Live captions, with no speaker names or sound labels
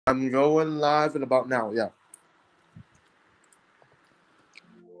I'm going live in about now, yeah.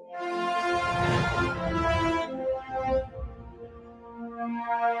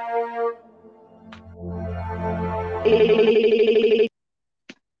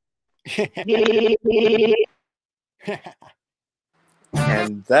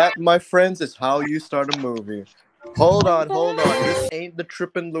 And that, my friends, is how you start a movie. Hold on, hold on. This ain't the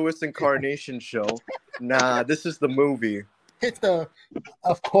Trippin' Lewis Encarnacion show. Nah, this is the movie. It's the,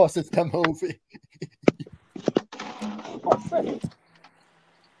 of course, it's the movie.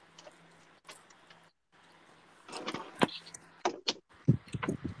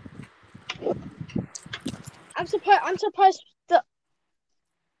 I'm surprised. I'm surprised.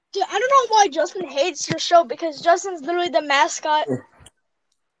 Dude, I don't know why Justin hates your show because Justin's literally the mascot.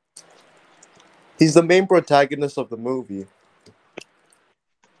 He's the main protagonist of the movie.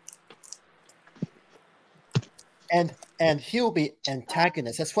 And he'll be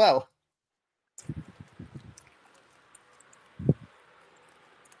antagonist as well.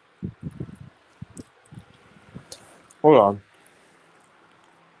 Hold on.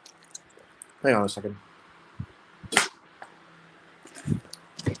 Hang on a second.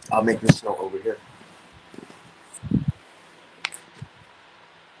 I'll make this note over here.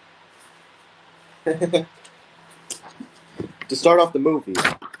 To start off the movie.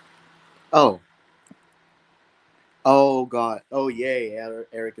 Oh. Oh, God. Oh, yay.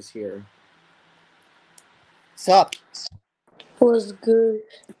 Eric is here. Sup? Was good.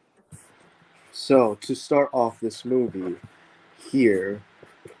 So, to start off this movie, here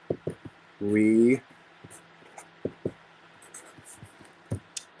we...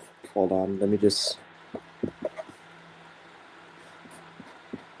 Hold on, let me just...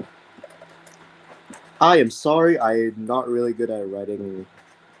 I am sorry, I'm not really good at writing.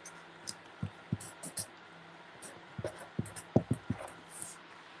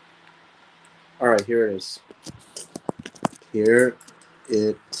 Alright, here it is. Here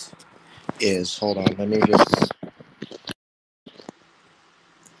it is. Hold on, let me just...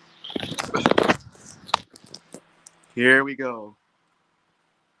 Here we go.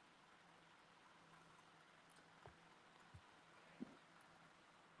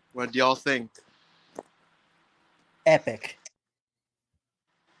 What do y'all think? Epic.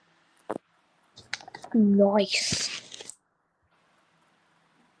 Nice.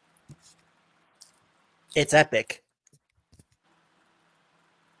 It's epic.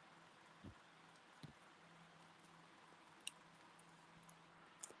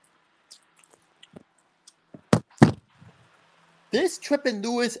 This Trippin'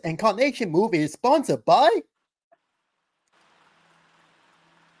 Lewis Encarnacion movie is sponsored by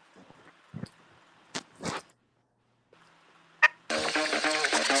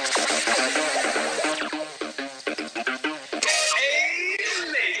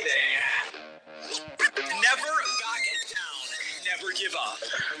give up.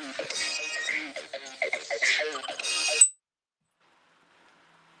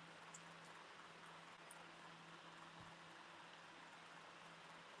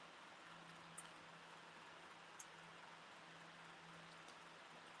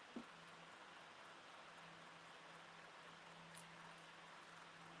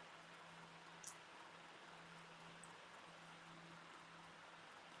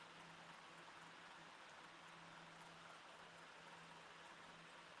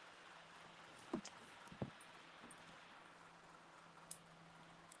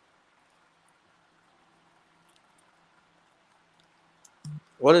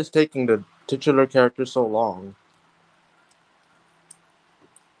 What is taking the titular character so long?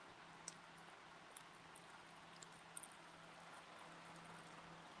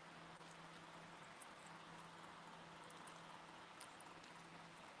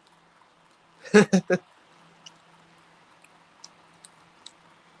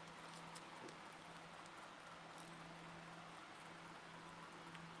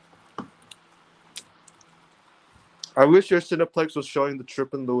 I wish your Cineplex was showing the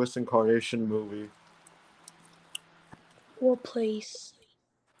Trippin' Lewis Incarnation movie. What place?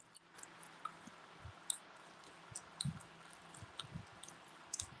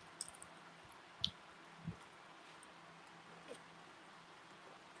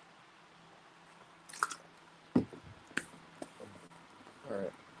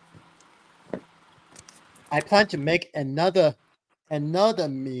 Alright. I plan to make another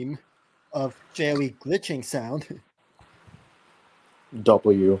meme of Jerry glitching sound.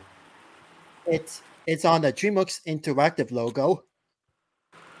 W. It's on the DreamWorks Interactive logo.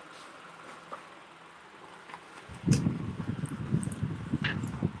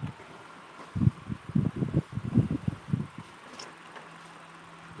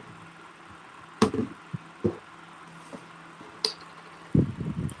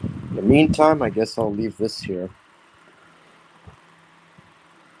 the meantime, I guess I'll leave this here.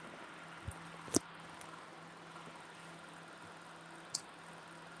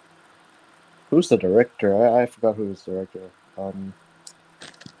 Who's the director? I forgot who's the director. I'm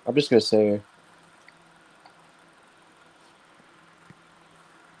just gonna say.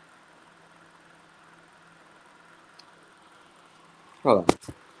 Hold on.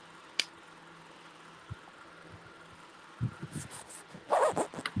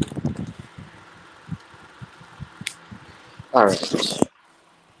 All right.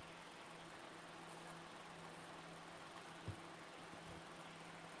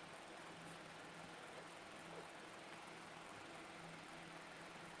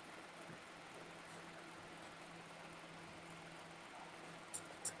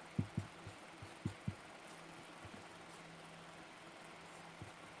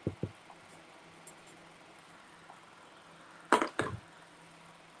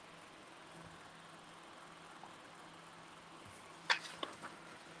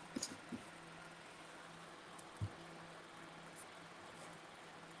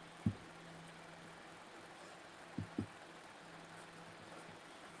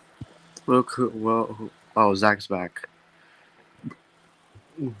 Oh, Zach's back.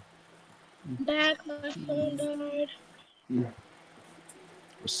 Back, my phone died.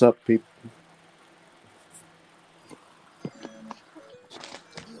 What's up, people?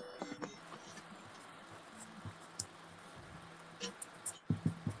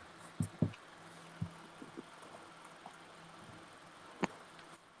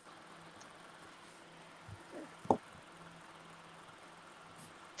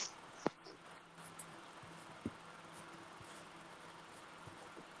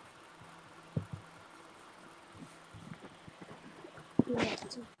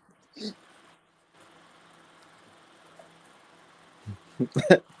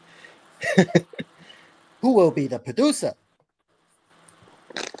 Who will be the producer?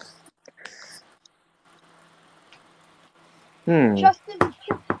 Justin,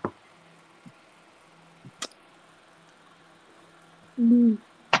 Me.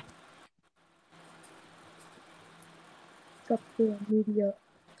 Social media.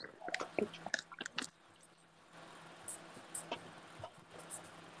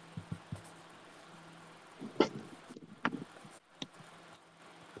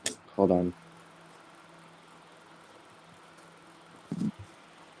 Hold on.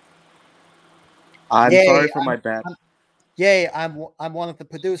 I'm Yay, sorry for my bad. Yay, I'm one of the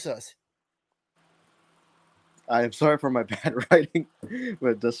producers. I am sorry for my bad writing,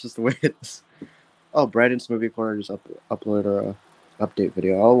 but that's just the way it is. Oh, Brandon's movie corner just uploaded a update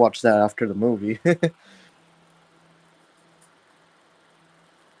video. I'll watch that after the movie.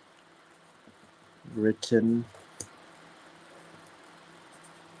 Written.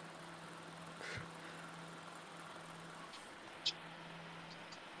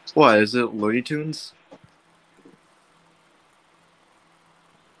 What is it? Looney Tunes?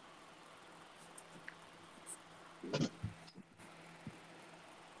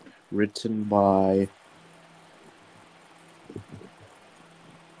 Written by.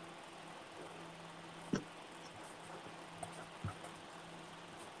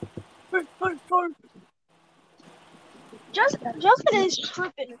 Justin is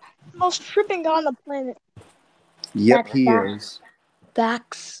tripping. Most tripping guy on the planet. Yep, That's he that. is.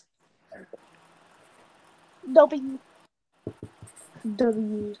 Facts. W.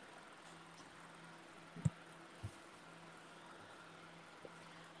 W.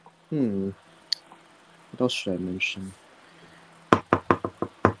 What else should I mention?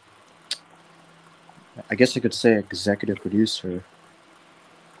 I guess I could say executive producer.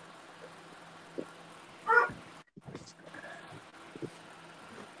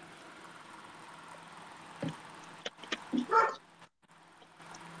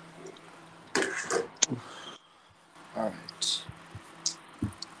 Alright.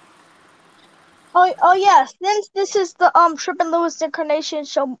 Oh yeah. Since this is the Trippin Lewis Incarnation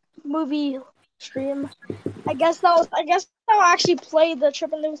show movie stream, I guess I'll actually play the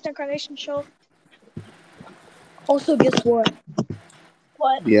Trippin Lewis Incarnation show. Also, guess what?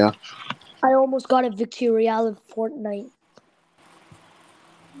 What? Yeah. I almost got a victory royale in Fortnite.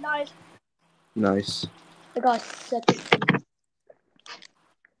 Nice. Nice. I got second.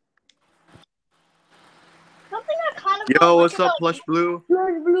 Something I kind of Yo, don't what's like up, about Plush Blue?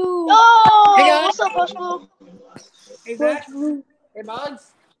 Blood blue. Yo, Hey, guys. what's up, Bush Blue? Hey, Blood Zach. blue. Hey,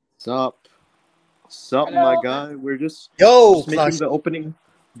 Bugs. Sup? Sup, Hello. my guy? We're just Yo, making Plush. the opening.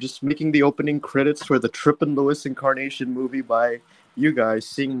 Just making the opening credits for the Trippin Lewis Incarnation movie by you guys.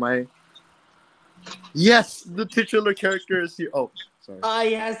 Seeing my. Yes, the titular character is here. Oh,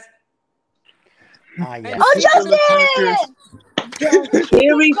 sorry. Yes. Ah, yes. Oh, Particular characters. Justin!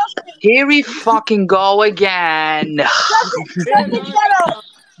 Here we fucking go again. Justin, Here shut goes up!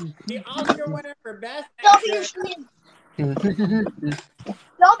 the Oscar winner for Best Don't be Actor, ashamed.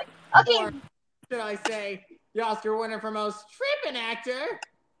 Don't be. Okay. or should I say, the Oscar winner for Most Trippin' Actor.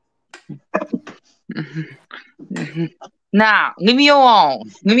 Nah, leave me alone.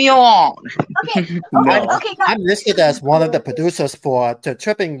 Leave me alone. Okay. No. Okay, guys. I'm listed as one of the producers for the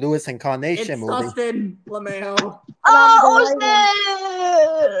Tripping Lewis Incarnation It's movie. Dustin LeMayo. Oh,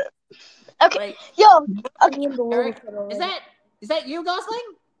 Austin. Okay. Wait, Yo. I'm in the Eric, lower already. is that you, Gosling?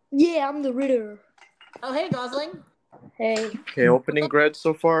 Yeah, I'm the Ritter. Oh, hey, Gosling. Hey. Okay, opening grade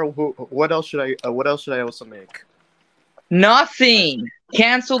so far. What else should I also make? Nothing.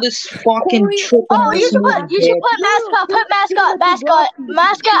 Cancel this fucking Corey- trip. Oh, you should put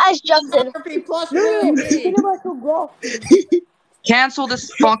mascot as Justin. Photography plus No, royalty. think about so gross. Cancel this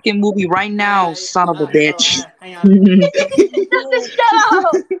fucking movie right now, son of a bitch. Hang on. Justin, shut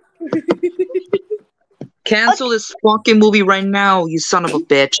up. Cancel this fucking movie right now, you son of a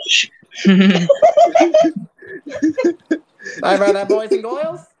bitch. Sorry about that, boys and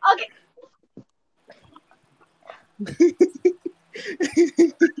girls. Okay.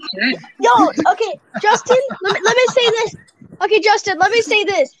 Yo, okay, Justin, let me say this. Okay, Justin, let me say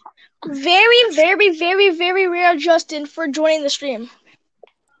this. Very, very, very, very rare Justin for joining the stream.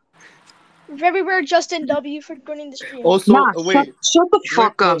 Very rare Justin W for joining the stream. Also, Nah, wait. shut the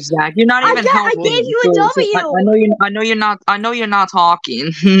fuck up, Zach. You're not even I helping. gave you a W. I know you're not talking.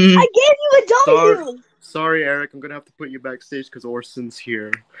 I gave you a W. Sorry, Eric. I'm gonna have to put you backstage because Orson's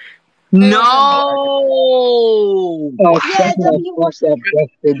here. No. Oh, Yeah, shut the W fuck up,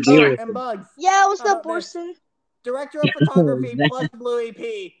 Justin. Deal with And him. Bugs. Yeah, what's How up, about this? Borson? Director of photography plus Blue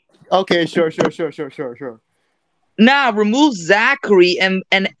EP. Okay, sure. Nah, remove Zachary and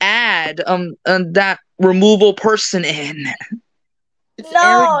add that removal person in. It's No,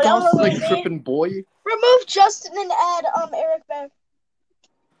 Eric don't Gosling, remove me. tripping boy. Remove Justin and add Eric back.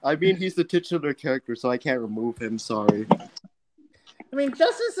 I mean, he's the titular character, so I can't remove him. Sorry. I mean,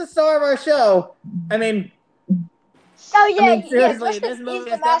 Justin's the star of our show. I mean, Oh yeah, seriously, Justin this is movie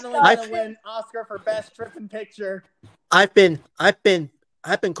the is definitely mascot. going to win Oscar for Best Trippin' Picture. I've been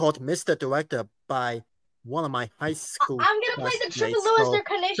called Mr. Director by one of my high school. I'm gonna play the Trippin' classmates, Lewis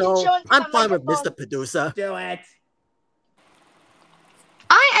Incarnation so show. into I'm my fine with microphone. Mr. Producer. Do it.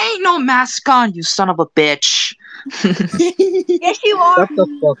 I ain't no mascot, you son of a bitch. Yes, you are. Shut the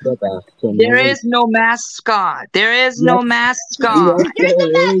fuck up, Ashton. There is no mascot. There is no mascot. Yes, There's there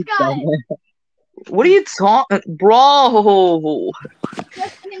the is, mascot. dumbass. What are you talking, bro?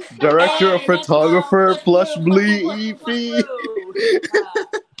 Justin and Director of Hey, let's photographer go, let's plus go, Blee let's EP. go.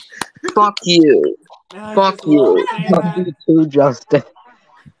 Fuck you. I Fuck just love you. saying Fuck that. you too, Justin.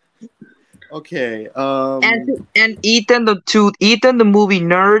 Okay. And Ethan the movie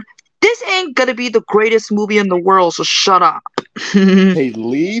nerd. This ain't gonna be the greatest movie in the world, so shut up. Hey,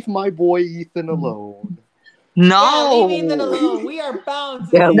 leave my boy Ethan alone. No. Yeah, leave Ethan alone. We are bound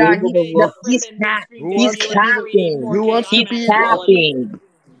to Yeah, see leave this him big alone. He's Trippin' big screen Who wants debut to in be capping. 3D, Who 4K wants to He's be IMAX quality. capping.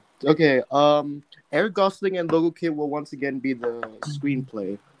 Okay. Eric Gosling and Logo Kid will once again be the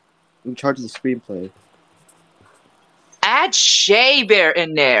screenplay. In charge of the screenplay. Add Shea Bear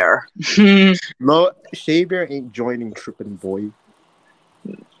in there. No, Shea Bear ain't joining Trippin' Boy.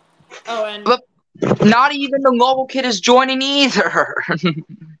 Oh, and But not even the mobile kid is joining either.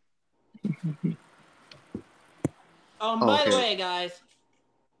 by the Okay. way, guys.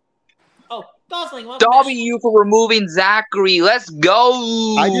 Oh, Gosling, welcome back. W for removing Zachary. Let's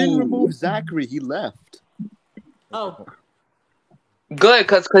go. I didn't remove Zachary. He left. Oh, Good,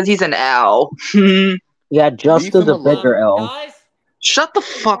 cause he's an L. Yeah, just Leave as him a bigger L. guys, Shut the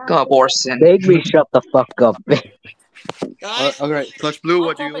fuck up, Orson. Make me shut the fuck up. guys. Alright, Clutch Blue, I'll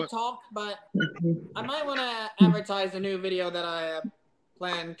what do talk you and talk, but I might want to advertise a new video that I have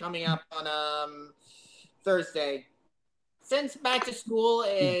planned coming up on Thursday. Since back to school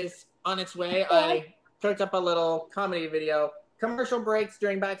is on its way, I cooked up a little comedy video. Commercial breaks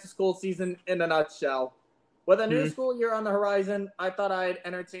during back to school season in a nutshell. With a new school year on the horizon, I thought I'd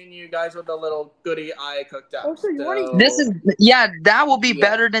entertain you guys with a little goodie I cooked up. Also, you already- That will be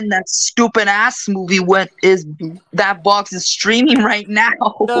better than that stupid ass movie that box is streaming right now.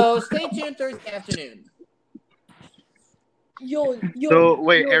 So stay tuned Thursday afternoon. So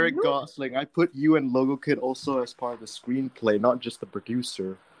wait, Eric Gosling, I put you and Logo Kid also as part of the screenplay, not just the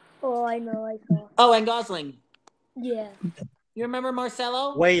producer. Oh, I know, I saw. Oh, and Gosling, Yeah. you remember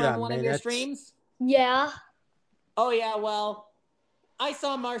Marcelo Wait from a one of your minute. streams? Yeah. Oh yeah, well, I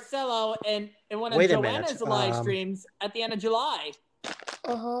saw Marcelo in one of Wait a minute, Joanna's live streams at the end of July.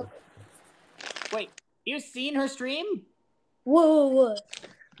 Uh-huh. Wait, you seen her stream? Whoa.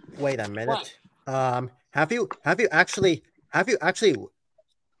 Wait a minute. What? Have you actually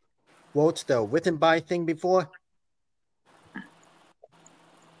wrote the written by thing before?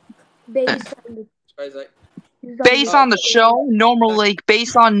 Based on the Based on the show, normal like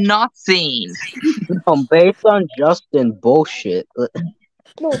based on nothing. Based on Justin bullshit.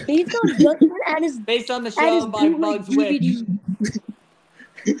 No, based on Justin and his Based on the and his show by bootleg Bugs Witch. DVD.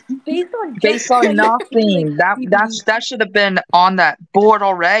 Based on Based Justin on and his nothing. bootleg That should have been on that board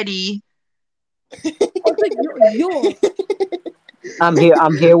already. DVD. Also, yo,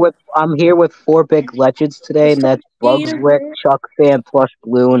 I'm here with 4 big legends today, and that's Bugswick, Chuck Fan, Plush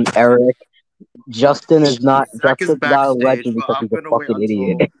Balloon, Eric. Justin is not Zach is Justin's not a backstage, legend but because I'm he's a gonna wait fucking until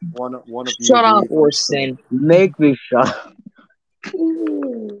idiot. one of you Shut up, leave. Orson. Make me shut up.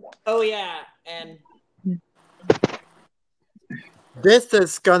 Ooh. Oh yeah, and This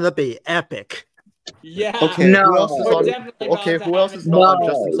is gonna be epic. yeah. Okay, No. who else is We're on? definitely Okay, about to who have else it. is not on No.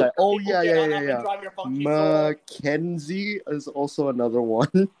 Justin's side? Oh People yeah, get yeah, on yeah, up yeah. and drive your funky soul. Mackenzie is also another one.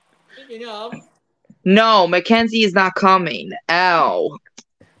 Speaking of, No, Mackenzie is not coming. Ow.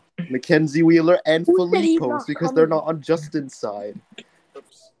 Mackenzie Wheeler and Who said he's Filipos not because they're coming? not on Justin's side.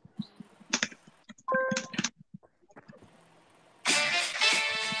 oops.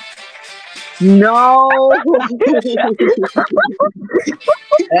 No.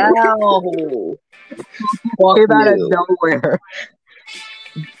 Ow. Fuck Came out of you. nowhere.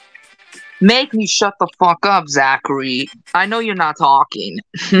 Make me shut the fuck up, Zachary. I know you're not talking.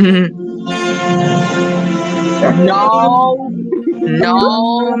 No.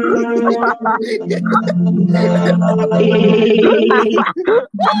 No.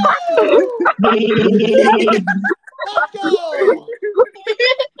 Let's go.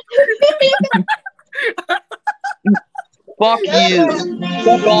 Fuck you.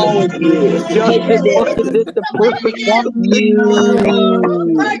 Fuck all of you. Take the Justin dick. did the perfect Fuck you.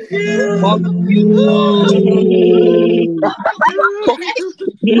 Fuck you. No.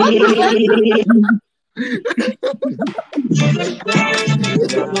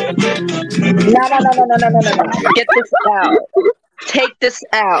 Get this out. Take this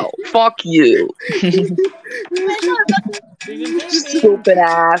out. Fuck you. Season 2 Stupid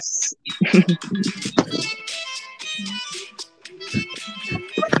ass.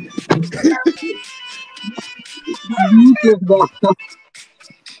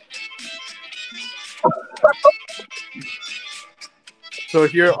 So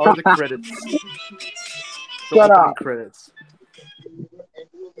here are the credits. The Shut opening up. credits.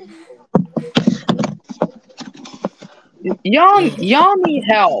 Y'all need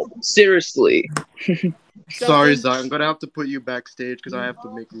help. Seriously. Sorry, Zach. I'm gonna have to put you backstage because I have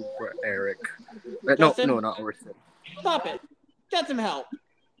to make room for Eric. Justin? No, not Orson. Stop it. Get some help.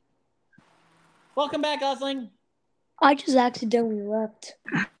 Welcome back, Gosling. I just accidentally left.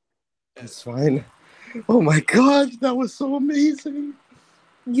 It's fine. Oh my god, that was so amazing.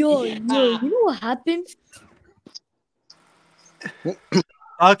 Yo, Yeah. you know what happened?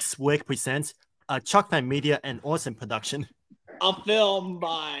 Bugswick presents a Chuck Fan Media and Orson production. A film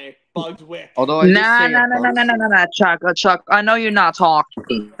by Bugs Wick. Although I did Nah, say it, Bugs. Chuck. I know you're not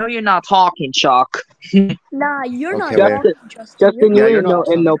talking. Chuck. Nah, you're not Okay, wait. talking, Justin. Justin, Yeah, you're you're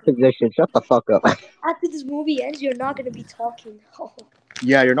in not no position. Shut the fuck up. After this movie ends, you're not gonna be talking.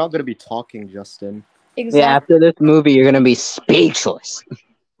 Yeah, you're not gonna be talking, Justin. Exactly. Yeah, after this movie, you're gonna be speechless.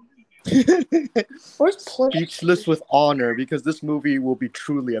 Where's Plush? Speechless with honor because this movie will be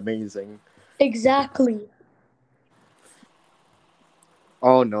truly amazing. Exactly.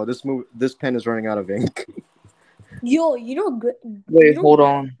 Oh no, this pen is running out of ink. Yo, you know. Wait, you know hold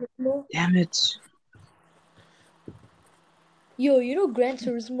on. Turismo? Damn it. Yo, you know Gran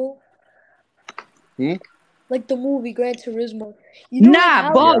Turismo? Hmm? Like the movie Gran Turismo. You know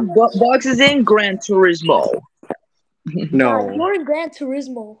Nah, like Bugs is in Gran Turismo. No. you're in Gran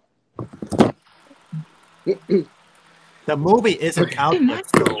Turismo. The movie isn't out yet,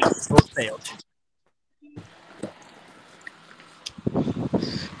 so it failed.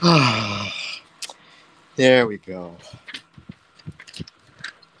 There we go.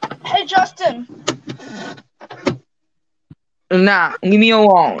 Hey, Justin. Nah, leave me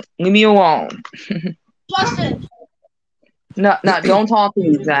alone. Justin. Nah, don't talk to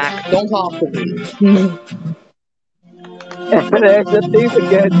me, Zach. Don't talk to me. There's the thief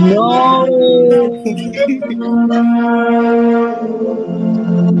again.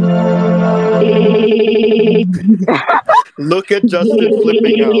 Look at Justin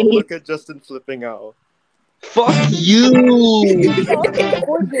flipping out. Look at Justin flipping out. Fuck you.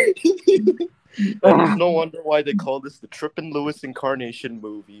 And it's no wonder why they call this the Trippin Lewis Incarnation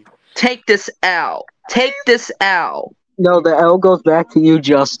movie. Take this L. Take this L. No, the L goes back to you,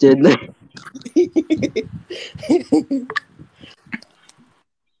 Justin.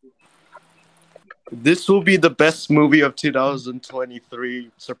 This will be the best movie of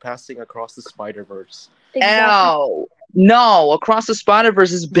 2023, surpassing Across the Spider-Verse. L. No, Across the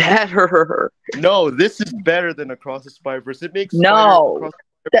Spider-Verse is better. No, this is better than Across the Spider-Verse. It makes No. Across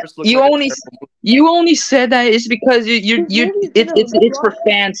the Spider-Verse look You like a only terrible movie. you only said that is because it's for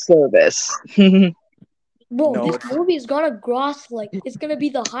fan service. Bro, No, this it's- movie is gonna gross it's gonna be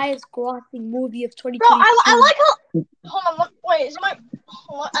the highest grossing movie of 2022. Bro, I like how. Hold on, wait, is my.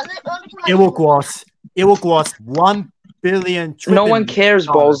 Hold on, let me turn my It will gross. It will gross 1 billion. No one cares,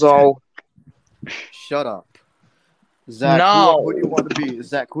 dollars. bozo. Shut up. Zach, No. who do you want to be?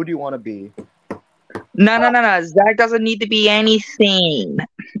 Zach, who do you want to be? No. Zach doesn't need to be anything.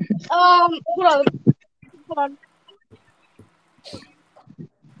 Hold on.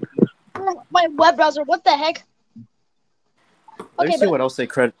 My web browser, what the heck? Let me Okay, see but what else they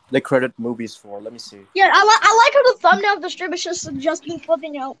credit movies for. Let me see. yeah, I like how the thumbnail of the stream is just me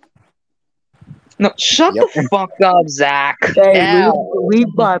flipping out. No, shut Yep. the fuck up, Zach. Hey, L. leave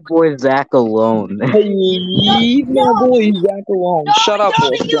my boy Zach alone. Hey, leave my boy Zach alone. Shut up,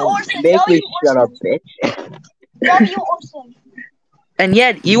 W. Orson. Orson. Make me W. shut up, Orson. bitch. W. Orson. And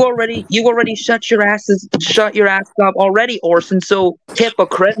yet you already shut your ass up already, Orson. So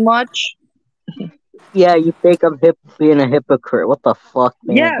hypocrite much? Yeah, you think I'm being a hypocrite. What the fuck,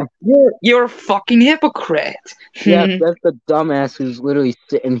 man? Yeah, you're a fucking hypocrite. Yeah, that's the dumbass who's literally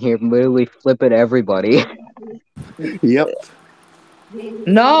sitting here, literally flipping everybody. Yep.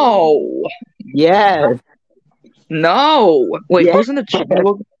 No. Yeah. No. Wait, Yeah. who's in the chat?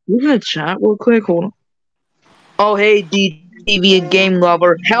 Who's in the chat real quick? Hold on. Oh, hey, DTV game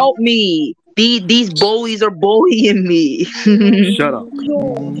lover, help me. These bullies are bullying me. Shut up.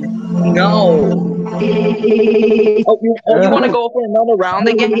 No. Oh, you want to go for another round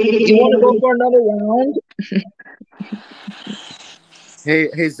again? You want to go for another round?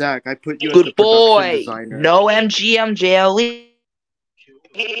 Hey, Zach, I put you as the Good production boy. designer. No MGMJLE.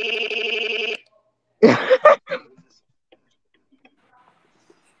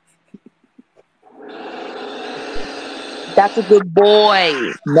 That's a good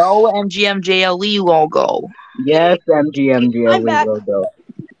boy. No MGMJLE logo. Yes, I'm MGMGLE back. logo.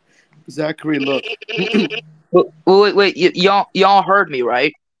 Zachary, look. Wait. Y'all heard me,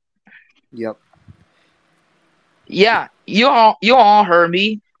 right? Yep. Yeah, you all heard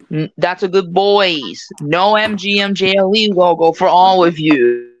me. That's a good boys. No MGMJLE logo for all of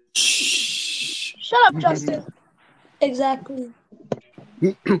you. Shut up, Justin. Exactly.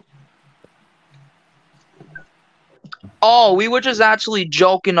 Oh, we were just actually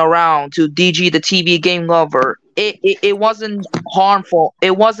joking around to DG the TV game lover. It wasn't harmful.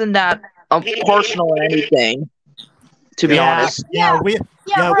 It wasn't that personal or anything. To be honest. Yeah, we're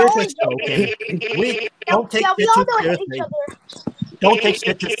only just joking. We don't take we shit all too know hate each seriously. other. Don't take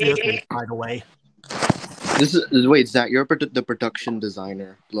shit too seriously, by the way. This is wait, Zach, you're the production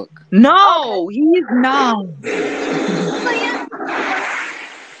designer. Look. No, he's not.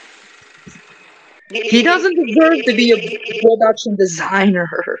 He doesn't deserve to be a production designer.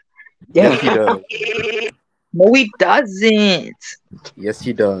 Yes, he does. No, he doesn't. Yes,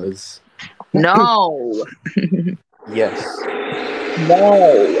 he does. No. Yes.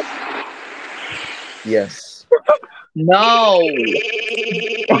 No. Yes. No.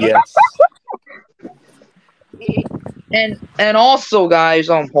 Yes. And also, guys,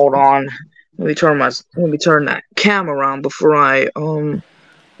 hold on. Let me turn that camera on before I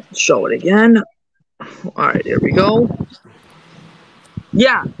show it again. All right, there we go.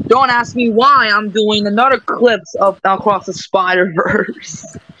 Yeah, don't ask me why I'm doing another clips of Across the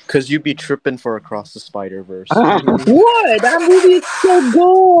Spider-Verse. Cause you be tripping for Across the Spider-Verse. What? That movie is so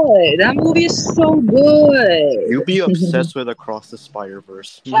good. That movie is so good. You be obsessed with Across the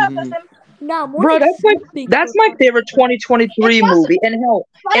Spider-Verse. Shut up, Justin. Nah, more Bro, like that's my favorite 2023 movie, and hell,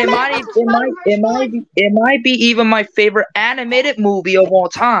 it might be even my favorite animated movie of all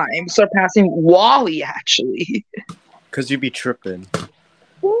time, surpassing Wall-E actually. Cause you be tripping.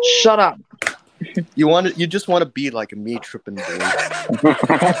 Shut up. You just want to be like me tripping boy.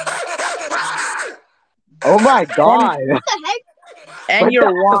 Oh my god. What the heck? And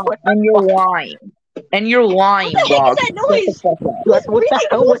you're lying. And you're lying. And you're lying, What dog. the heck is that noise? What the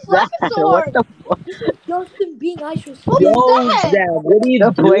hell was that? What the fuck? Justin being isolated. What Yo, was that? Zach, what are you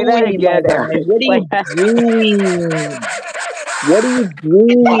No, play doing? that again, my guy? Eric. What are Play you that. doing? What are you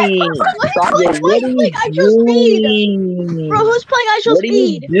doing? Who's Yo, what are playing you I Shall Speed? doing? Bro, who's playing I Shall What are you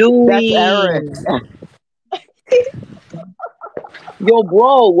Speed? That's Eric. doing? Yo,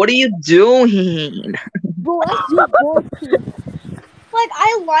 bro, what are you doing? Bro, that's just bullshit. Like,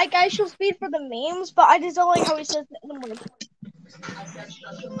 I like I Shall Speed for the memes, but I just don't like how he says it in the movie.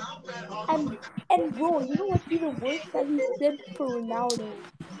 And bro, you know what's even worse? That he said for Ronaldo.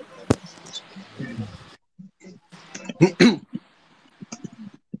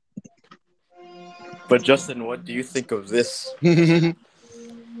 But Justin, what do you think of this?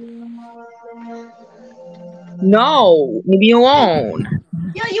 No, leave me alone.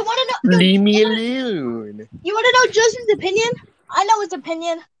 Yeah, you want to know? Leave me alone. You want to know Justin's opinion? I know his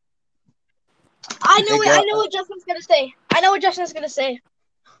opinion. I know. Hey, I know what Justin's gonna say. I know what Justin's gonna say.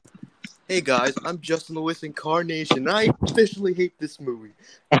 Hey guys, I'm Justin Lewis Incarnation, and I officially hate this movie.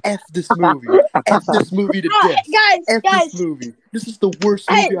 F this movie. F this movie to death. F Guys. this movie. This is the worst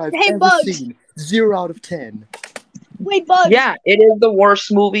Hey, movie I've hey, ever Bugs. seen. 0 out of 10. Wait, Bugs. Yeah, it is the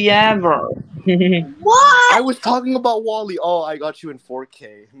worst movie ever. What? I was talking about Wally. Oh, I got you in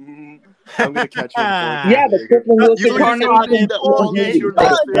 4K. I'm gonna catch you in 4K. Yeah, the nigga. Trippin Lewis You just Incarnacion admitted that Wally is your Hey,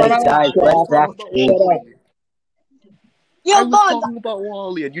 least hey, favorite. guys, I was back talking about to Wally. Yo, I was Bugs. talking about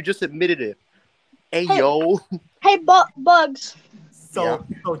Wally, and you just admitted it. Hey, Hey. yo. Hey, Bugs. So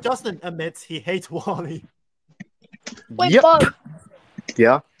Justin admits he hates Wally. Wait, Yep. Bugs.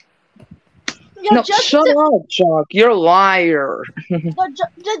 Yeah. Yo, No, Justin. shut up, Chuck. You're a liar. But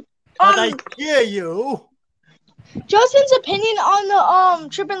I hear you. Justin's opinion on the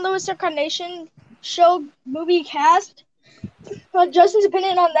Trippin Lewis Incarnation show movie cast. Justin's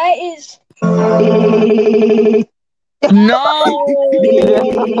opinion on that is No.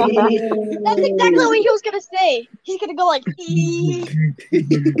 that's exactly what he was gonna say. He's gonna go like.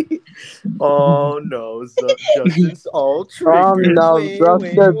 Oh no, Justin's all triggered. no, Wait.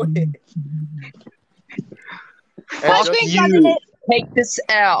 I screenshotted it. Take this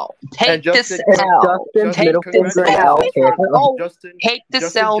L. Take And Justin- this L. Justin's Take middle this finger L. here. Oh, Justin, take this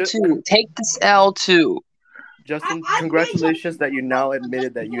Justin, L too. Take this L too. Justin, I congratulations that you now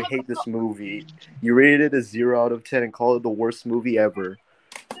admitted that you hate this movie. You rated it a 0 out of 10 and called it the worst movie ever.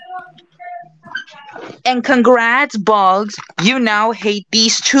 And congrats, Bugs. You now hate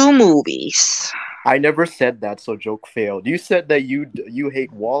these two movies. I never said that, so joke failed. You said that you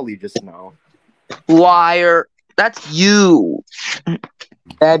hate Wally just now. Liar. That's you.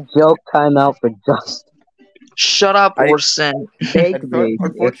 Bad joke timeout for Justin. Shut up, I- Orson. Take me.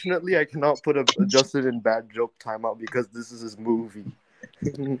 Unfortunately, I cannot put a Justin in bad joke timeout because this is his movie.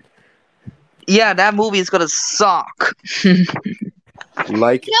 Yeah, that movie is gonna suck. Justin,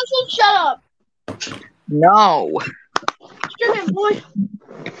 Like, shut up. No. Trippin' boy.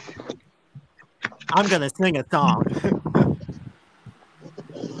 I'm gonna sing a song.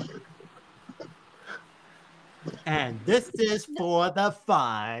 And this is for the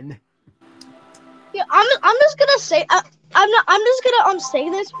fun. Yeah, I'm just gonna say I'm just gonna say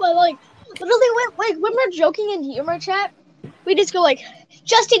this, but like literally when we're joking in humor chat, we just go like,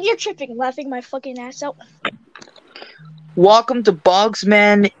 Justin, you're tripping, laughing my fucking ass out. Welcome to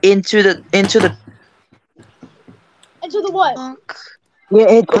Bugsman into the Into the what? Yeah,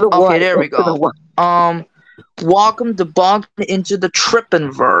 into the Okay, what? there we Into the go. what? Welcome to Bugsman into the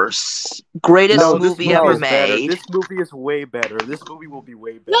Trippin verse. Greatest no, this movie movie ever is better. made. This movie is way better. This movie will be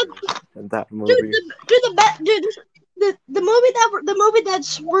way No, better than that Dude, movie. the movie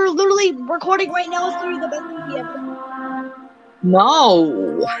that's we're literally recording right now is literally the best movie ever.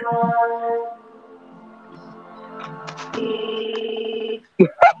 No.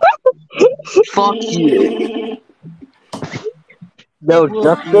 Fuck you. No, It will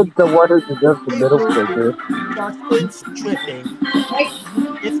Justin's be- the one who deserves the It middle will finger. be Justin's tripping.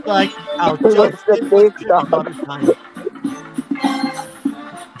 It's like how What's the Justin was big tripping dog? all the time.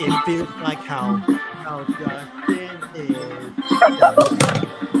 It feels like how Justin is the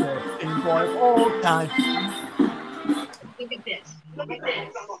tripping boy of all time.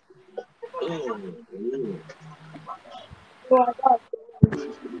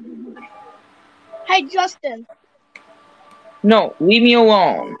 Hey Justin, No, leave me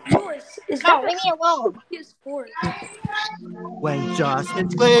alone. Force. Is no, that leave me alone. his force? When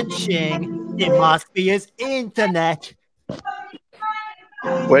Justin's glitching, it must be his internet.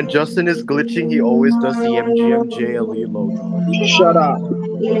 When Justin is glitching, he always does the MGMJLE logo. Shut up.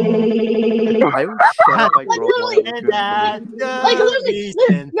 I will shut up. I grow up. And that's Like, the literally,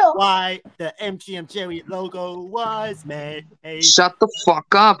 reason yo. why the MGM Cherry logo was made. Shut the fuck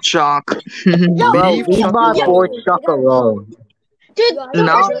up, Chuck. Bro, Leave leave Chuck my alone. boy Chuck alone. Dude, No, no,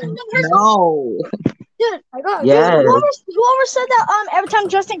 No. listen, No. Dude, I got Yes. whoever said that every time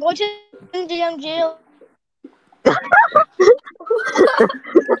Justin glitches in GMG.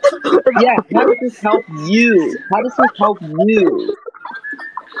 Yeah, how does this help you? How does this help you?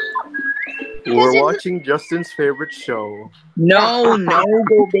 We're watching Justin's favorite show. No,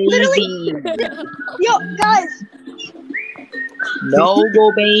 go Literally, baby. yo, guys, No,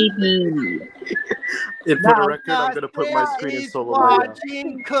 go baby. And for the record, I'm gonna put my screen in He's solo mode.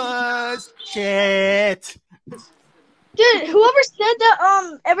 watching cuz shit. dude, whoever said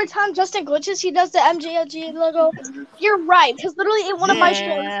that every time Justin glitches, he does the MJLG logo. You're right, because literally in one of my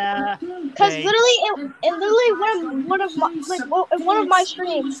streams, Yeah. because literally in literally one of my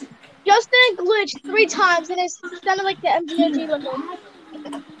streams, Justin glitched 3 times and it sounded like the MJLG logo.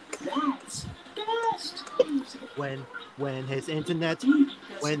 When his internet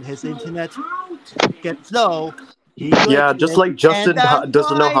gets slow, he Yeah, glitches, just like and Justin that's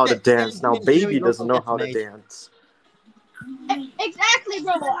doesn't know why how to the dance. Now, MJLG Baby doesn't logo know gets how to made. dance. Exactly,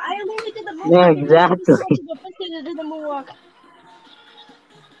 bro. I literally did the moonwalk. Yeah, And he exactly. to do the moonwalk.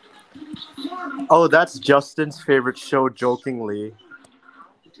 Oh, that's Justin's favorite show, jokingly.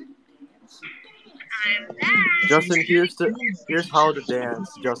 Justin, here's how to dance,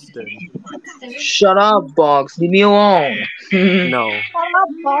 Justin. Shut up, Box. Leave me alone. No. Shut up,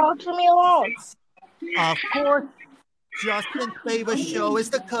 box. Leave me alone. Of course, Justin's favorite show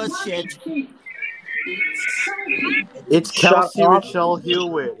is the cuss shit. It's Shut Kelsey up. Richelle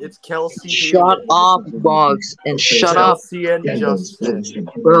Hewitt. It's Kelsey Shut Hewitt. up, Box, and shut up. Chelsea and Justin.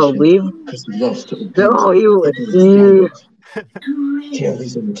 Bro, leave. Because he loves to abuse No, you.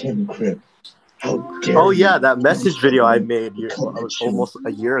 Tammy's in the Tammy crib. How dare Oh you? yeah, that message video I made Come on, Jim. almost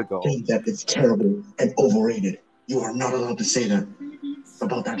a year ago. Saying that it's terrible and overrated. You are not allowed to say that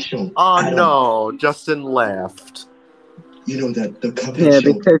about that show. Oh at all. no, Justin left. You know that the Cuphead Yeah,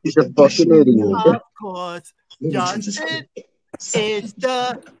 show because is he's a the best show fucking in the idiot. world. Of course, Looney Tunes is Justin cool. is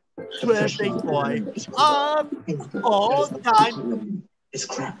the tripping boy of all time. It's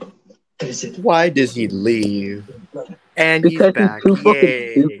crap. That is it. Why does he leave? And he's Because he's back. too fucking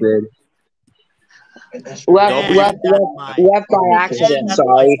Yay. stupid. And that's And Left by accident. that's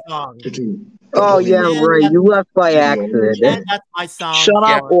Sorry. my song. to do. Oh yeah, right. You left by accident. And that's my song. Shut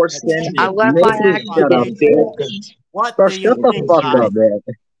up, for Orson. the I evening. left by Maybe shut up. accident, bitch. What Bro, do you shut the think, fuck guys? up, man.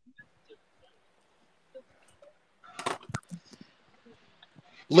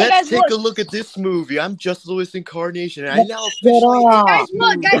 Let's guys, take a look. look at this movie. I'm Just Lewis Incarnation, and I now Shut officially up. Guys,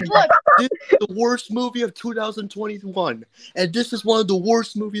 look. this is the worst movie of 2021, and this is one of the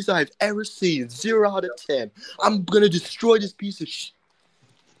worst movies I've ever seen. 0 out of 10. I'm gonna destroy this piece of shit.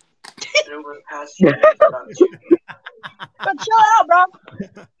 But chill out, bro.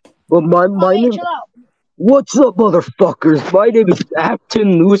 Well, my Hey, name. chill out. What's up, motherfuckers? My name is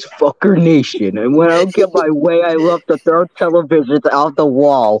Captain Loose Fucker Nation, and when I don't get my way, I love to throw televisions out the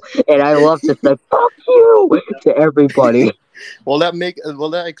wall, and I love to say "fuck you" to everybody. Well,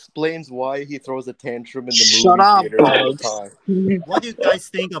 that explains why he throws a tantrum in the Shut movie up, theater all the Bugs. time. What do you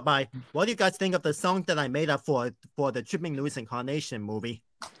guys think of the song that I made up for the Trippin Lewis Incarnation movie?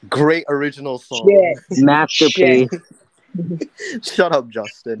 Great original song. Shit. Masterpiece. Shut up,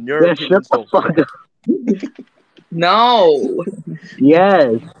 Justin. Your Yeah, shut opinions the don't fuck up. No.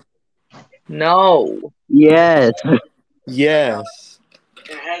 Yes, No. yes. Yes.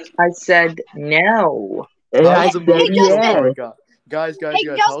 I said no. And I How's the said movie so yes. far, guys? Hey, How's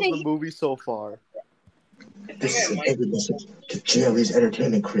Justin. the movie so far? This is an angry message to JLE's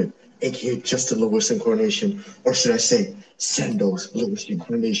Entertainment Crib, aka Justin Lewis Incarnation, or should I say, Sandoz Lewis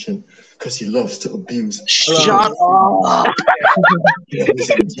Incarnation, because he loves to abuse. Shut up. JLE's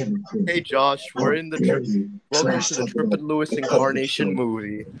Entertainment Crib. Hey, Josh, we're in the How dare you welcome trash to the talk Trippin about Lewis the Cuphead Incarnation show,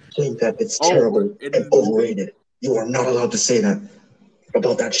 movie. saying that it's Oh, terrible in and the movie? overrated. You are not allowed to say that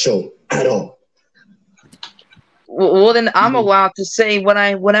about that show at all. Well, then I'm allowed to say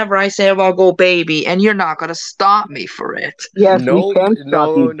whenever I say about Go Baby, and you're not gonna stop me for it. Yes, No, we can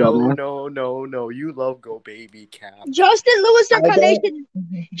stop you, dumbass. no. You love Go Baby, Cap. Justin Lewis I don't- Incarnation.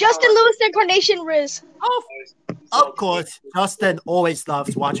 Justin Lewis Incarnation Riz. Of course, Justin always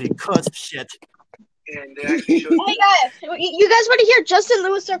loves watching cuss shit. Hey guys, you guys want to hear Justin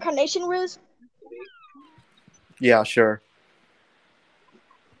Lewis Incarnation Riz? Yeah, sure.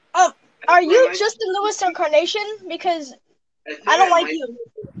 Are you Justin Lewis Incarnation? Because I don't like you.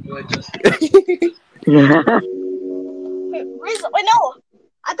 Wait, Riz? Wait, no.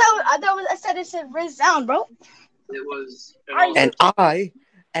 I said it said Riz Sound, bro. It was. Are you? And I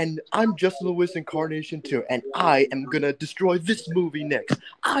And I'm Justin Lewis Incarnation too, and I am gonna destroy this movie next.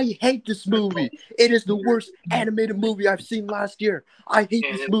 I hate this movie. It is the worst animated movie I've seen last year. I hate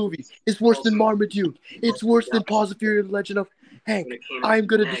this movie. It's worse than Marmaduke. It's worse than Paws of Fury and the Legend of Hank. I'm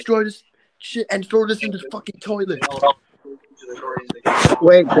gonna destroy this shit and throw this in the fucking toilet.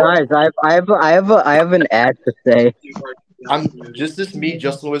 Wait, guys, I have an ad to say. This me,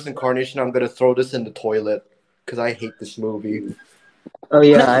 Justin Lewis Incarnation. I'm gonna throw this in the toilet because I hate this movie. Oh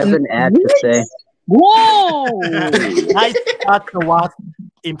yeah, I have an ad to say. Whoa! Nice Scott the Wasp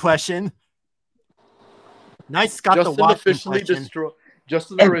impression. Nice Scott the Justin Wasp officially impression. destroyed.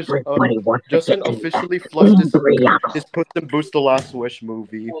 Justin officially flushed his Puss in Boots: The Last Wish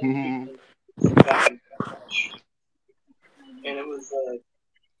movie.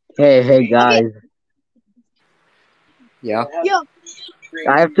 Hey guys, Yeah. Yo,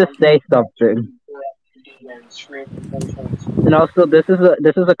 I have to say something. And also, this is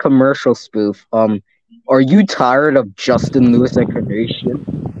a commercial spoof. Are you tired of Justin Lewis Incarnation?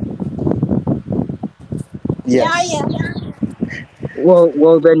 yeah, Yes. I am.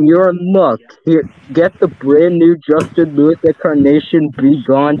 Well, then you're in luck. Here, get the brand new Justin Lewis Incarnation Be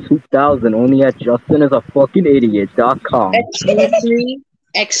Gone 2000 only at JustinIsAFuckingIdiot.com.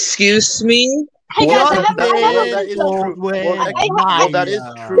 Excuse me. Hey guys, I have That is true. Well, that is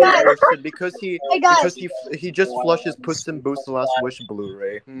true, Orson, because he just flushed his Puss in Boots: The Last Wish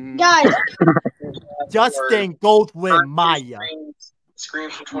Blu-ray. guys, Justin Goldwyn Maya.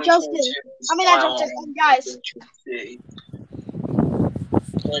 Justin. I mean, not Justin. Guys.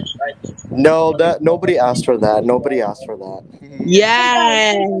 No, nobody asked for that. Nobody asked for that.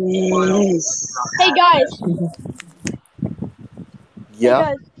 Yes. Hey guys.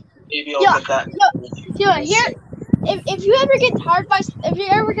 Yeah. Hey guys. Yeah, here. If you ever get tired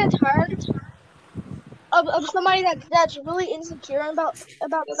of somebody that's really insecure about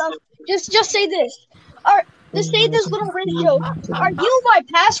stuff, just say this. Just say this little rinse joke. Are you my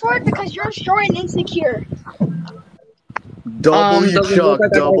password because you're short and insecure? W Chuck.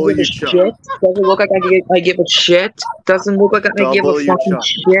 W Chuck. Doesn't look like I give a shit. Doesn't look like I give a W fucking Chuck.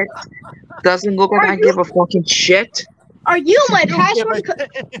 shit. Doesn't look like I give a fucking shit. Are you my password?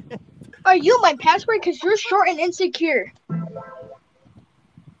 Are you my password because you're short and insecure?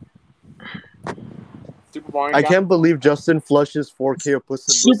 I can't believe Justin flushes 4K of Puss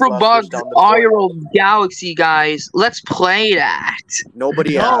in Boots: The Last Wish Superbug down the toilet. Aerial Galaxy, guys. Let's play that.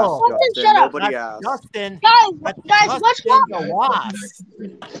 Nobody No. asked, Justin. Shut up. Nobody asked. Justin. Guys, let's watch. Justin the Wasp.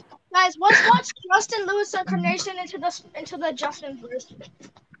 Guys, let's watch Justin Lewis Incarnation into the Justin verse.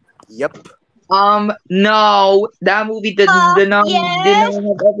 Yep. No, that movie did not Yes. have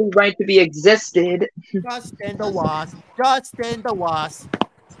every right to be existed. Justin the Wasp. Justin the Wasp.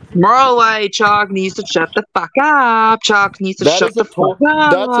 More like Chalk needs to shut the fuck up. Chalk needs to shut the fuck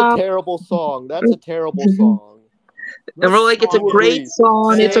up. That's a terrible song. That's a terrible song. And we're like, it's a great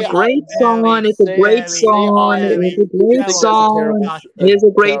song. It's a great song. It's a great song. It's a great song. It's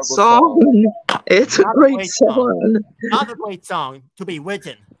a great song. It's a great song. Not a great song to be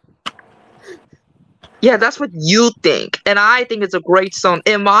written. Yeah, that's what you think. And I think it's a great song,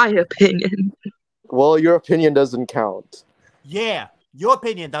 in my opinion. Well, your opinion doesn't count. Yeah, your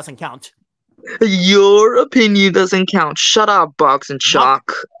opinion doesn't count. Your opinion doesn't count. Shut up, Box and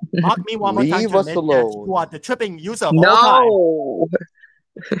Chalk. Mock me one more time Leave to us admit that alone. you are the tripping user of all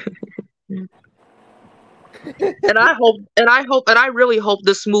No. And I really hope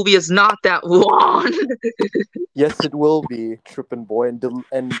this movie is not that long. Yes, it will be, Trippin' Boy,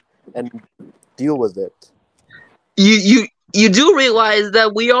 and deal with it. You do realize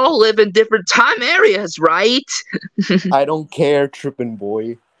that we all live in different time areas, right? I don't care, Trippin'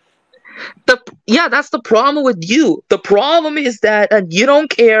 Boy. Yeah, that's the problem with you. The problem is that you don't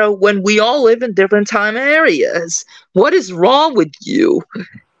care when we all live in different time areas. What is wrong with you?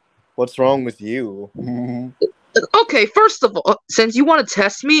 What's wrong with you? Okay, first of all, since you want to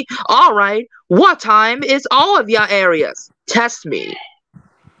test me, all right, what time is all of your areas? Test me.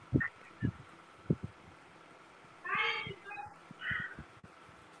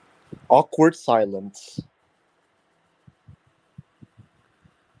 Awkward silence.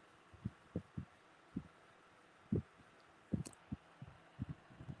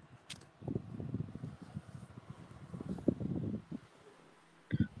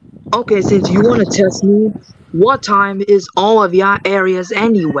 Okay, since you want to test me, what time is all of your areas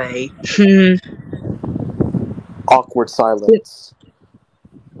anyway? Awkward silence.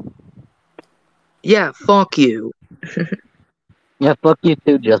 Yeah, fuck you. Yeah, fuck you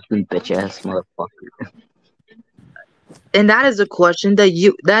too, Justin, bitch ass motherfucker. And that is a question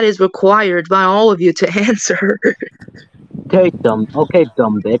that is required by all of you to answer. Okay, dumb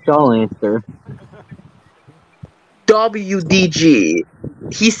bitch, I'll answer. WDG.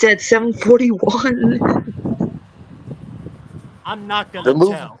 He said 741. I'm not The gonna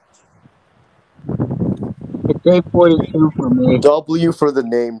movie tell. It's 8:42 for me. W for the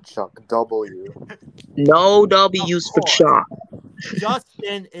name, Chuck. W. No Of W's for course, Chuck.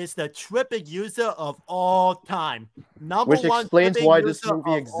 Justin is the Trippin user of all time. Number Which one explains Trippin why this user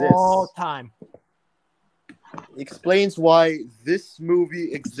movie of all exists. time. Explains why this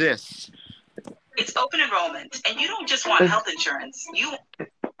movie exists. It's open enrollment, and you don't just want health insurance. You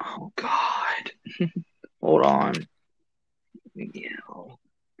Oh God. Hold on. Yeah.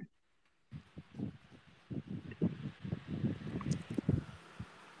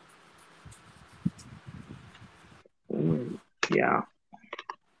 Yeah.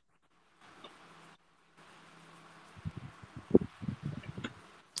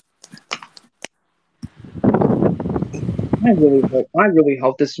 I really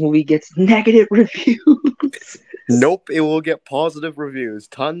hope this movie gets negative reviews. Nope, it will get positive reviews.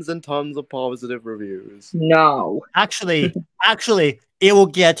 Tons and tons of positive reviews. No. Actually, it will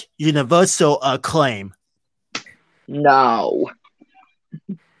get universal acclaim. No.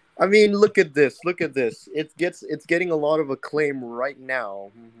 I mean, look at this. Look at this. It's getting a lot of acclaim right now.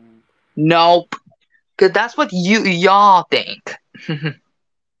 Nope. Cause that's what y'all think.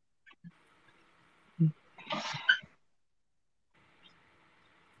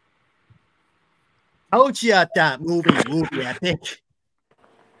 Told you that movie will be epic.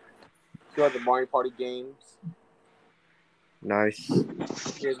 Still have the Mario Party games. Nice.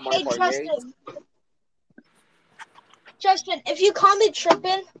 Here's Mario Hey, Party 8. Justin, if you comment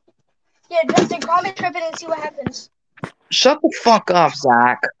Trippin, Justin, comment Trippin and see what happens. Shut the fuck up,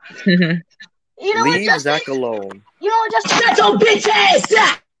 Zach. You know what, Leave Justin? Zach alone. You know what, Justin? shut your bitch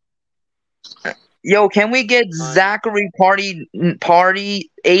ass. Yo, can we get Zachary party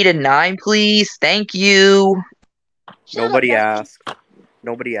 8 and 9, please? Thank you. Nobody asked.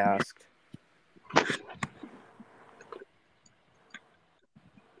 Nobody asked.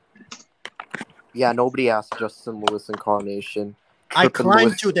 Yeah, nobody asked Justin Lewis Encarnation. I Trippin' climbed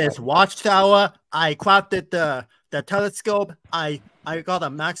Lewis. to this watchtower. I crafted the telescope. I got a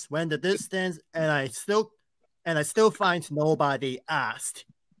max render distance, and I still find nobody asked.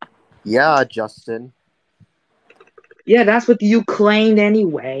 Yeah, Justin. Yeah, that's what you claimed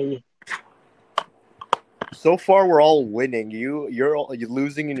anyway. So far, we're all winning. You're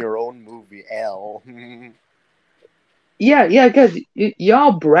losing in your own movie. L. Yeah, because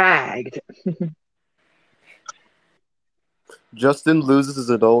y'all bragged. Justin loses his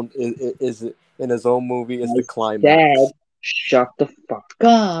own is in his own movie is the climax. Dad, shut the fuck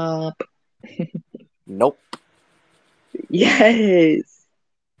up. Nope. Yes.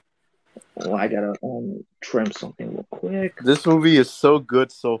 Oh, I gotta trim something real quick. This movie is so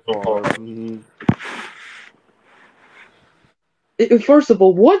good so far. First of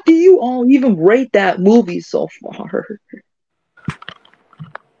all, what do you all even rate that movie so far?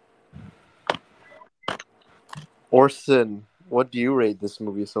 Orson, what do you rate this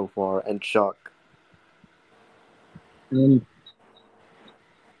movie so far? And Chuck?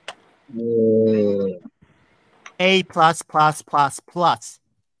 A plus plus plus plus.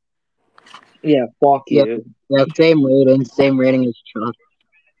 Yeah, fuck you. Yeah, same rating as Chuck.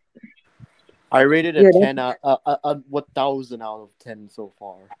 I rated a 10 out, 1,000 out of 10 so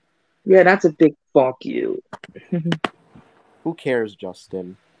far. Yeah, that's a big fuck you. Who cares,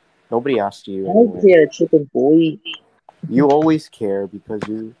 Justin? Nobody asked you. I don't care, chicken boy. You always care because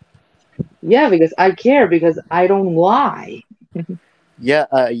you. Yeah, because I care because I don't lie.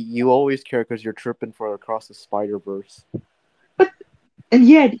 Yeah, you always care because you're tripping for Across the Spider-Verse. And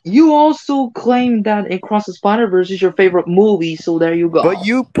yet, you also claim that Across the Spider-Verse is your favorite movie, so there you go.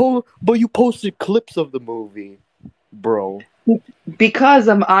 But you posted clips of the movie, bro. Because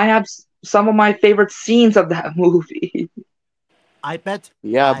I have some of my favorite scenes of that movie. I bet.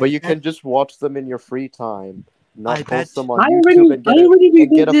 Yeah, but you can just watch them in your free time, not post them on YouTube and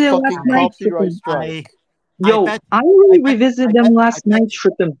get a fucking copyright strike. I already revisited them last night,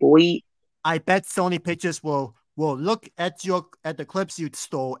 Trippin' boy. I bet Sony Pictures will look at the clips you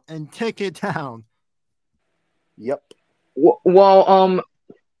stole and take it down. Yep. Well,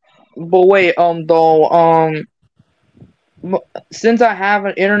 but wait, since I have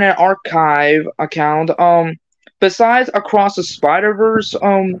an Internet Archive account, besides Across the Spider-Verse,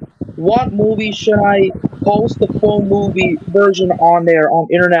 what movie should I post the full movie version on there on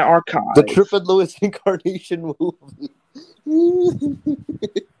Internet Archive? The Trippin' Lewis Incarnation movie.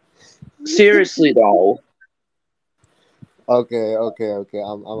 Seriously though. Okay.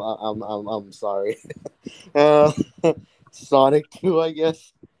 I'm sorry. Sonic 2, I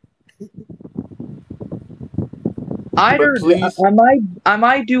guess. Either please- I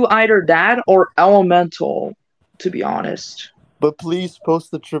might do either that or Elemental, to be honest. But please post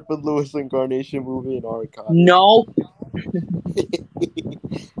the Trippin Lewis Incarnation movie in archive. No, that's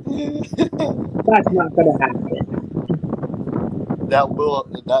not gonna happen.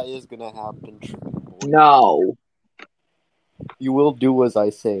 That is gonna happen, Trippin boy. No. You will do as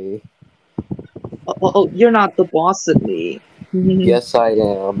I say. Oh, you're not the boss of me. Yes, I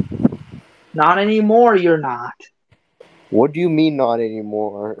am. Not anymore, you're not. What do you mean not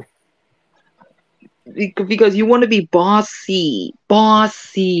anymore? Because you want to be bossy.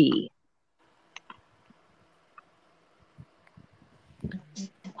 Bossy.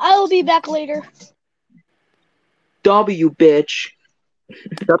 I will be back later. W, bitch.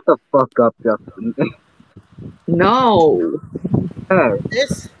 Shut the fuck up, Justin. No. Hey,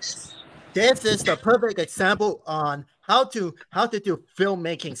 This is the perfect example on how to do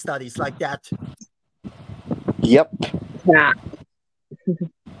filmmaking studies like that. Yep. Yeah.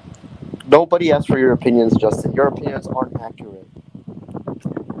 Nobody asked for your opinions, Justin. Your opinions aren't accurate.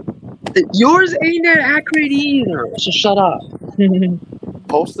 Yours ain't that accurate either, so shut up.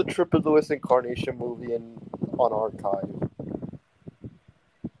 Post the Trippin Lewis Incarnation movie on archive.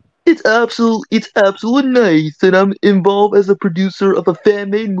 It's absolutely nice that I'm involved as a producer of a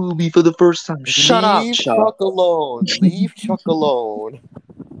fan-made movie for the first time. Shut up, Leave Chuck. Chuck alone. Leave Chuck alone.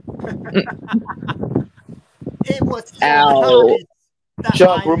 It was Ow. nice that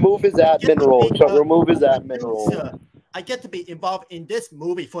Chuck, I remove his get admin to role. be Chuck, a remove his admin role. producer. I get to be involved in this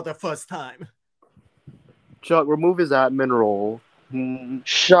movie for the first time. Chuck, remove his admin role.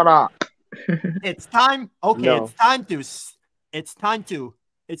 Shut up. It's time. Okay, No. it's time to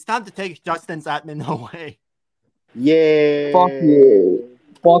take Justin's admin away. Yay! Fuck you.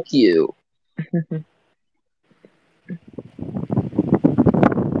 Fuck you.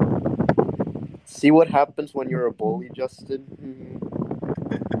 See what happens when you're a bully, Justin?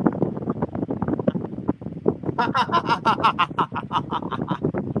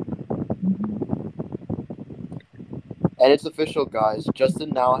 And it's official, guys.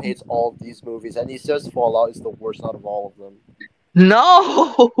 Justin now hates all of these movies, and he says Fallout is the worst out of all of them.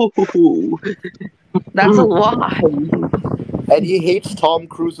 No! That's a lie. And he hates Tom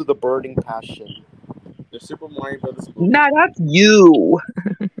Cruise with a burning passion. The Super Mario Brothers movie. Nah, that's you.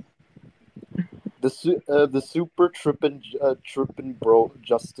 The Super Trippin Bro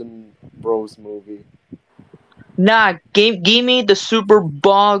Justin Bros movie. Nah, give me the Super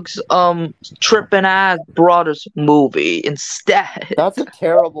Bugs Trippin' Ass Brothers movie instead. That's a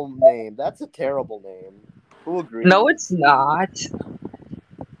terrible name. Who agrees? No, it's not.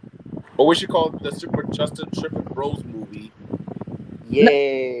 Or we should call it the Super Justin Trippin Bros movie.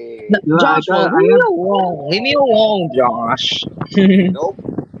 Yay! Joshua, leave me alone. Leave me alone, Josh. Nope.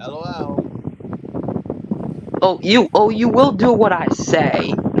 LOL. Oh, you will do what I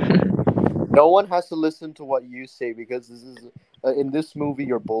say. No one has to listen to what you say because this is in this movie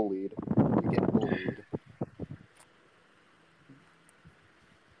you're bullied. You get bullied,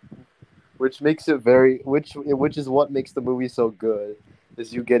 which makes it which is what makes the movie so good.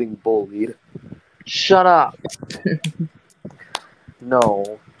 Is you getting bullied? Shut up.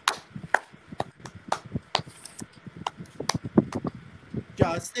 No.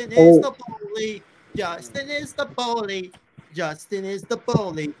 Justin is the bully. Justin is the bully. Justin is the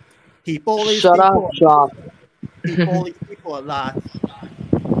bully. He bullies Shut people. up, Chuck. He bullies people a lot.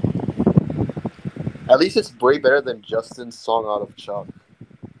 At least it's way better than Justin's song out of Chuck.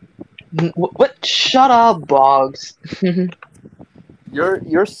 What? Shut up, Bugs.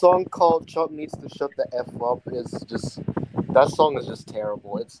 Your song called Chuck Needs to Shut the F Up is just, that song is just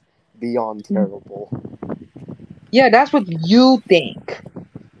terrible. It's beyond terrible. Yeah, that's what you think.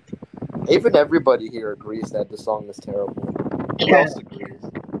 Even everybody here agrees that the song is terrible. Who Cap. else agrees?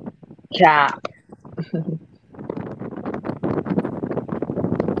 Cap.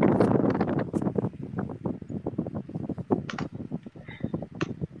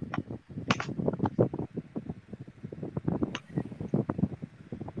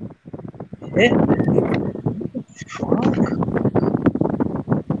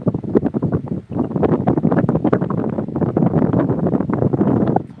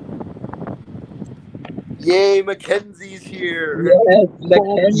 Yay, Mackenzie's here!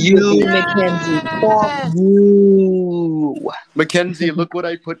 Yes, You, Mackenzie. Fuck you. Mackenzie, look what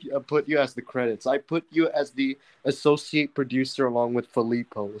I put you as the credits. I put you as the associate producer along with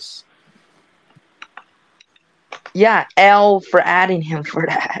Filipos. Yeah, L for adding him for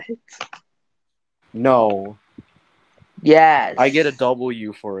that. No. Yes. I get a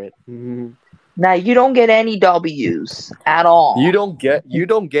W for it. Now you don't get any W's at all. You don't get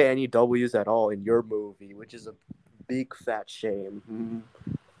any W's at all in your movie, which is a big fat shame.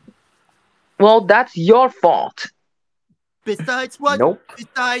 Well, that's your fault. Besides what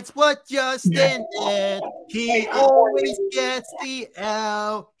Justin did, he always gets the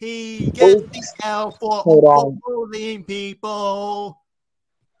L. He gets the L for bullying people.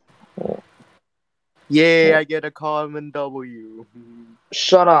 Yay, I get a common W.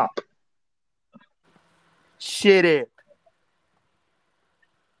 Shut up. Shit it.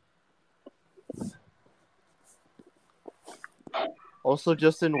 Also,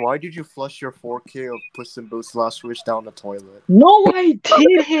 Justin, why did you flush your 4K of Puss in Boots' Last Wish down the toilet? No, I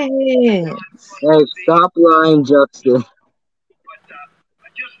didn't. Hey, stop lying, Justin.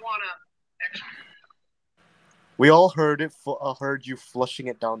 We all heard it. Heard you flushing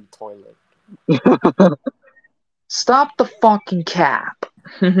it down the toilet. Stop the fucking cap.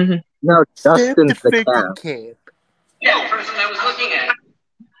 No, Justin's the cap. Yeah, the person I was looking at.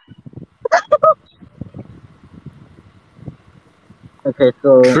 Okay,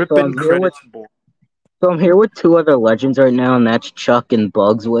 so Trippin' I'm here with two other legends right now, and that's Chuck and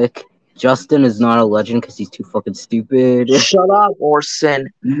Bugswick. Justin is not a legend because he's too fucking stupid. Shut up,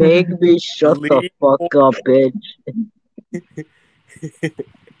 Orson. Make me shut the fuck up, bitch.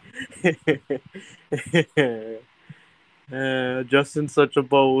 Justin's such a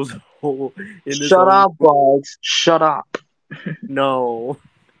bozo. Shut up, Bugs. Shut up. No.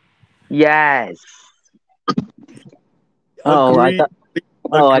 Yes. Oh, I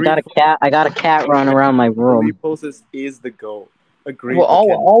got a cat. I got a cat running around my room. Poses is the goat. Agreed.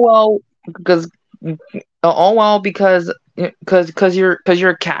 Because you're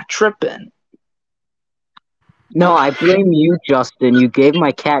a cat tripping. No, I blame you, Justin. You gave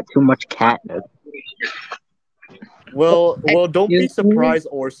my cat too much catnip. Well, don't be surprised,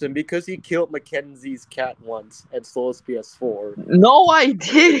 Orson, because he killed Mackenzie's cat once and stole his PS4. No, I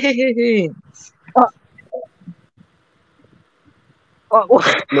didn't.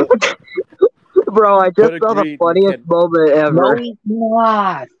 Bro, I just saw the funniest moment ever. No, he's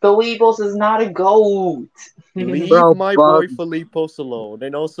not. Philippos is not a goat. Leave my boy Philippos alone,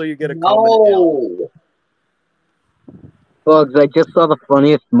 and also you get a common L. Bugs, I just saw the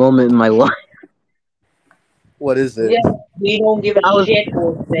funniest moment in my life. What is it? Yeah, we don't give a shit. Leave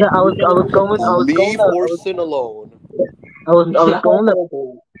Orson alone. I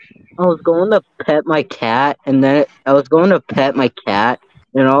was going to pet my cat, and then I was going to pet my cat,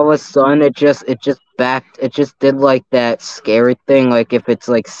 and all of a sudden it just did like that scary thing, like if it's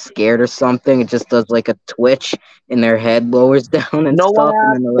like scared or something, it just does like a twitch, and their head lowers down and stuff.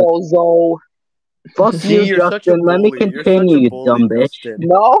 And then like, fuck you, Justin. Let me continue, you dumb bitch.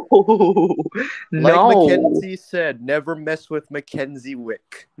 No. Like Mackenzie said, never mess with Mackenzie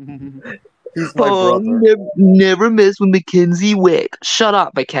Wick. He's my brother. Never mess with Mackenzie Wick. Shut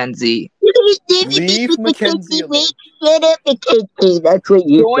up, Mackenzie. Leave Mackenzie alone. Shut up, Mackenzie. That's what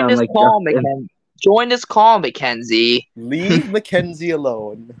you sound like, Justin. Join this call, Mackenzie. Leave Mackenzie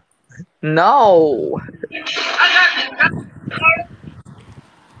alone. No.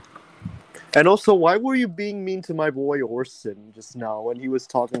 And also, why were you being mean to my boy Orson just now when he was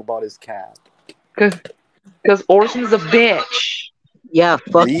talking about his cat? Because Orson's a bitch. Yeah,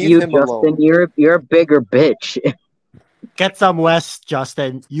 fuck you, Justin. Alone. You're a bigger bitch. Get some rest,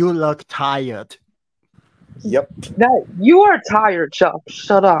 Justin. You look tired. Yep. No, you are tired, Chuck.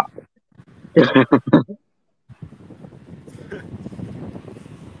 Shut up.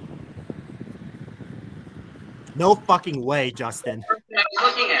 No fucking way, Justin.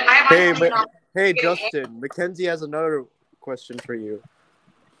 Hey, Justin. Mackenzie has another question for you.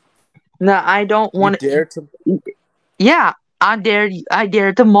 No, I don't want to. Dare to? Yeah, I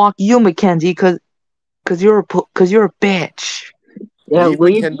dare to mock you, Mackenzie, cause you're a bitch. Yeah,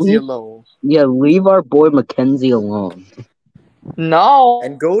 leave Mackenzie alone. Yeah, leave our boy Mackenzie alone. No.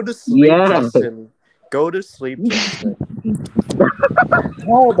 And go to sleep, Justin. Go to sleep, Justin.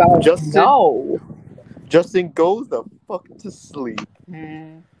 How about Justin? No. Justin, go the fuck to sleep.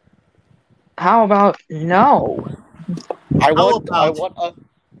 How about no?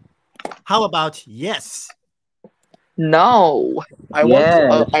 How about yes? No. I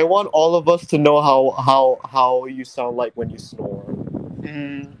want all of us to know how you sound like when you snore.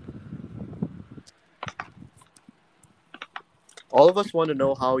 All of us want to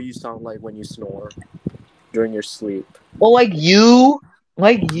know how you sound like when you snore during your sleep. Well, like you.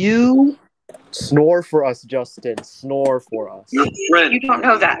 Snore for us, Justin. Snore for us. You don't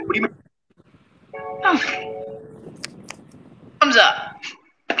know that. What do you mean? Oh. Thumbs up.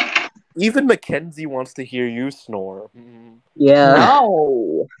 Even Mackenzie wants to hear you snore. Yeah.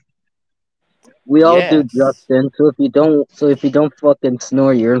 No. We all do, Yes. Justin. So if you don't fucking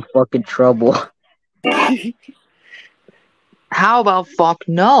snore, you're in fucking trouble. How about fuck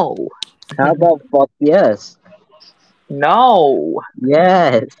no? How about fuck yes? No.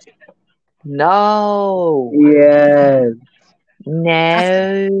 Yes. No. Yes.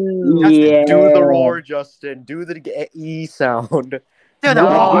 No. Yeah. Do the roar, Justin. Do the E sound. Do the No.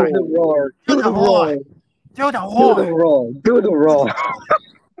 roar. Do the roar. Do Do the the roar. roar. Do the Do the roar. roar. Do the roar.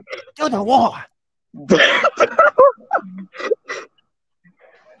 Do the roar.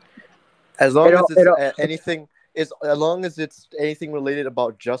 As long as it's It'll- anything, as long as it's anything related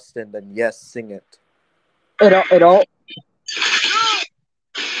about Justin, then yes, sing it. It all.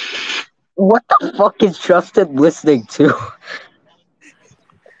 What the fuck is Justin listening to?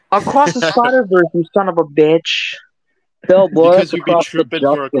 Across the Spider-Verse, you son of a bitch. Bill, boy, Because you be across the tripping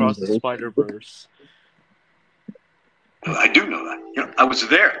for Justin, Across the dude. Spider-Verse. I do know that. I was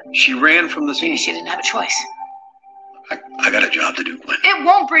there. She ran from the scene. She didn't have a choice. I got a job to do, Gwen. It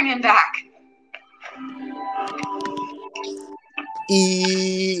won't bring him back.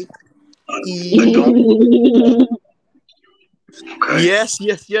 E. Okay. Yes.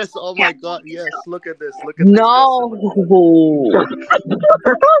 Oh my God, yes. Look at this. Look at this. No.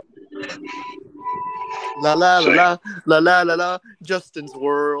 La la la la la la la. Justin's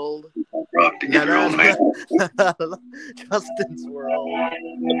World. Rock to get your old man. Justin's World.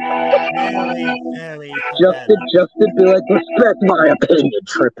 Very Justin, be like, respect my opinion,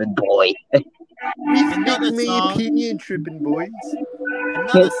 tripping boy. Another My song. opinion, tripping boys.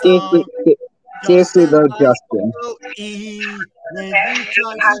 Another song. Seriously though, Justin. When you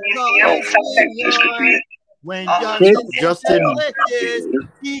try to call it when Justin.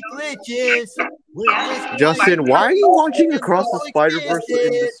 he glitches. Justin, why are you watching Across the Spider-Verse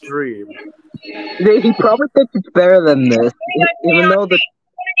in the stream? He probably thinks it's better than this, even though the. We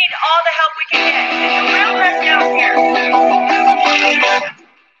need all the help we can get. It's a real mess down here.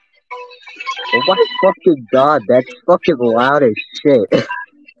 Oh my fucking god, that's fucking loud as shit.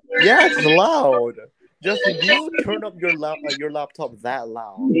 Yeah, it's loud. Justin, do you turn up your laptop that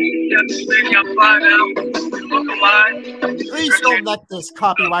loud? Please don't let this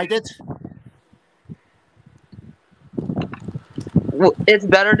copyright it. It's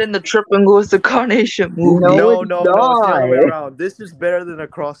better than the Trippin Encarnacion movie. No, it's the other way around. This is better than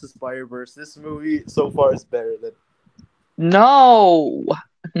Across the Spider-Verse. This movie so far is better than. No.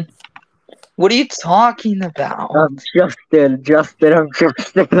 What are you talking about? Justin,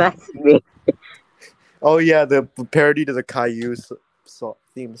 that's me. Oh yeah, the parody to the Caillou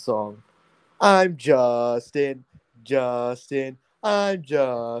theme song. I'm Justin, I'm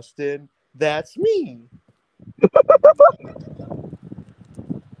Justin, that's me.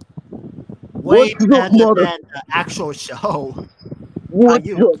 Way better than the actual show. What's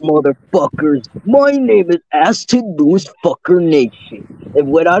up, motherfuckers? My name is Aston Louis Fucker Nation, and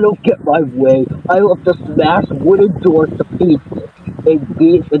when I don't get my way, I love to smash wooden doors to pieces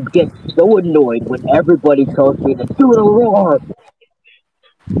and get so annoyed when everybody tells me to do the roar.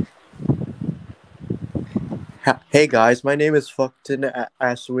 Hey guys, my name is Fuckton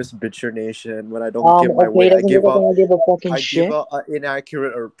Aswis Bitcher Nation. When I don't get my way, I give out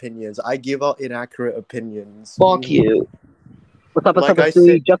inaccurate opinions. I give out inaccurate opinions. Fuck you. What's up,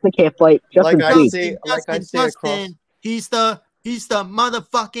 Justin can't fight. Justin, Justin, he's the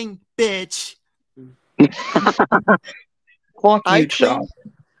motherfucking bitch. Fuck you, Chuck.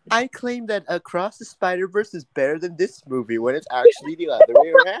 I claim that Across the Spider-Verse is better than this movie when it's actually the other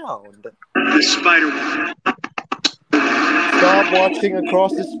way around. The Spider-Man. Stop watching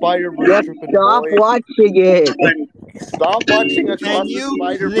Across the Spider-Verse. Stop watching it. Stop watching Across the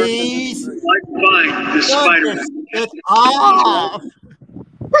Spider-Verse. Please? The Spider-Man. It's off.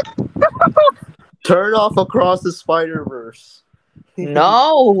 Turn off Across the Spider-Verse.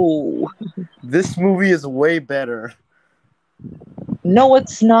 No. This movie is way better. No,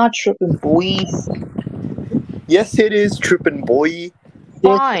 it's not, Trippin' Boys. Yes, it is, Trippin' Boy.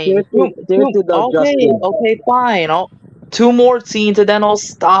 Fine. Okay, fine. 2 more scenes and then I'll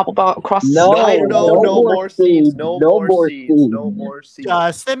stop about Across the Spider-Verse. No more scenes. No more scenes.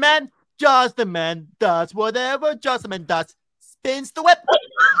 Just the man does whatever just the man does. Spins the web.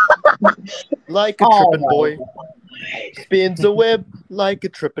 Like a trippin' boy. Spins the web like a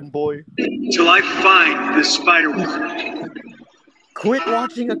trippin' boy. Till I find the Spider-Man. Quit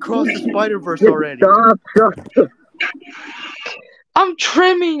watching Across the Spider-Verse already. I'm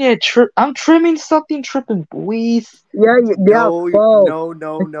trimming it. I'm trimming something, Trippin' Boys. No.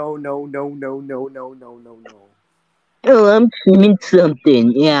 Oh, I'm trimming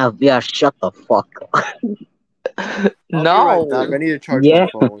something. Yeah, shut the fuck up. No. Right back. I need to charge my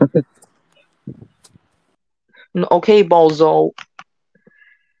phone. Okay, Bozo.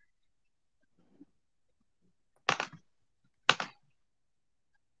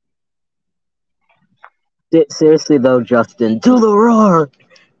 Seriously though, Justin, do the roar.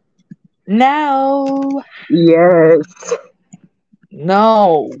 No. Yes.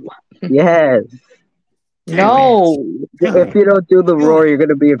 No. Yes. No. If you don't do the roar, you're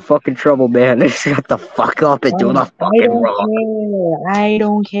gonna be in fucking trouble, man. Shut the fuck up and do the I fucking don't roar. care. I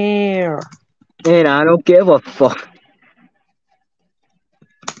don't care. And I don't give a fuck.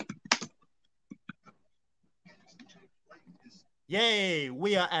 Yay,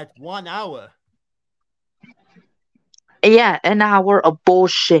 we are at 1 hour. Yeah, an hour of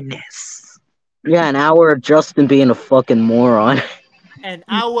bullshitness. Yeah, an hour of Justin being a fucking moron. An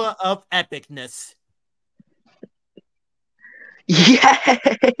hour of epicness. Yes.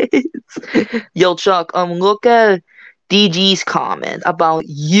 Yo, Chuck, look at DG's comment about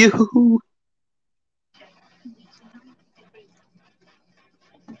you.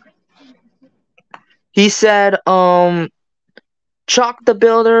 He said, Chuck the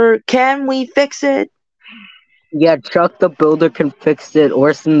Builder, can we fix it? Yeah, Chuck the Builder can fix it.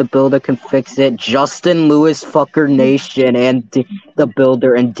 Orson the Builder can fix it. Justin Lewis Fucker Nation and the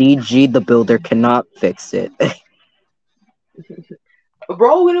Builder and DG the Builder cannot fix it.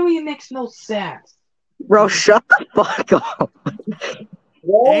 Bro, literally it makes no sense. Bro, shut the fuck up.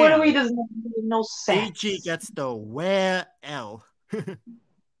 Bro, Damn. literally doesn't make no sense. DG gets the where L.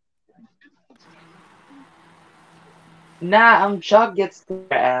 Nah, Chuck gets the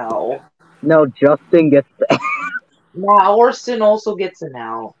L. No, Justin gets the Nah, Orson also gets an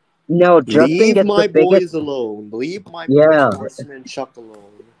L. No, Justin Leave gets my the biggest. boys alone. Leave my Yeah. boys Orson and Chuck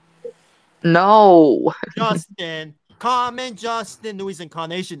alone. No. Justin. Comment Justin Louis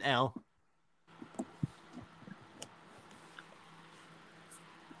Incarnation L.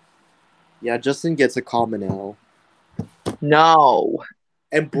 Yeah, Justin gets a common L. No.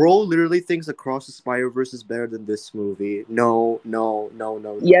 And bro literally thinks Across the Spider-Verse is better than this movie. No.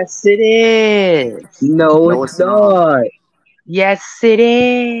 Yes, it is. No, it's not. Yes, it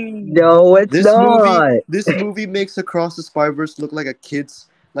is. No, it's not. This movie makes Across the Spider-Verse look like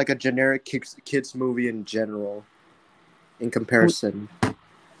a generic kids movie in general. In comparison.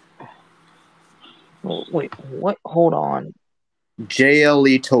 Wait, what? Hold on.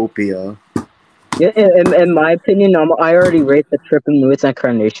 JLEtopia. Yeah, in my opinion, I already rate the Trippin Lewis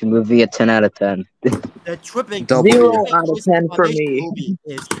Incarnation movie a 10 out of 10. The Trippin 0 out of 10 for me. movie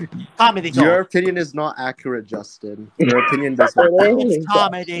is comedy gold. Your opinion is not accurate, Justin. Your opinion does not count. It's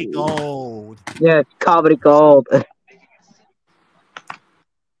comedy gold. Yeah, it's comedy gold.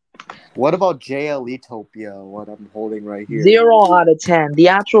 What about JLEtopia? What I'm holding right here. 0 out of 10. The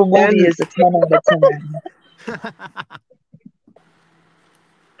actual movie is a 10 out of 10.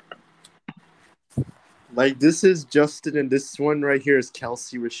 Like, this is Justin, and this one right here is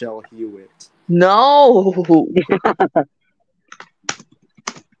Kelsey Rochelle Hewitt. No.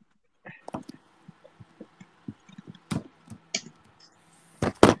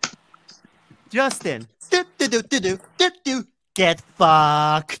 Justin. Get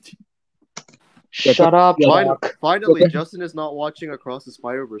fucked. Shut up, Chuck. Finally, Justin is not watching Across the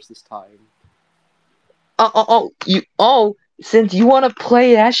Spider-Verse this time. Since you want to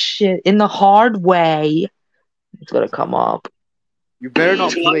play that shit in the hard way, it's gonna come up. You better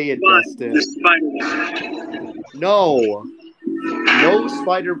not play it, Justin. No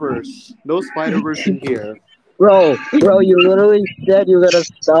Spider-Verse. No Spider-Verse in here. Bro, you literally said you were gonna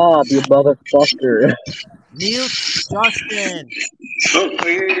stop, you motherfucker. Mute Justin.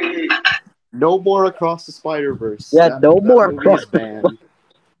 No more Across the Spider-Verse. Yeah, no more Across the Spider-Verse.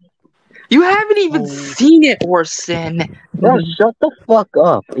 You haven't even seen it, Orson. Bro, shut the fuck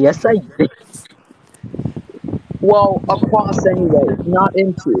up. Yes, I did. Well, across anyway, not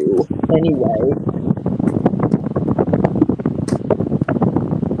into anyway.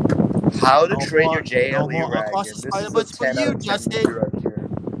 How to Train Your JLE Across the Spider-Verse for you, Justin.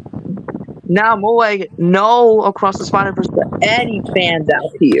 Now I'm like, no Across the Spider-Verse for any fans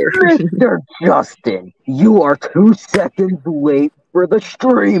out here. Mr. Justin, you are 2 seconds late for the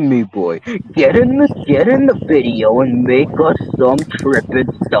stream, me boy. Get in the video and make us some trippin'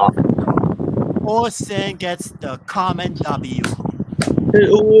 stuff. Orson gets the common W.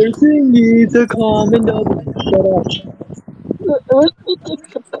 Orson needs a common W. Shut up.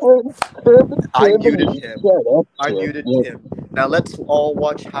 I muted him. Now let's all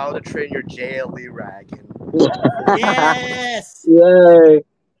watch How to Train Your JLE Dragon. Yes! Yay!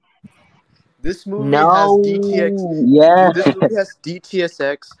 This movie has DTX. Yeah. This movie has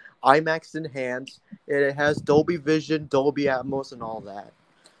DTSX, IMAX Enhanced, and it has Dolby Vision, Dolby Atmos, and all that.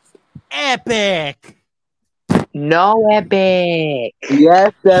 Epic! No, Epic.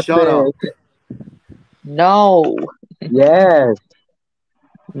 Yes, Shut up. Epic. No. Yes.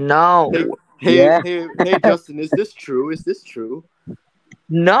 No. Hey, Yeah. Justin, is this true? Is this true?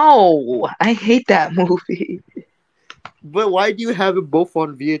 No. I hate that movie. But why do you have it both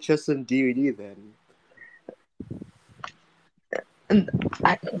on VHS and DVD then?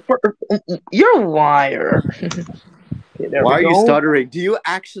 You're a liar. Okay, there Why we are you go. stuttering? Do you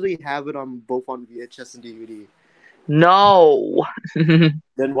actually have it on both on VHS and DVD? No.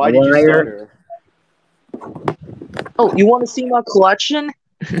 Then why did you Liar. stutter? Oh, you want to see my collection?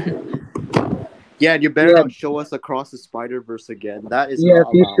 Yeah, and you better Yeah. not show us Across the Spider-Verse again. That is Yeah, if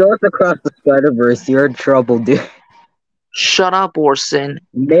not you allowed. show us Across the Spider-Verse, you're in trouble, dude. Shut up, Orson.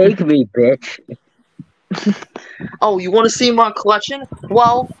 Make me, bitch. Oh, you want to see my collection?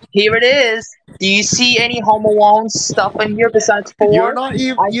 Well, here it is. Do you see any Home Alone stuff in here besides 4? You're not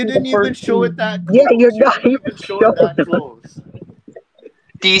even. I You see the didn't even first show 2. it that Yeah, close. you're You not didn't even even show it showing that them. close.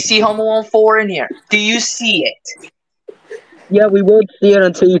 Do you see Home Alone 4 in here? Do you see it? Yeah, we won't see it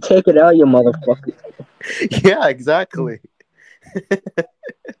until you take it out, you motherfucker. Yeah, exactly.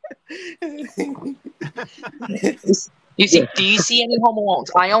 You see? Do you see any Home Alones?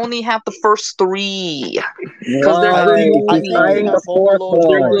 I only have the first 3 because they're I good Why? think He's you hiding movies. the have Home fourth Alone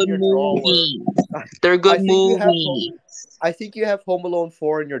They're 4 one. in good your drawer. movies. They're I good think you have movies. I think you have Home Alone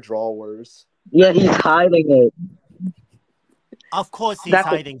 4 in your drawers. Yeah, he's hiding it. Of course, he's That's a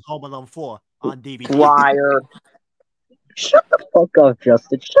hiding Home Alone 4 on DVD. liar. Shut the fuck up,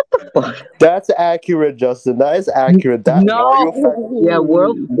 Justin. Shut the fuck up. That's accurate, Justin. That is accurate. That Wario fact. Yeah,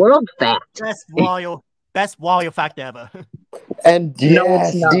 world fact. Best Wario fact ever. And No,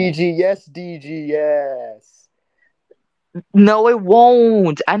 it's yes, not. DG, yes, DG, yes. No, it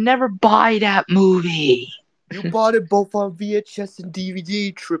won't. I never buy that movie. You bought it both on VHS and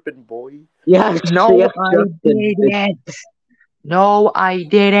DVD, tripping boy. Yes, No, yes, I Justin. didn't. No, I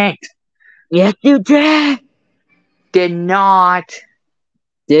didn't. Yes, you did. Did not.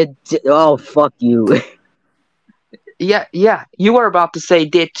 Oh, fuck you. Yeah. You were about to say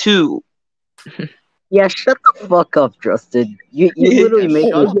did too. Yeah, shut the fuck up, Justin. You literally Yeah,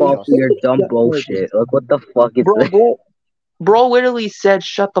 make shut me up, fall for Justin. your dumb bullshit. Like, what the fuck is this? Bro literally said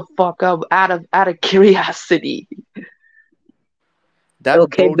shut the fuck up out of curiosity. That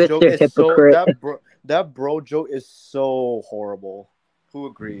Okay, bro joke Mr. is Hypocrite. that bro joke is so horrible. Who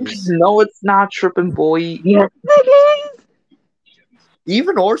agrees? No, it's not, tripping boy. Yes,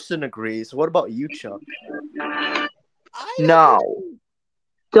 Even Orson agrees. What about you, Chuck? No.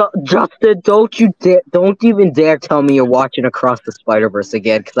 Justin, don't even dare tell me you're watching Across the Spider-Verse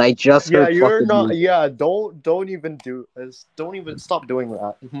again, because I just Yeah, heard you're fucking not. you. Yeah, don't even do this. Don't even stop doing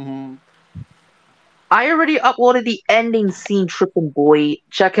that. I already uploaded the ending scene, tripping boy.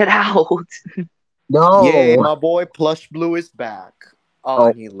 Check it out. No. Yay, my boy Plush Blue is back. Oh, Oh.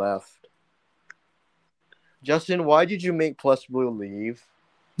 and he left. Justin, why did you make Plush Blue leave?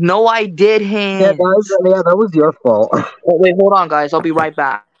 No, I didn't. Yeah, that was your fault. Oh, wait, hold on, guys. I'll be right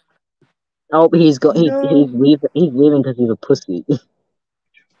back. Oh, he's leaving because he's a pussy.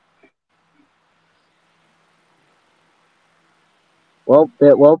 Well,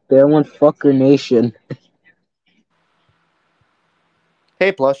 there went fucker nation.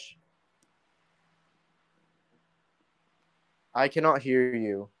 Hey, Plush. I cannot hear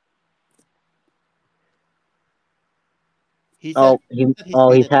you. He's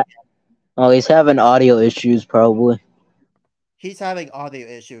having audio issues probably. He's having audio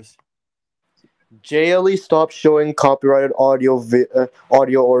issues. JLE, stop showing copyrighted audio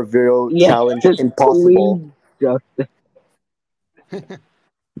or video challenge impossible. Please,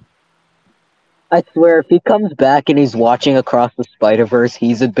 I swear, if he comes back and he's watching Across the Spider-Verse,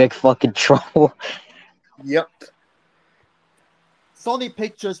 he's in big fucking trouble. Yep. Sony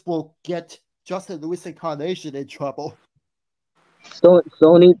Pictures will get Justin Lewis Incarnation in trouble. So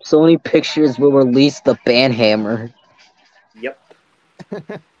Sony Pictures will release the Banhammer. Yep.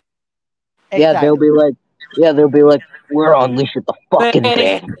 Yeah, they'll be like, we're unleashing the fucking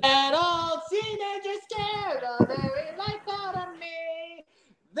ban. Old teenagers scared the very life out of me.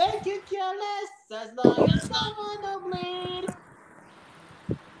 They could care less as long as someone don't bleed.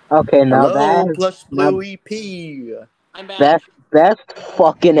 Okay, now Hello, that Plush Blue EP. I'm back. best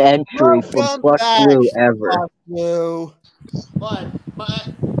fucking entry from Welcome Plush back, Blue ever. Plush Blue. What?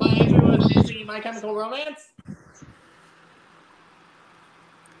 My entry was singing My Chemical Romance?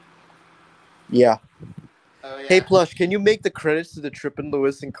 Yeah. Oh, yeah. Hey, Plush, can you make the credits to the Trippin'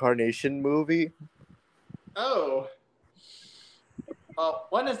 Lewis Incarnation movie? Oh. Well,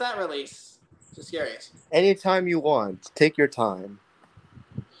 when does that release? Just curious. Anytime you want. Take your time.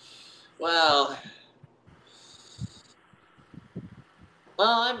 Well,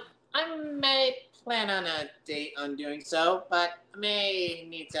 Well, I may plan on a date on doing so, but I may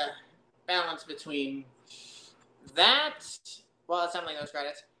need to balance between that, while assembling those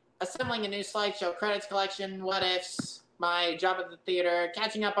credits, assembling a new slideshow credits collection, what ifs, my job at the theater,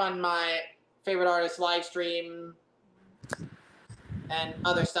 catching up on my favorite artist live stream, and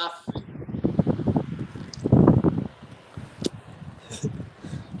other stuff.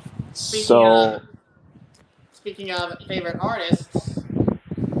 Speaking of favorite artists,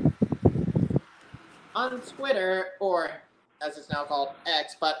 on Twitter, or as it's now called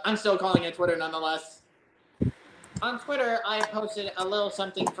X, but I'm still calling it Twitter nonetheless. On Twitter, I posted a little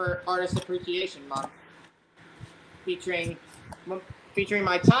something for Artist Appreciation Month, featuring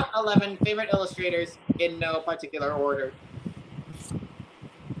my top 11 favorite illustrators in no particular order.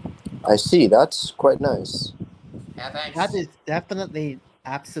 I see. That's quite nice. Yeah, thanks. That is definitely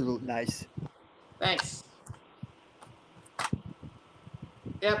absolute nice. Thanks.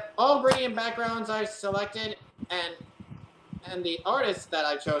 Yep, all gradient backgrounds I've selected, and the artists that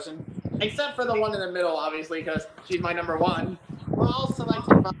I've chosen, except for the one in the middle, obviously, because she's my number one, were all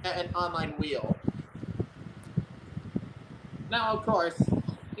selected by an online wheel. Now, of course,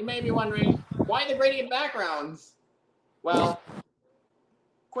 you may be wondering, why the gradient backgrounds? Well,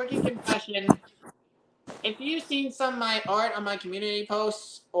 quickie confession, if you've seen some of my art on my community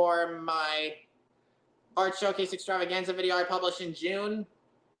posts or my art showcase extravaganza video I published in June,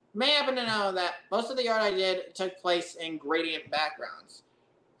 you may happen to know that most of the art I did took place in gradient backgrounds.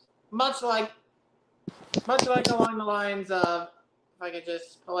 Much like along the lines of, if I could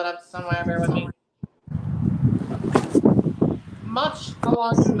just pull it up somewhere, bear with me. Much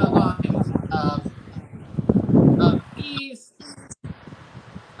along the lines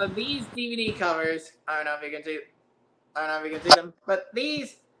of these DVD covers. I don't know if you can see them, but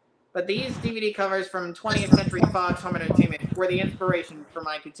these DVD covers from 20th Century Fox Home Entertainment were the inspiration for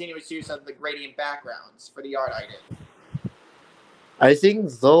my continuous use of the gradient backgrounds for the art I did. I think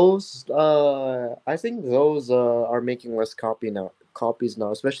those are making less copies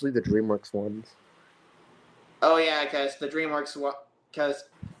now, especially the DreamWorks ones. Oh yeah, because most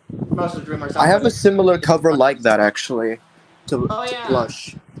of DreamWorks. I have a similar cover like that actually, to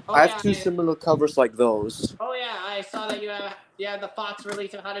Blush. Oh, I have two similar covers like those. Oh yeah, I saw that you have the Fox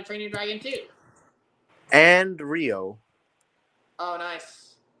release of How to Train Your Dragon 2. And Rio. Oh,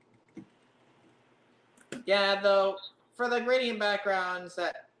 nice. Yeah, though, for the gradient backgrounds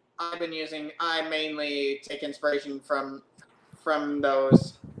that I've been using, I mainly take inspiration from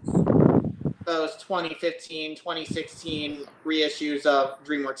those 2015, 2016 reissues of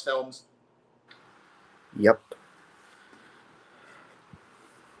DreamWorks films. Yep.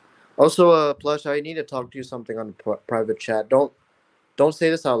 Also, Plush, I need to talk to you something on the private chat. Don't say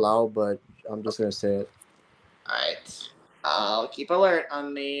this out loud, but I'm just gonna say it. Alright. I'll keep alert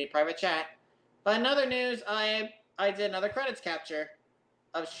on the private chat. But in other news, I did another credits capture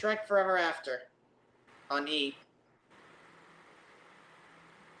of Shrek Forever After on E.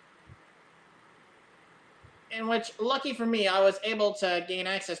 In which, lucky for me, I was able to gain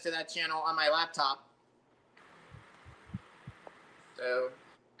access to that channel on my laptop. So,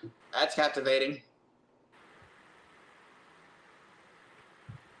 that's captivating.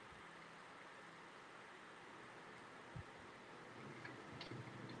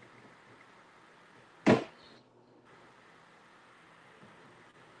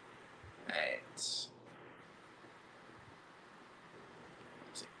 Right.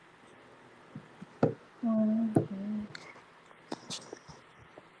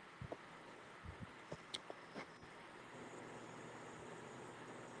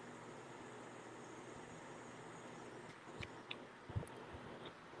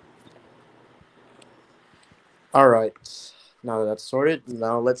 Alright. Now that that's sorted,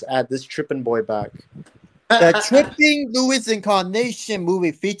 now let's add this Trippin' boy back. The Tripping Louis Incarnation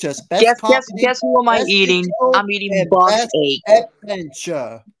movie features best Guess who am I eating? I'm eating bug egg.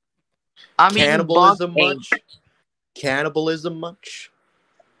 Adventure. I'm eating bug egg. Cannibalism much?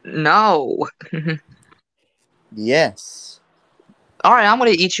 No. Yes. Alright, I'm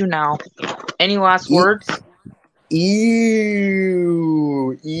gonna eat you now. Any last words?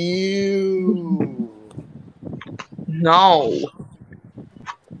 Ew. No.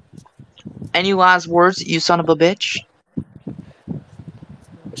 Any last words, you son of a bitch?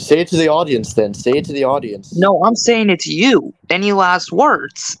 Say it to the audience then. Say it to the audience. No, I'm saying it to you. Any last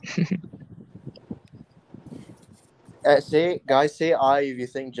words? Say I if you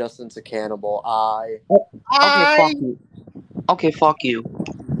think Justin's a cannibal. I. Okay, fuck you. Okay, fuck you.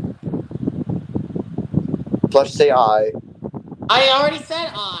 Plush, say I. I already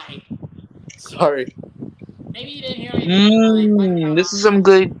said I. Sorry. Maybe you didn't hear anything. This is some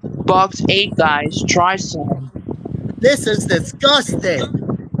good box 8, guys. Try some. This is disgusting.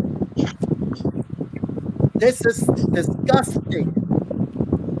 This is disgusting.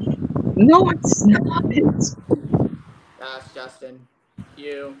 No, it's not. Gosh, Justin,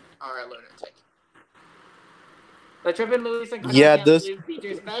 you are a lunatic. The Trippin Lewis Yeah, Encarnacion this movie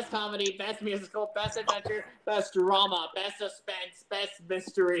features best comedy, best musical, best adventure, best drama, best suspense, best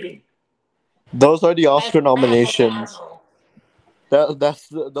mystery, those are the best Oscar magical. nominations.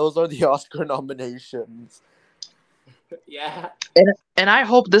 Those are the Oscar nominations. Yeah. And I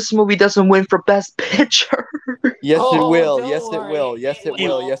hope this movie doesn't win for Best Picture. Yes, it will. Don't Yes, it worry. will. Yes, it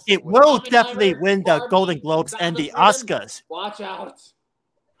will. Yes, It it will. will definitely win the Barbie, Golden Globes and Sound the of Freedom. Oscars. Watch out.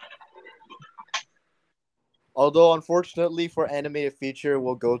 Although, unfortunately, for animated feature,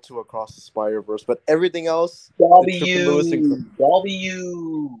 we'll go to Across the Spider-Verse. But everything else, the Trippin' Lewis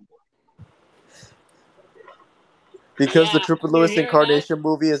because the Yeah, Trippin' you Lewis hear that? Incarnation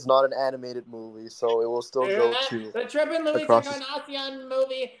movie is not an animated movie, so it will still go to The Trippin Lewis Across the Encarnacion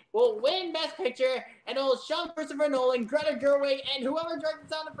movie will win Best Picture, and it will show Christopher Nolan, Greta Gerwig, and whoever directed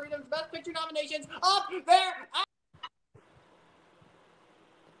Sound of Freedom's Best Picture nominations up there.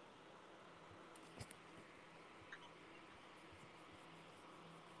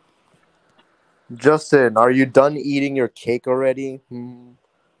 Justin, are you done eating your cake already?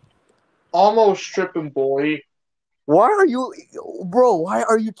 Almost Trippin' boy. Why are you, bro? Why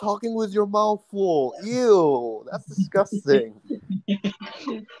are you talking with your mouth full? Ew, that's disgusting.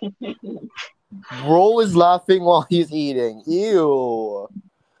 Bro is laughing while he's eating. Ew,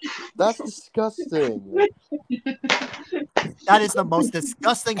 that's disgusting. That is the most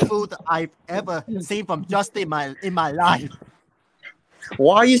disgusting food I've ever seen from Justin in my life.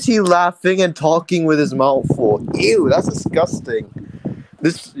 Why is he laughing and talking with his mouth full? Ew, that's disgusting.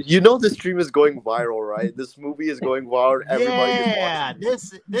 This stream is going viral, right? This movie is going viral. Everybody is Yeah,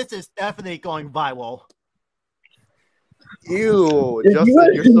 watching. this is definitely going viral. Ew,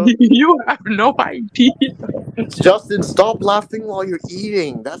 Justin, you're so. You have no idea. Justin, stop laughing while you're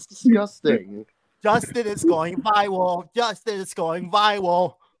eating. That's disgusting. Justin is going viral. Justin is going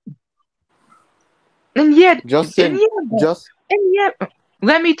viral. And yet, Justin,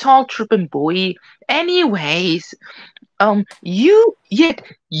 let me talk, Trippin' boy. Anyways, you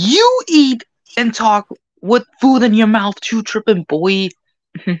eat and talk with food in your mouth too, Trippin' boy.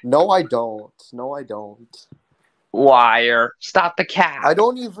 No, I don't. No, I don't. Liar! Stop the cap. I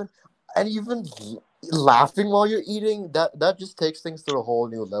don't even. And even laughing while you're eating, that just takes things to a whole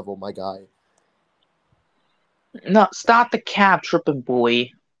new level, my guy. No, stop the cap, Trippin'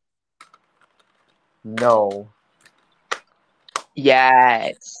 boy. No.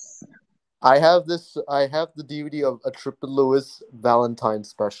 Yes. I have the DVD of a Trippin' Lewis Valentine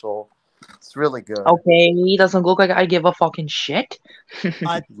special. It's really good. Okay, he doesn't look like I give a fucking shit.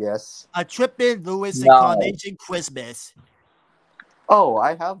 Yes. A Trippin Lewis Incarnation Christmas. Oh,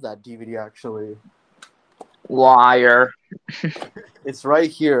 I have that DVD actually. Liar. It's right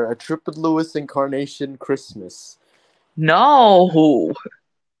here. A Trippin Lewis Incarnation Christmas. No.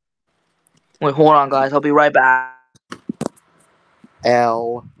 Wait, hold on, guys. I'll be right back.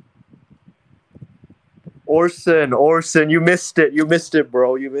 Orson, you missed it. You missed it,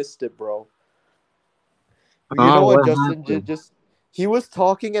 bro. You missed it, bro. You know what, Justin? He was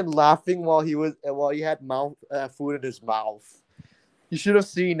talking and laughing while he had food in his mouth. You should have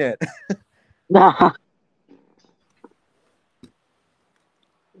seen it.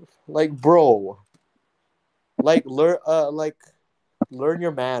 Like, bro. Like, learn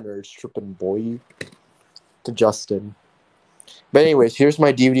your manners, Trippin' boy. To Justin. But anyways, here's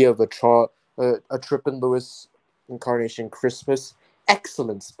my DVD of a Trippin' Lewis Incarnation Christmas.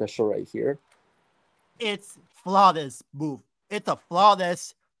 Excellent special right here. It's flawless move. It's a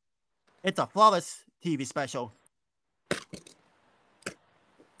flawless TV special.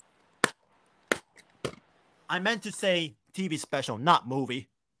 I meant to say TV special, not movie.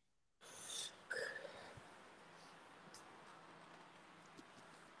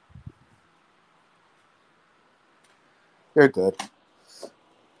 You're good.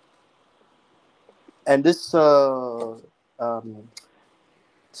 And this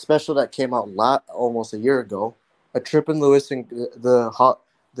special that came out almost a year ago, a Trippin' Lewis and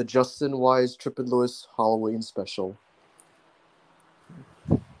the Justin Wise Trippin' Lewis Halloween special.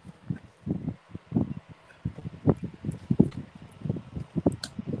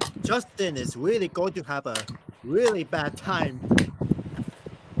 Justin is really going to have a really bad time.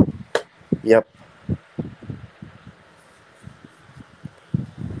 Yep.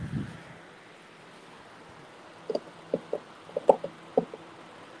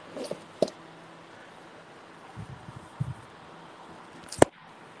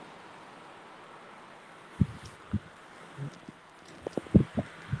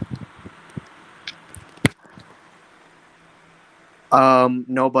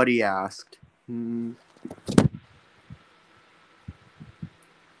 Nobody asked. Hmm.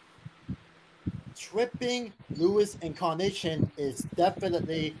 Tripping Lewis Incarnation is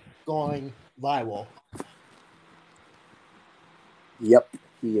definitely going viral. Yep,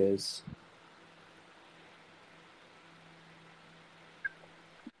 he is.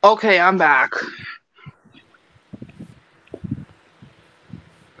 Okay, I'm back.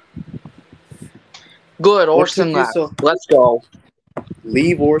 Good, What took Orson you left. so? Let's go.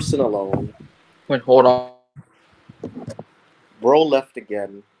 Leave Orson alone. Wait, hold on. Bro left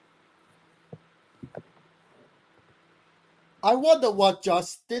again. I wonder what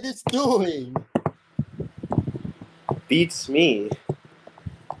Justin is doing. Beats me.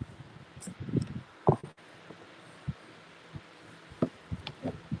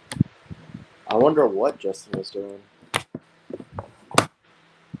 I wonder what Justin was doing.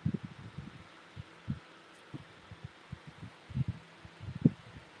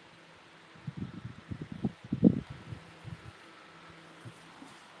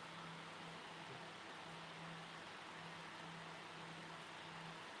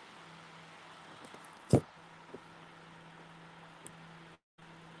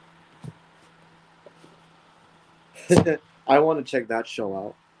 I want to check that show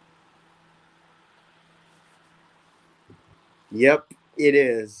out. Yep, it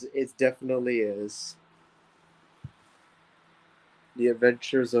is. It definitely is. The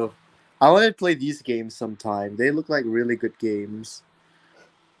Adventures of. I want to play these games sometime. They look like really good games.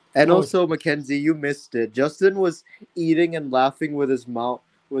 And Oh, also, Mackenzie, you missed it. Justin was eating and laughing with his mouth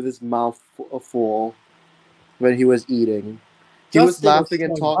full when he was eating. He was Justin is laughing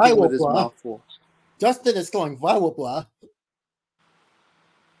and going talking with viral, his bruh. mouth full. Justin is going viral, bruh.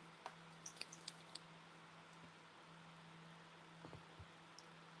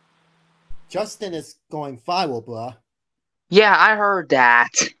 Justin is going viral, bruh. Yeah, I heard that.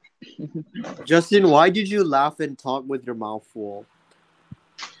 Justin, why did you laugh and talk with your mouth full?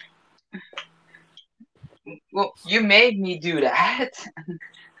 Well, you made me do that.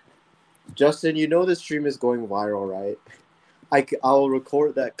 Justin, you know the stream is going viral, right? I'll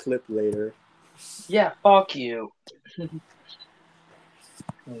record that clip later. Yeah, fuck you. Wait,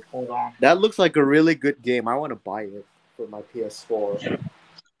 hold on. That looks like a really good game. I want to buy it for my PS4.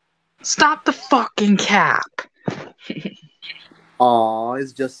 Stop the fucking cap. Aw,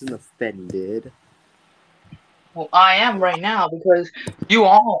 is Justin offended? Well, I am right now because you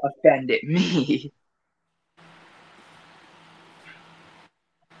all offended me.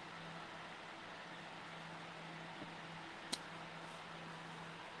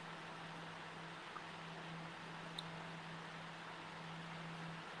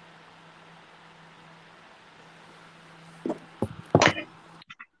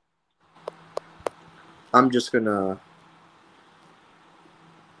 I'm just gonna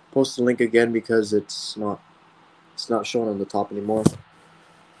post the link again because it's not showing on the top anymore.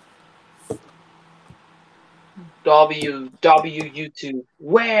 YouTube.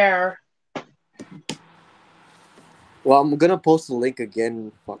 Where? Well, I'm gonna post the link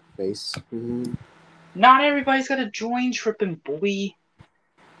again, fuckface. Mm-hmm. Not everybody's gonna join Trippin' Boy.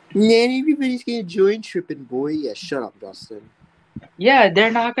 Not everybody's gonna join Trippin' Boy. Yeah, shut up, Justin. Yeah,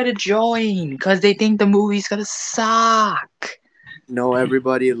 they're not gonna join because they think the movie's gonna suck. No,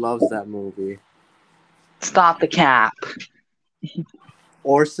 everybody loves that movie. Stop the cap.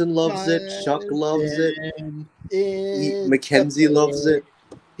 Orson loves it. Chuck loves it. Mackenzie loves it.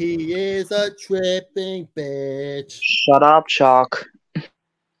 He is a tripping bitch. Shut up, Chuck.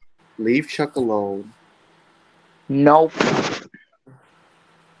 Leave Chuck alone. Nope.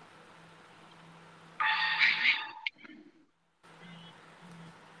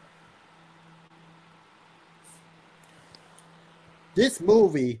 This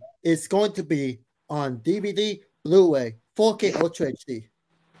movie is going to be on DVD, Blu-ray, 4K Ultra HD.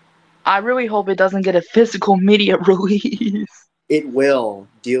 I really hope it doesn't get a physical media release. It will.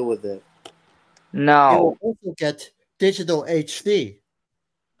 Deal with it. It No. will also get digital HD.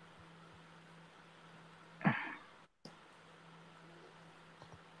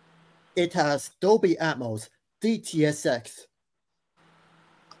 It has Dolby Atmos, DTSX,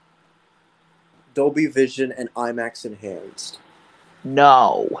 Dolby Vision and IMAX Enhanced.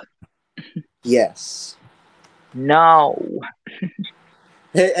 No. Yes. No.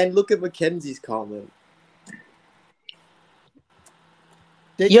 Hey, and look at Mackenzie's comment.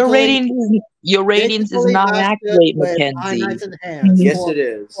 Your ratings is not accurate, Mackenzie. Yes, it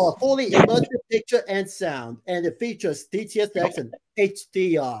is. For a fully immersive picture and sound, and it features DTSX and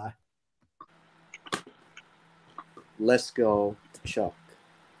HDR. Let's go, Chuck.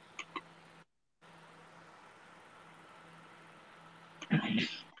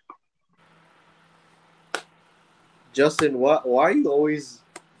 Justin, what? Why are you always,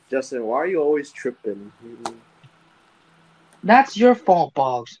 Justin? Why are you always tripping? That's your fault,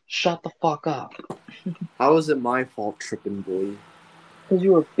 Boggs. Shut the fuck up. How is it my fault, tripping boy? Because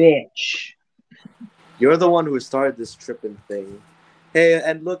you're a bitch. You're the one who started this tripping thing. Hey,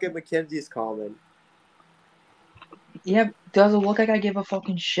 and look at Mackenzie's comment. Yeah, does it look like I give a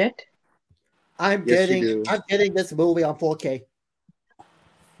fucking shit? I'm Yes, you getting do. I'm getting this movie on 4K.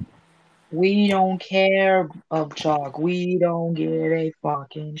 We don't care of chalk. We don't get a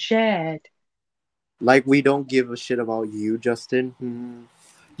fucking shit. Like we don't give a shit about you, Justin.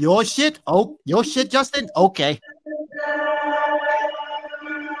 Your shit? Oh, your shit, Justin? Okay.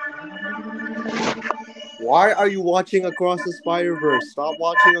 Why are you watching Across the Spider-Verse? Stop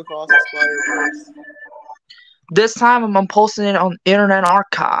watching Across the Spider-Verse. This time I'm posting it on Internet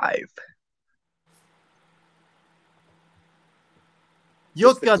Archive.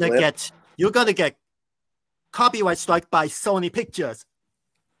 You're gonna get copyright strike by Sony Pictures.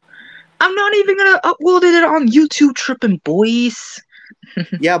 I'm not even gonna upload it on YouTube, tripping boys.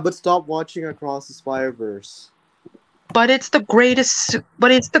 Yeah, but stop watching Across the Spider-Verse. But it's the greatest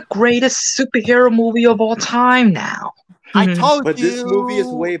superhero movie of all time now. I told But you. this movie is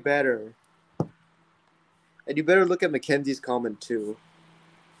way better. And you better look at Mackenzie's comment too.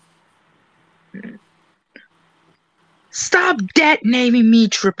 Stop naming me,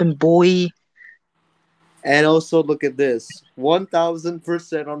 tripping boy. And also look at this.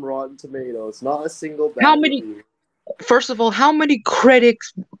 1000% on Rotten Tomatoes. Not a single bad How many review. First of all, how many critic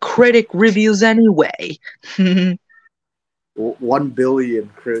reviews anyway? 1 billion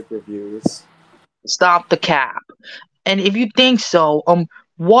critic reviews. Stop the cap. And if you think so,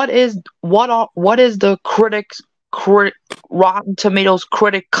 what is the Rotten Tomatoes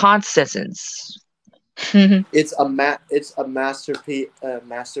critic consensus? It's a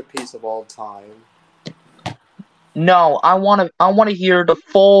masterpiece of all time. No, I want to hear the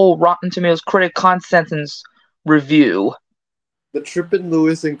full Rotten Tomatoes critic consensus review. The Trippin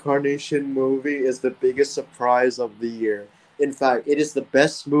Lewis Encarnacion movie is the biggest surprise of the year. In fact, it is the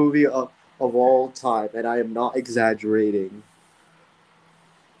best movie of all time, and I am not exaggerating.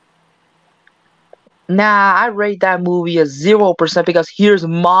 Nah, I rate that movie a 0% because here's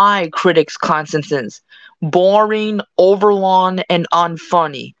my critics' consensus. Boring, overlong, and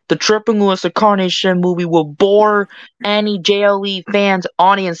unfunny. The Trippin Lewis Incarnation movie will bore any JLE fans'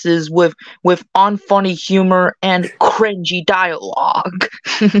 audiences with unfunny humor and cringy dialogue.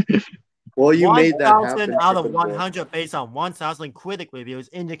 Well, you made that happen. 1,000 out of Trippin' Boy. 100 based on 1,000 critic reviews,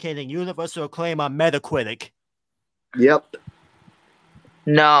 indicating universal acclaim on Metacritic. Yep.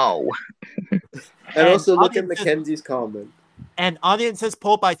 No. And also look at Mackenzie's comment. And audiences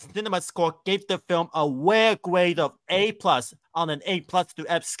polled by CinemaScore gave the film a rare grade of A+ on an A+ to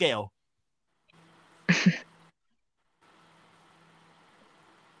F scale.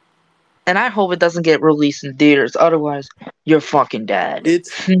 And I hope it doesn't get released in theaters. Otherwise, you're fucking dead. It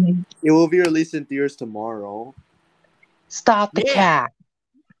will be released in theaters tomorrow. Stop the cap.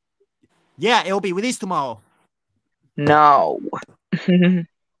 Yeah, it will be released tomorrow. No.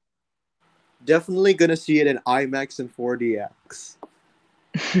 Definitely gonna see it in IMAX and 4DX.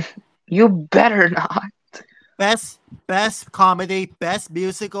 You better not. Best comedy, best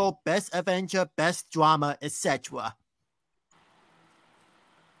musical, best adventure, best drama, etc.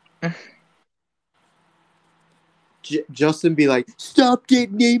 Justin be like, stop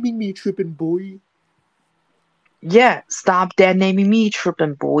naming me, trippin' boy. Yeah, stop naming me,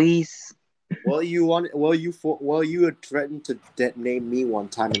 trippin' boys. Well, you had threatened to name me one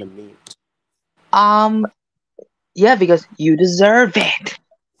time in a meme. Yeah, because you deserve it.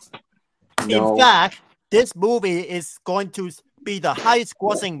 No. In fact, this movie is going to be the highest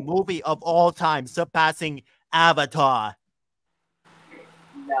grossing movie of all time, surpassing Avatar.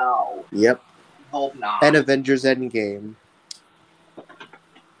 No. Yep. Hope not. And Avengers Endgame.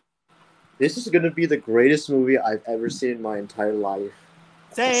 This is gonna be the greatest movie I've ever seen in my entire life.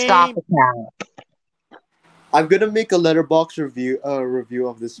 Same. Stop the cap. I'm gonna make a letterbox review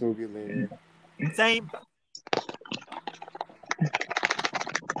of this movie later. Same.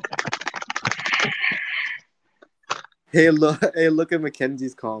 Hey, look at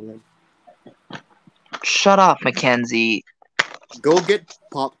Mackenzie's comment. Shut up, Mackenzie. Go get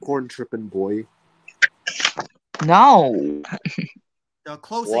popcorn, trippin' boy. No. The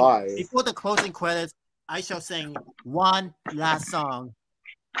closing. Why? Before the closing credits, I shall sing one last song.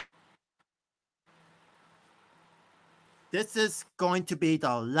 This is going to be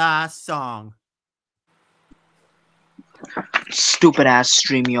the last song. Stupid ass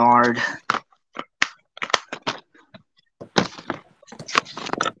StreamYard.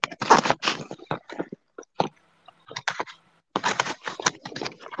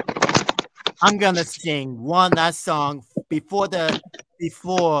 I'm gonna sing one last song before the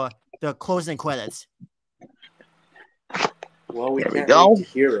closing credits. Well, we There we can't go. wait to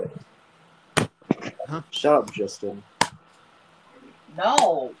hear it. Huh? Shut up, Justin.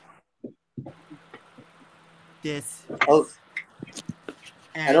 No. This Oh,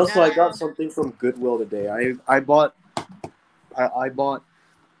 and also I now got something from Goodwill today. I bought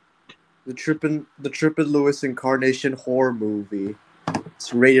the Trippin Lewis Incarnation horror movie.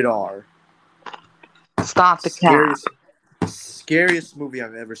 It's rated R. Stop the cat. Scariest movie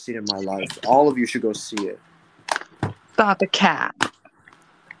I've ever seen in my life. All of you should go see it. Stop the cat.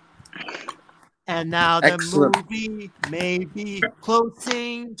 and now the Excellent. movie may be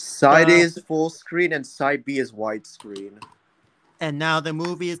closing. Side A is full screen and side B is widescreen. And now the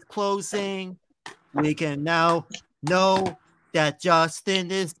movie is closing. We can now know that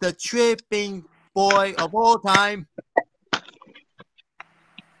Justin is the tripping boy of all time.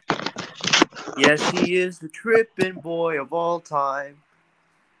 Yes, he is the tripping boy of all time.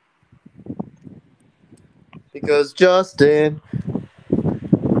 Because Justin,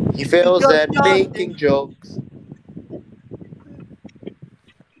 he fails Because at making jokes.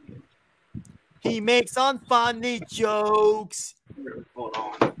 He makes unfunny jokes. Hold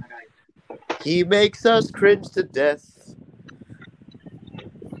on. He makes us cringe to death.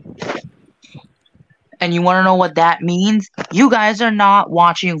 And you want to know what that means? You guys are not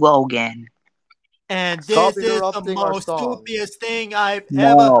watching Logan. And Stop this is the interrupting our most song. stupidest thing I've No.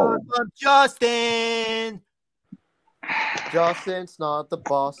 ever heard from Justin. Justin's not the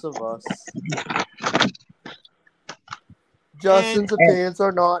boss of us. Justin's opinions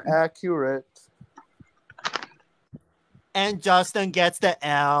are not accurate. And Justin gets the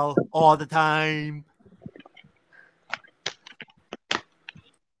L all the time.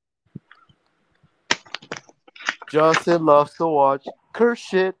 Justin loves to watch curse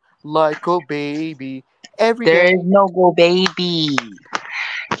shit like a baby every There day. is no go baby.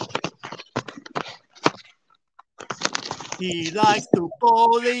 He likes to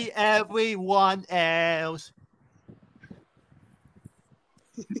bully everyone else.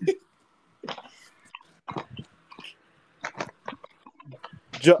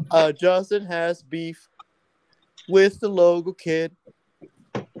 Justin has beef with the logo kid.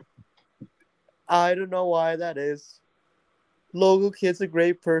 I don't know why that is. Logo kid's a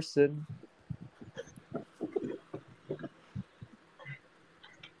great person.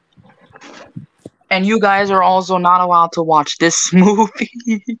 And you guys are also not allowed to watch this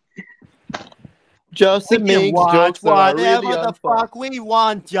movie. Justin We can makes watch jokes that are whatever really the unfun. fuck we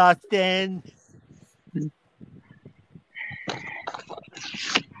want, Justin.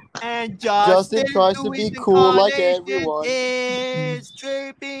 And Justin tries to be cool like everyone. Is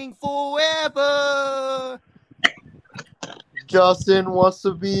tripping forever. Justin wants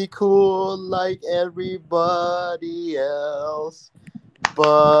to be cool like everybody else,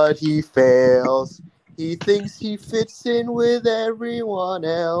 but he fails. He thinks he fits in with everyone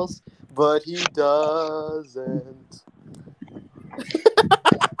else, but he doesn't.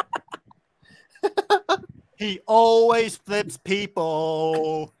 He always flips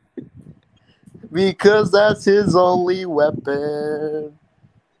people. Because that's his only weapon.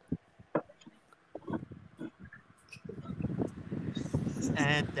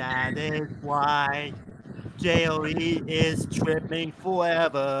 And that is why JLE is tripping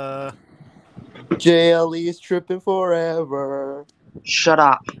forever. JLE is tripping forever. Shut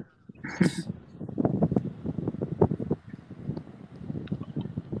up.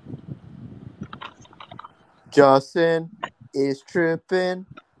 Justin is tripping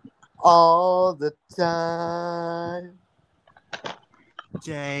all the time.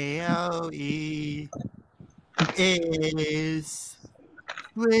 JLE is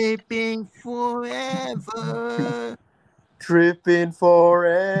tripping forever. Tripping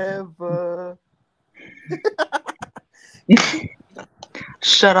forever.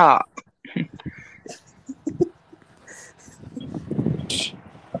 Shut up.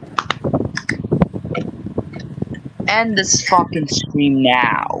 End this fucking stream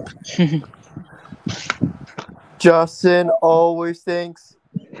now. Justin always thinks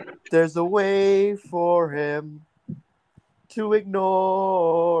there's a way for him to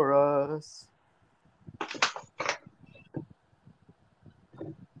ignore us.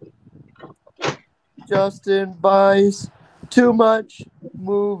 Justin buys too much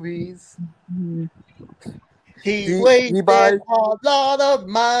movies. He He wasted buys a lot of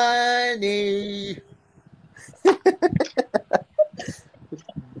money.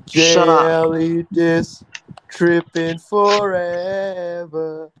 Shut up. JLE is tripping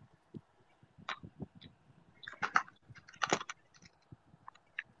forever.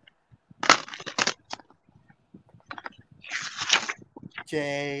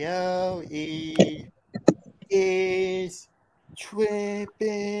 Joe is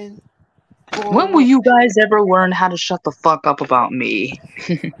tripping. When will you guys ever learn how to shut the fuck up about me?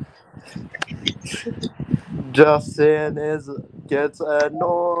 Justin gets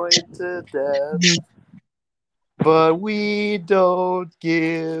annoyed to death, but we don't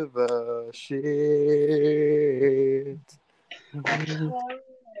give a shit. Of course,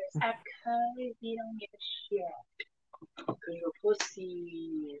 you don't give a shit. Cause your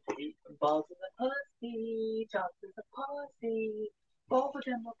pussy, balls in the pussy, chops in the pussy, both of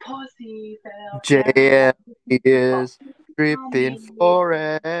them are pussies. They'll never JM is fucking tripping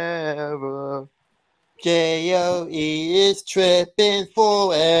forever. Joe is tripping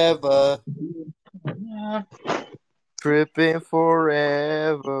forever. Tripping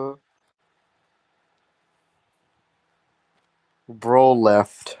forever. Bro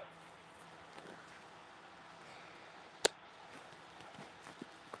left.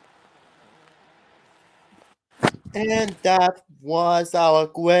 And that was our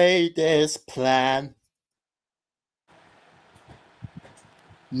greatest plan.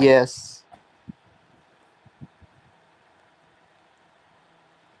 Yes.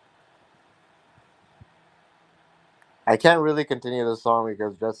 I can't really continue the song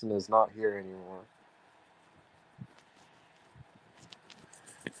because Justin is not here anymore.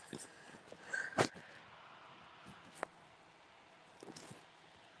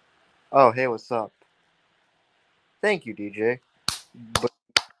 Oh, hey, what's up? Thank you, DJ.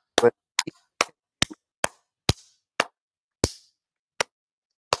 But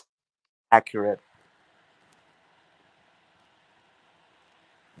accurate.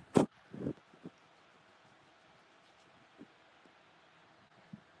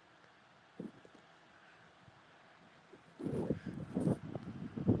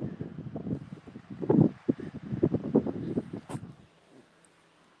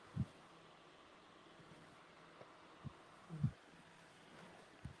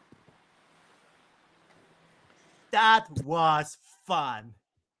 That was fun.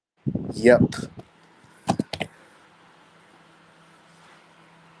 Yep.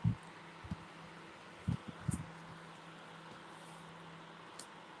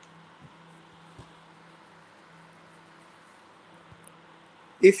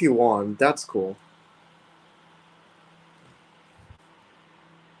 If you want, that's cool.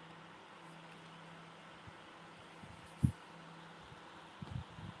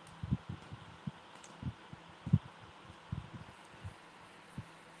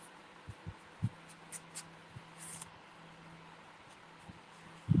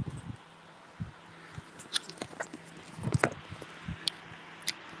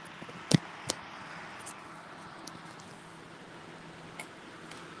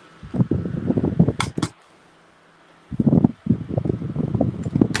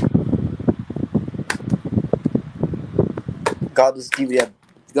 Got this DVD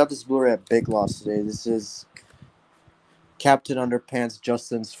got this Blu-ray at Big Lots today. This is Captain Underpants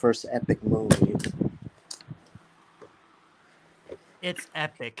Justin's first epic movie. It's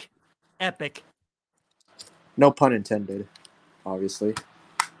epic. Epic. No pun intended, obviously.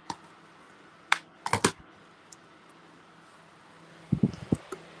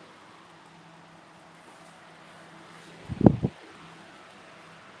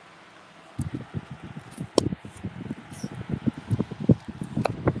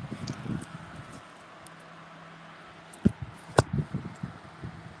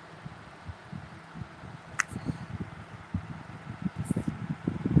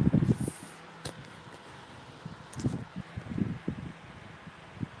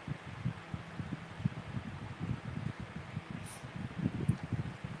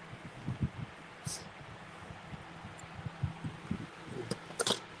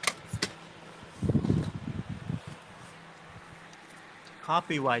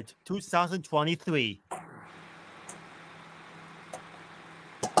 Copyright 2023.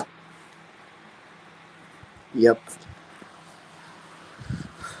 Yep.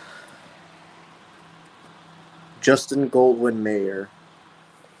 Justin Goldwyn Mayer.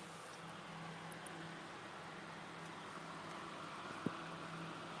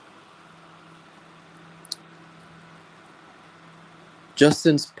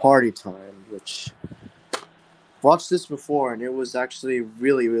 Justin's Party Time, which watched this before and it was actually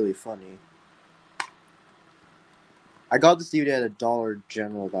really, really funny. I got this DVD at a Dollar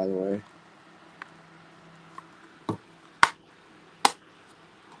General, by the way.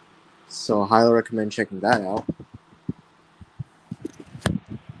 So I highly recommend checking that out.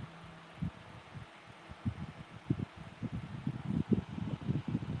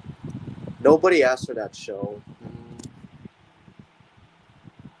 Nobody asked for that show.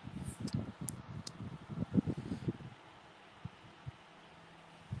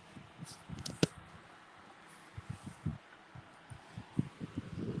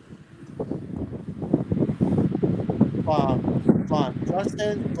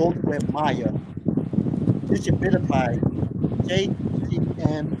 Justin Goldwyn Mayer. Distributed by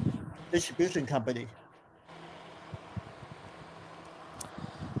JTM Distribution Company.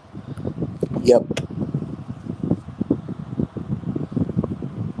 Yep.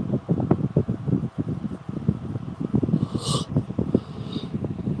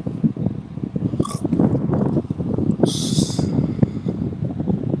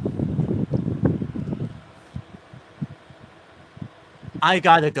 I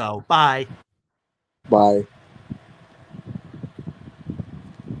gotta go. Bye. Bye.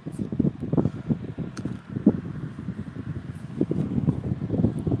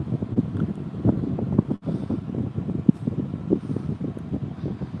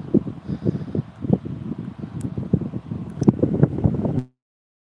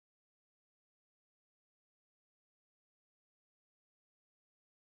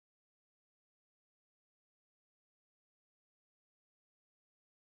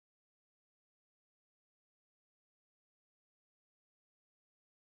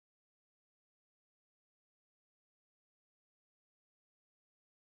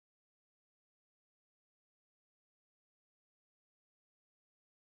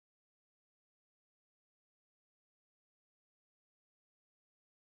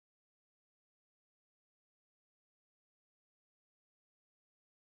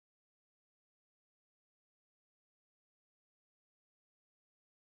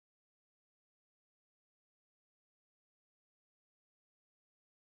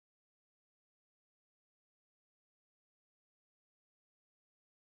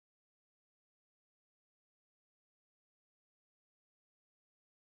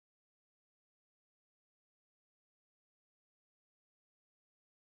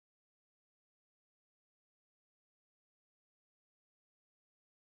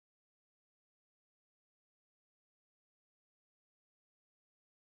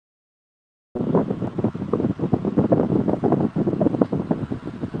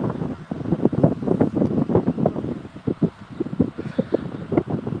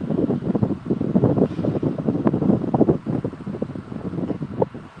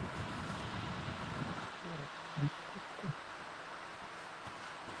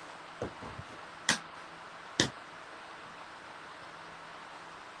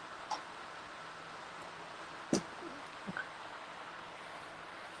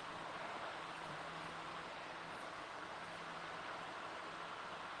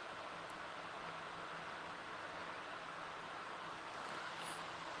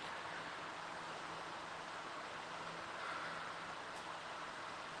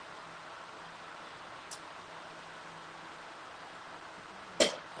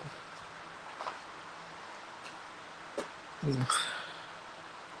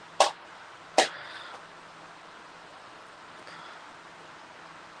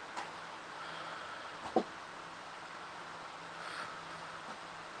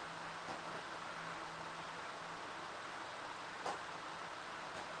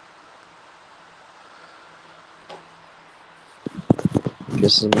 I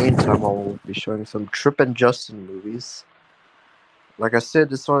guess in the meantime, I'll be showing some Trippin' Justin movies. Like I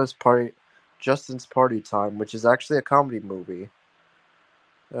said, this one is Justin's Party Time, which is actually a comedy movie.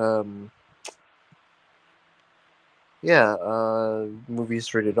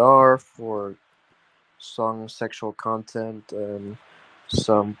 Movies rated R for strong sexual content and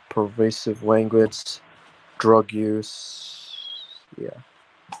some pervasive language, drug use. Yeah.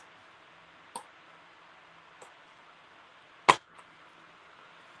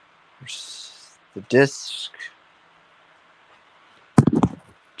 There's the disc.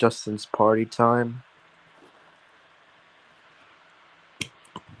 Justin's Party Time.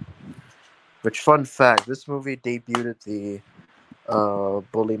 Which, fun fact, this movie debuted at the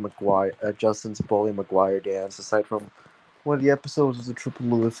Justin's Bully Maguire dance, aside from one of the episodes of the Triple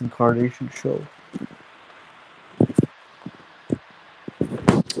Lewis Incarnation show.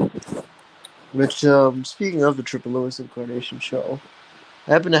 Which, speaking of the Triple Lewis Incarnation show,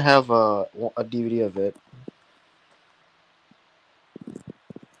 I happen to have a DVD of it.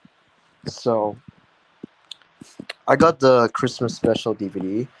 So, I got the Christmas special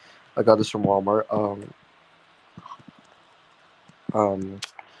DVD. I got this from Walmart.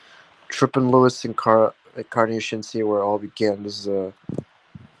 Trippin' Lewis Incarnation, See Where It All Began. This is a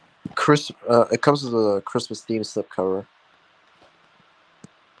it comes with a Christmas themed slipcover,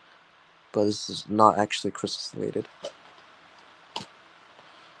 but this is not actually Christmas related.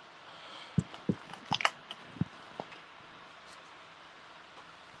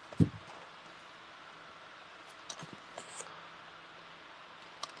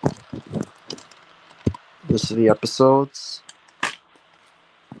 This is the episodes.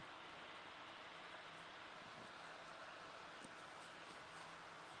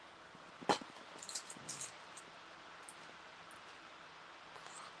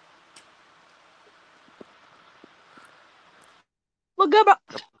 good, bro.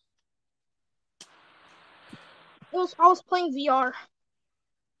 I was playing VR.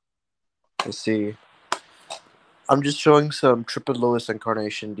 Let's see. I'm just showing some Trippin Lewis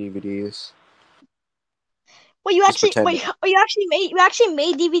Encarnacion DVDs. Wait, you actually made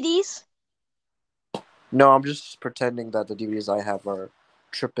DVDs? No, I'm just pretending that the DVDs I have are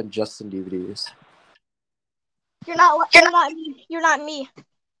Trippin Justin DVDs. You're not me.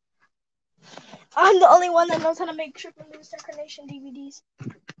 I'm the only one that knows how to make Trippin Lewis Encarnacion DVDs.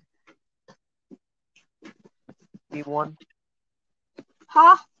 Need one?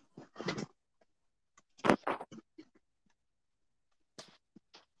 Huh?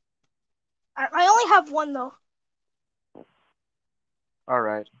 I only have one though.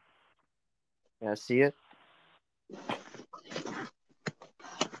 Alright. Yeah, see it?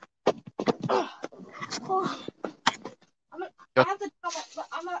 Oh, I have to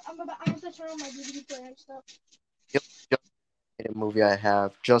turn on my DVD player and stuff. Yep. A movie I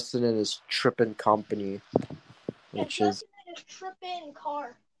have. Justin and his Trippin' Company. Yeah, Which Justin and his Trippin'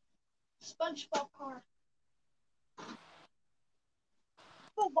 car. SpongeBob car.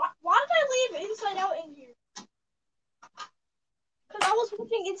 But why did I leave Inside Out in here? Because I was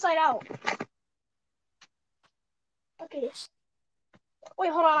watching Inside Out. Okay.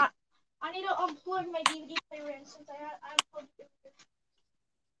 Wait, hold on. I need to unplug my DVD player in since I unplugged it.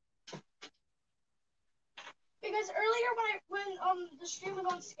 Because earlier when the stream was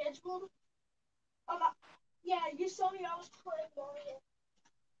unscheduled, yeah, you saw me. I was playing Mario.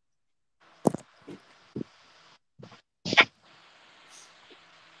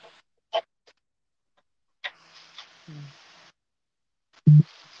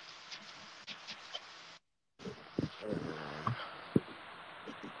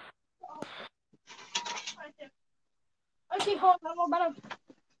 Okay, hold on. I'm about to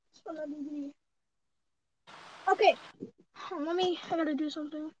spin the DVD. Okay, I gotta do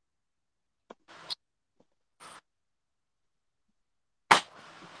something.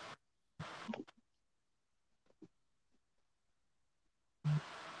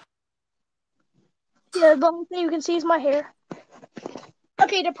 Yeah, the only thing you can see is my hair.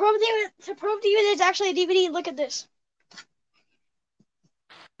 Okay, to prove to you that it's actually a DVD, look at this.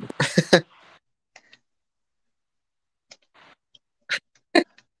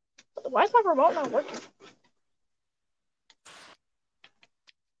 Why is my remote not working?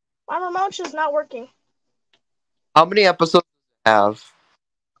 My remote's just not working. How many episodes do you have?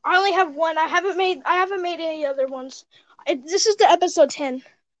 I only have one. I haven't made any other ones. This is the episode 10.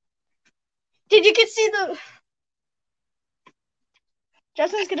 Did you get see the?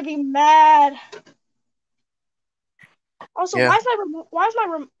 Justin's gonna be mad. Also, Yeah. why is my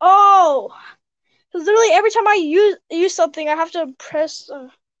remote? Oh, because literally every time I use something, I have to press.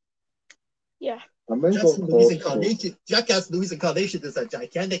 Yeah. Justin Louis Incarnation, Jackass Louis Incarnation is a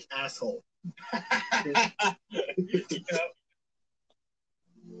gigantic asshole.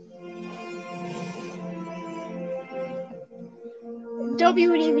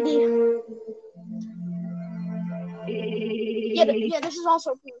 WDVD. Yeah, this is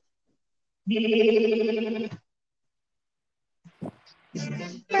also proof.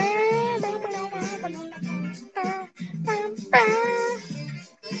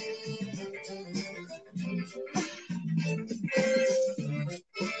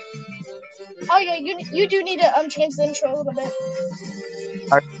 Oh yeah, you do need to change the intro a little bit.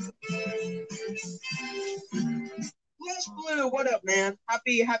 Yes, Blue, what up, man?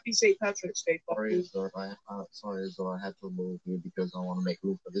 Happy St. Patrick's Day. Sorry, sir. I had to move you because I want to make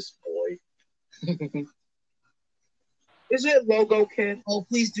room for this boy. Is it Logo Kid? Oh,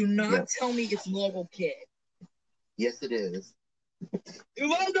 please do not tell me it's Logo Kid. Yes, it is.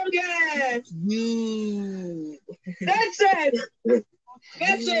 Logo Kid! You. That's it!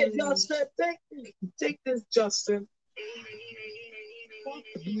 That's it, Justin. Take this, Justin.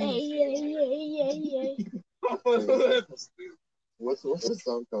 Hey. What's the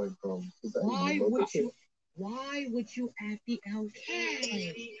song coming from? Why would you at the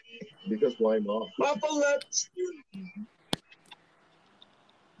LK? Because why not? Papa Lips.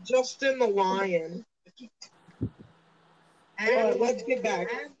 Justin the Lion. Alright, let's get back.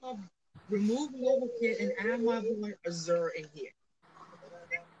 Remove Logo Kid and add my boy Azur in here.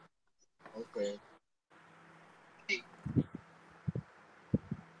 Okay.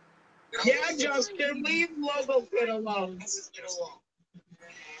 Yeah, Justin, leave Logo Kid alone.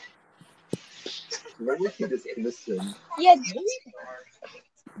 Logo Kid is innocent. Yeah. Yes, he is.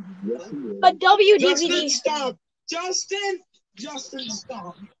 But WDVD. Justin, stop. Justin,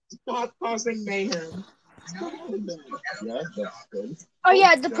 stop. Stop causing mayhem. Yeah, that's good. Oh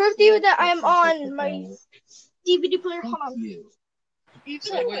yeah, to prove to you that I'm on my DVD player. Hold on. Even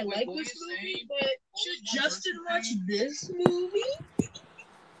though I like this movie, but should Justin watch this movie?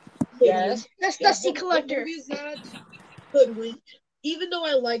 Yes. That's Dusty Collector. What movie is that? Hoodwinked. Even though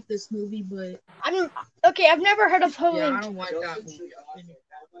I like this movie, but Okay, I've never heard of Hoodwinked. yeah, I don't like that movie.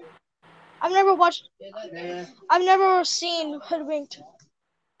 I've never watched. I've never seen Hoodwinked.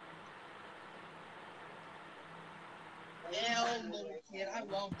 Hell no, kid, I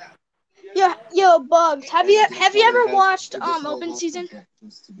love that. Yeah, yo, Bugs. Have you ever watched Open Season?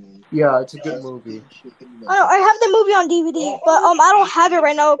 Yeah, it's a good movie. I have the movie on DVD, but I don't have it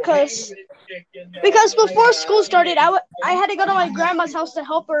right now because before school started, I had to go to my grandma's house to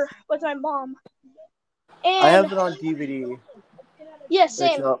help her with my mom. And I have it on DVD. yeah,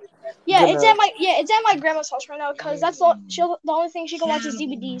 same. Yeah, it's at my grandma's house right now because that's the only thing she can watch is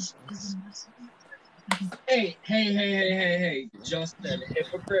DVDs. Hey, Justin,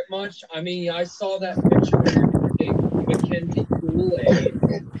 hypocrite much? I mean, I saw that picture where you're drinking Mackenzie Kool-Aid.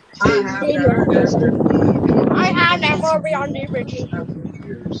 I have that movie on DVD.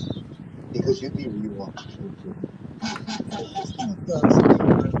 Because you'd be rewatching.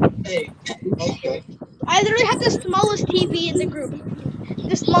 Hey, okay. I literally have the smallest TV in the group.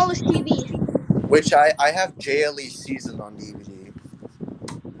 The smallest TV. Which I have JLE season on DVD.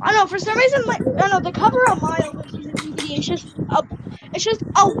 I don't know, for some reason, the cover of my Open Season DVD is just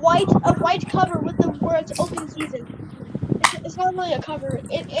a white cover with the words Open Season. It's not really a cover. I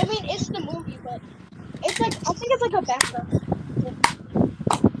mean, it's the movie, but it's like, I think it's like a background.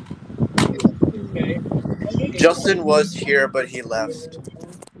 Justin was here, but he left.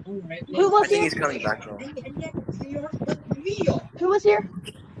 Who was I think here? he's coming back though. Who was here?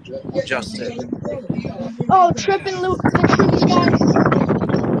 Justin. Oh, Trippin, the Trippin guy.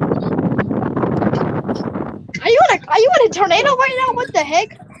 Are you in a tornado right now? What the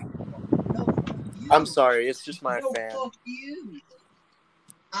heck? I'm sorry, it's just my fan.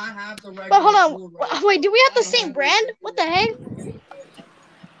 I have the regular. But hold on, wait, do we have the same brand? What the heck?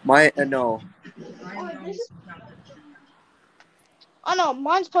 No. Oh no,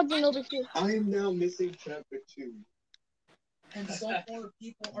 mine's plugged in over here. I am now missing chapter 2. And so far,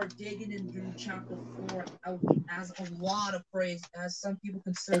 people are digging into chapter 4 as a lot of praise, as some people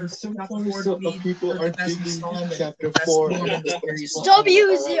consider chapter 4 to be people the are best digging installment. chapter Best 4. one in the series.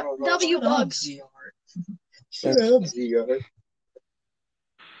 W Bugs. Shut up, ZR.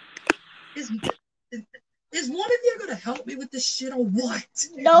 Is one of you gonna help me with this shit or what?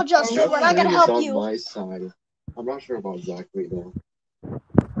 No, Justin, we're not gonna help you. On my side. I'm not sure about Zachary though.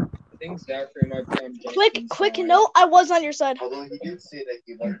 I think Zachary might be on Justin's Quick side. note, I was on your side. Although he did say that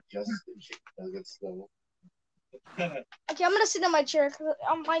he liked Justin chicken nuggets though. Okay, I'm gonna sit in my chair because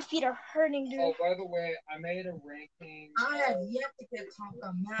my feet are hurting, dude. Oh, by the way, I made a ranking. I have yet to get Top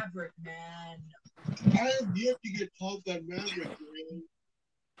Gun Maverick, man. I have yet to get Top Gun Maverick, man.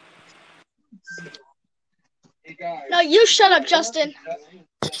 Hey guys. No, you shut up, Justin.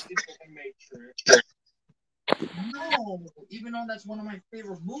 No, even though that's one of my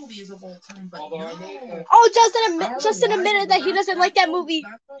favorite movies of all time, but no. Oh, Justin admitted that he doesn't like that movie.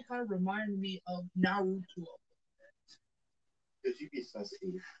 That one kind of reminded me of Naruto. Did you be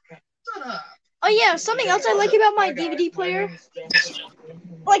sussy? Shut up. Oh yeah, something else I like about my DVD player.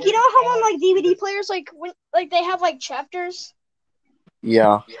 Like, you know how on like DVD players, like when they have like chapters.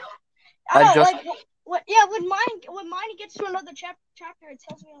 Yeah. I don't like what. Yeah, when mine gets to another chapter, it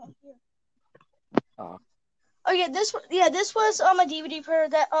tells me on here. Oh yeah, this was a DVD player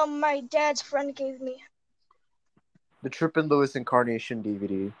that my dad's friend gave me. The Trippin Lewis Encarnacion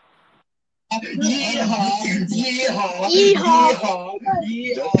DVD. Yeehaw!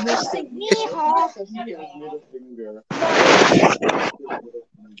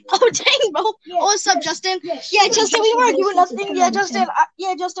 Oh dang, bro! Oh, what's up, Justin? Yeah, Justin, we weren't doing nothing. Yeah,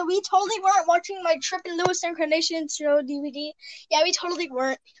 Justin, we totally weren't watching my Trippin Lewis Incarnation show DVD. Yeah, we totally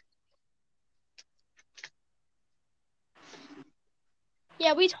weren't.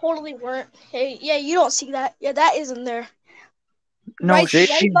 Yeah, we totally weren't. Hey, yeah, you don't see that. Yeah, that isn't there. No, right,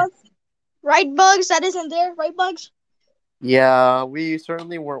 Bugs? Right, Bugs? That isn't there, right, Bugs? Yeah, we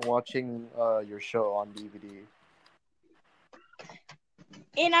certainly weren't watching your show on DVD.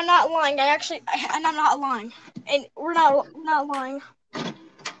 And I'm not lying. And I'm not lying. And we're not lying.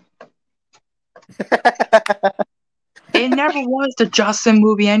 It never was the Justin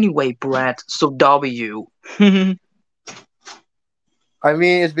movie anyway, Brett. So W. I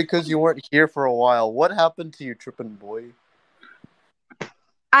mean, it's because you weren't here for a while. What happened to you, Trippin' boy?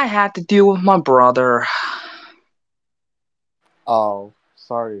 I had to deal with my brother. Oh,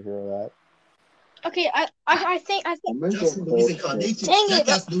 sorry to hear that. Okay, I think. Justin Louis Incarnation. Dang it!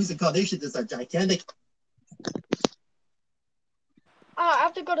 Jackass Louis Incarnation is a gigantic.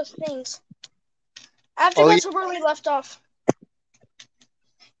 have to go to things. I have to go to where we left off.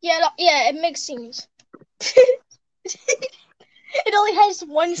 Yeah, it makes scenes. It only has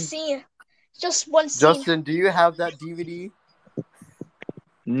one scene. Just one scene. Justin, do you have that DVD?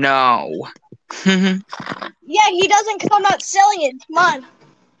 No. Yeah, he doesn't because I'm not selling it. Come on.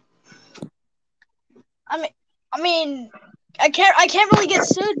 I mean, I can't really get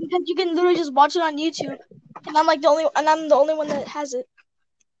sued because you can literally just watch it on YouTube, and I'm the only one that has it.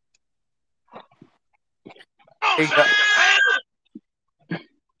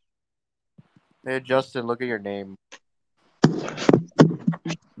 Hey Justin, look at your name.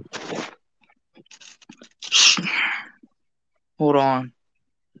 Hold on.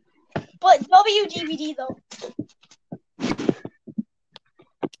 But WDVD though.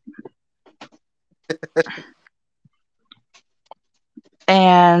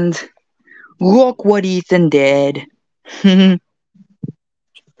 And look what Ethan did. Greg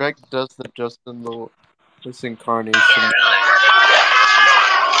does the Justin Lewis Incarnation.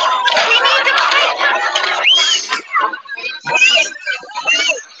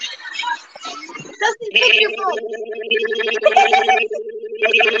 Justin, take your phone.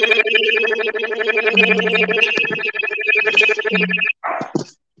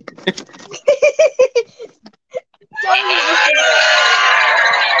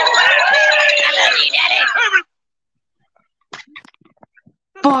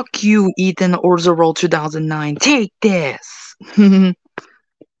 Fuck you, Ethan Orzarol 2009. Take this.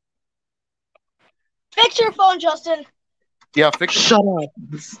 Fix your phone, Justin. Yeah, fix. Shut up.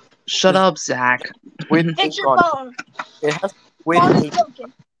 Shut up, Zach. Fix your phone. It has squid ink.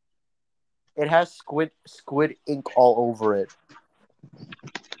 It has squid ink all over it.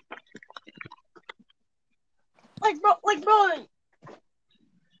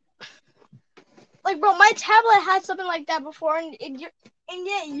 Bro, my tablet had something like that before, and yet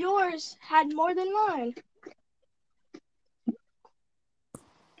yours had more than mine.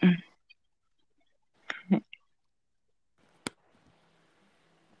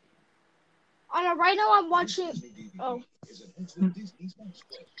 I know. Right now, I'm watching. Oh.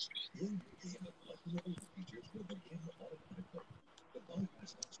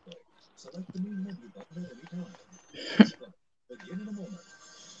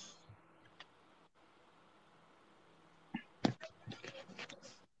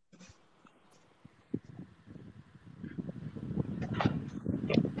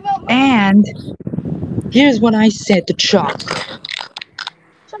 And here's what I said to Chuck.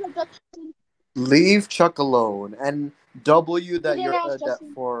 Leave Chuck alone, and W that you're that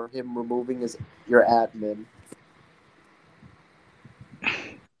for him removing your admin.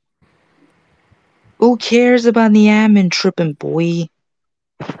 Who cares about the admin tripping, boy?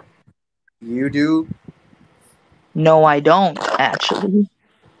 You do? No, I don't, actually.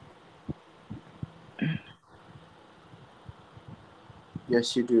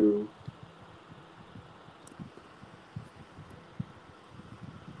 Yes, you do.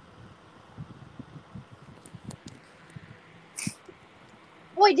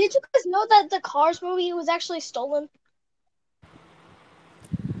 Wait, did you guys know that the Cars movie was actually stolen?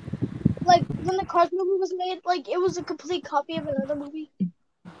 Like, when the Cars movie was made, like, it was a complete copy of another movie.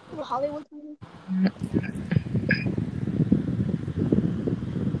 A Hollywood movie.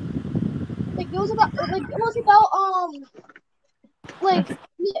 Like, it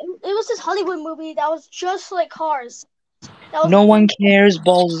was this Hollywood movie that was just like Cars. No one cares,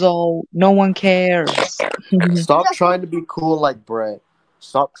 Bozo. No one cares. Stop trying to be cool like Brett.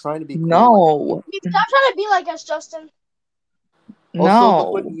 Stop trying to be cool. No. Stop trying to be like us, Justin. Also,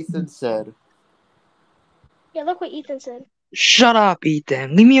 look what Ethan said. Yeah, look what Ethan said. Shut up,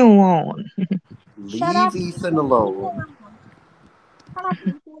 Ethan. Leave me alone. Leave Ethan alone. Shut up,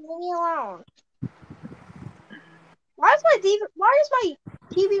 Ethan. Leave me alone. Why is my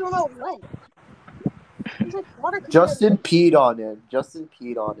TV remote wet? It's like water. Justin peed on it. Justin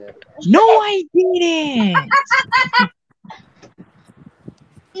peed on it. No, I didn't.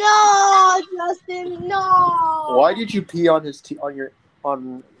 No, Justin, no. Why did you pee on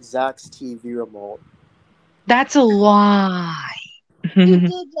on Zach's TV remote? That's a lie. You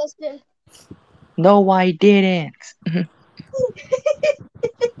did, Justin. No, I didn't.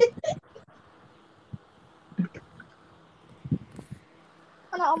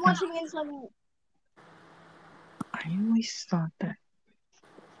 I'm watching Inside Out. I always thought that.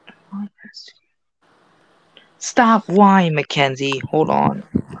 Stop lying, Mackenzie. Hold on.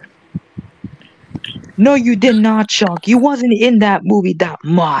 No, you did not, Chuck. You wasn't in that movie that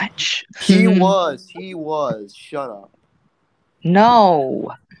much. He was. He was. Shut up.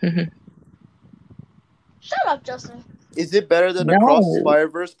 No. Shut up, Justin. Is it better than Across the No.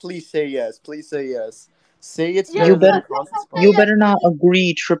 Spider-Verse? Please say yes. Please say yes. Say it's Yeah, You better than better Across the you Spider-Verse. better not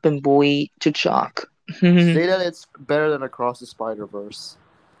agree, Trippin' Boy, to Chuck. Say that it's better than Across the Spider-Verse.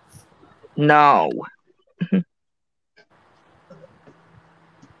 No.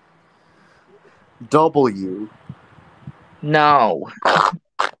 W. No.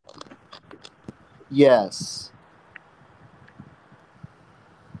 Yes.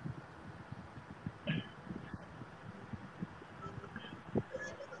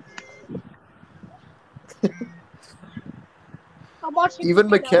 I'm watching. Even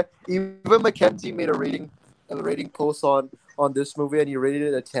Mackenzie made a rating post on this movie, and he rated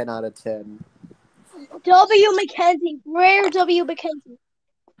it a 10 out of 10. W. Mackenzie, rare W. Mackenzie.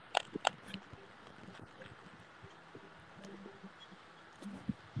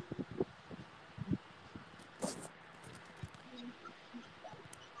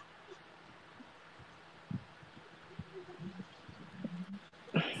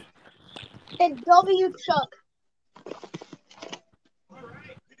 And W. Chuck.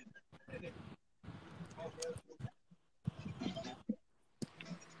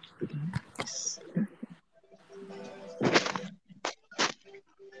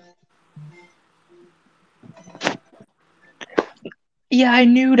 Yeah, I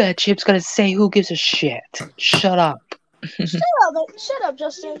knew that Chip's gonna say who gives a shit. Shut up. Shut up,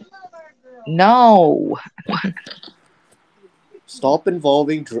 Justin. No. Stop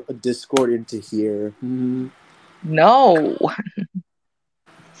involving Discord into here. No.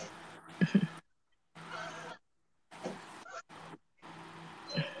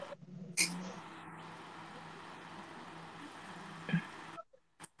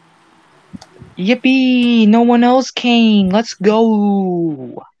 Yippee! No one else came. Let's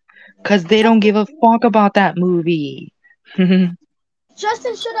go. Cause they don't give a fuck about that movie.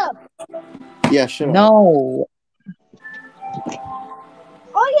 Justin, shut up. Yeah, shut up. No.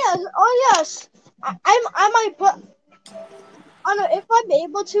 Oh yes. I might put. I don't know if I'm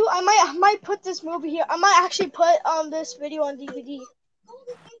able to. I might put this movie here. I might actually put this video on DVD.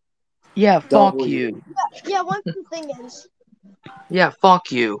 Yeah, fuck W. you. Yeah, once the thing is. Yeah,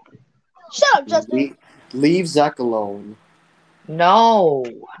 fuck you. Shut up, Justin. Leave Zach alone. No.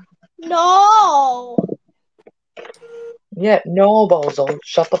 No. Yeah, no, Bozo.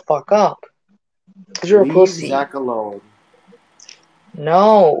 Shut the fuck up. Cause you're Leave a pussy. Zach alone.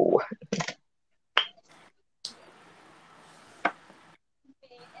 No.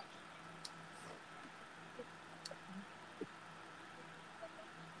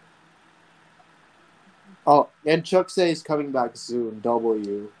 Oh, and Chuck says he's coming back soon.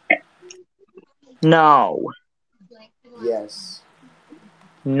 W. No. Yes.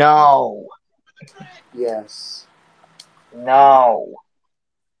 No. Yes. No.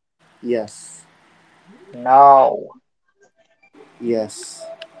 Yes. No. Yes.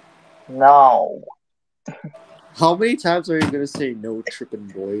 No. How many times are you gonna say no, Trippin'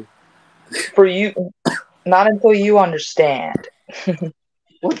 Boy? For you, not until you understand.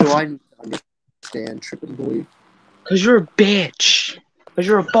 What do I need to understand, Trippin' Boy? Cause you're a bitch. Cause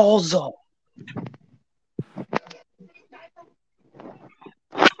you're a balzo.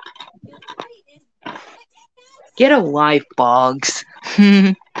 Get a life, Bugs.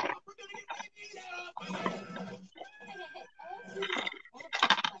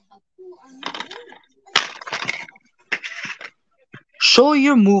 Show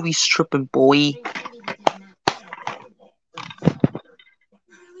your movie, Trippin' Boy.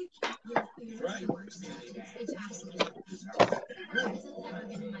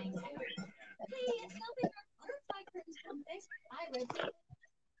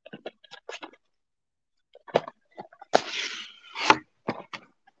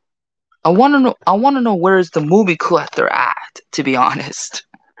 I wanna know where is the movie collector at, to be honest.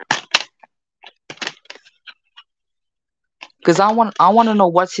 Cause I wanna know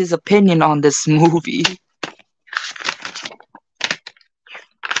what's his opinion on this movie.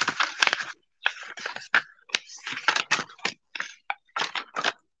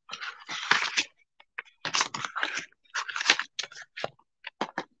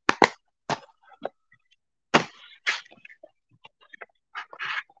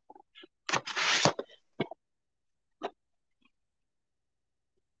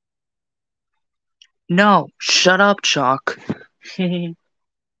 No, shut up, Chuck.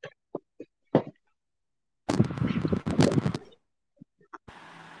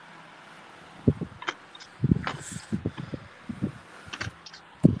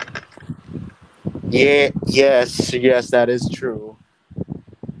 Yes, that is true.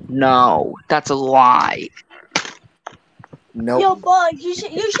 No, that's a lie. Nope. Yo, Bug, you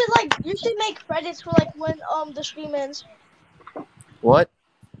should make credits for like when the stream ends. What?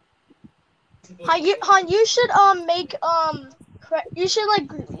 You should make you should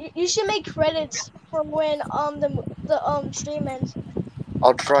you should make credits for when the stream ends.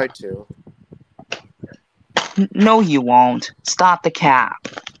 I'll try to. No, you won't. Stop the cap.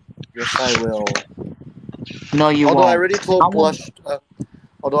 Yes, I will. No, you Although won't. I already told Blush.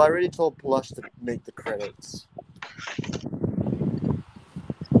 Although I already told Blush to make the credits.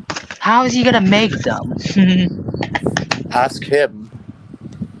 How is he gonna make them? Ask him.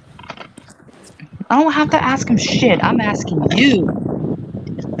 I don't have to ask him shit. I'm asking you.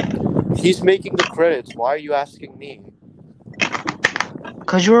 He's making the credits. Why are you asking me?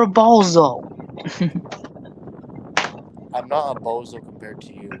 Cause you're a bozo. I'm not a bozo compared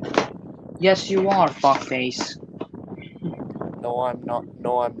to you. Yes, you are, fuckface. No, I'm not.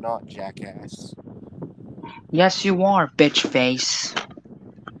 No, I'm not, jackass. Yes, you are, bitch face.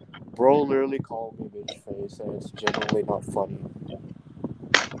 Bro literally called me bitch face, and it's genuinely not funny.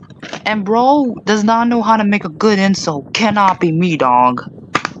 And bro does not know how to make a good insult. Cannot be me, dog.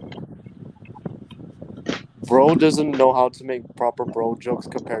 Bro doesn't know how to make proper bro jokes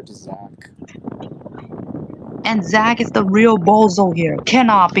compared to Zach. And Zach is the real bozo here.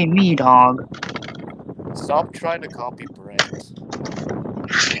 Cannot be me, dog. Stop trying to copy Brent.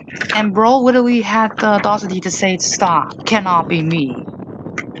 And bro literally had the audacity to say stop. Cannot be me.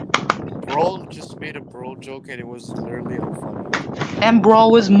 Bro just made a bro joke and it was literally unfunny. And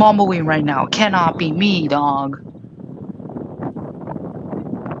bro is mumbling right now. Cannot be me, dog.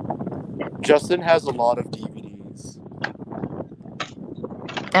 Justin has a lot of DVDs.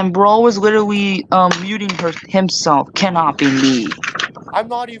 And bro is literally muting himself. Cannot be me. I'm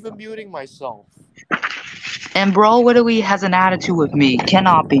not even muting myself. And bro literally has an attitude with me.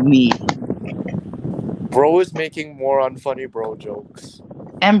 Cannot be me. Bro is making more unfunny bro jokes.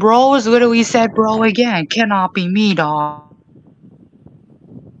 And bro is literally said bro again. Cannot be me, dog.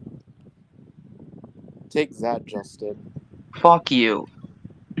 Take that, Justin. Fuck you.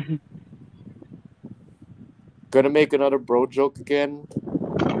 Gonna make another bro joke again?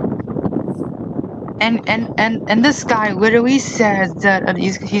 And this guy literally says that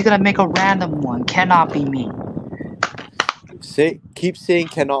he's gonna make a random one. Cannot be me. Keep saying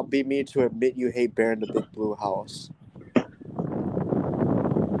cannot be me to admit you hate Bear in the Big Blue House.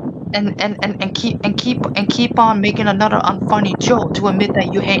 And keep on making another unfunny joke to admit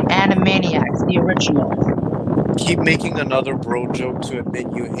that you hate Animaniacs, the original. Keep making another bro joke to admit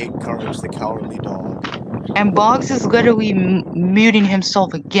you hate Courage the Cowardly Dog. And Boggs is literally muting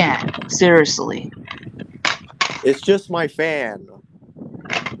himself again. Seriously. It's just my fan.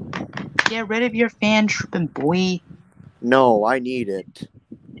 Get rid of your fan, Trippin, boy. No, I need it.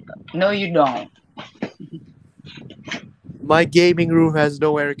 No, you don't. My gaming room has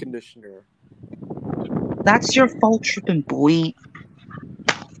no air conditioner. That's your fault, Trippin, boy.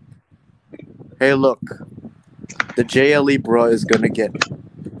 Hey, look. The JLE bro is gonna get it.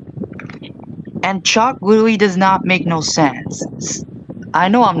 And Chuck literally does not make no sense. I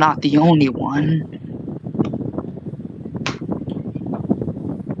know I'm not the only one.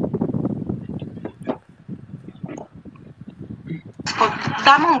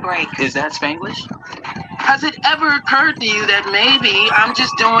 Dame un break. Is that Spanglish? Has it ever occurred to you that maybe I'm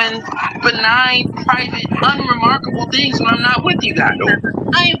just doing benign, private, unremarkable things when I'm not with you guys?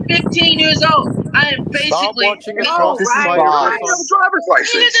 I am 15 years old. I am basically Stop watching Across the Spider-Verse. We have a driver's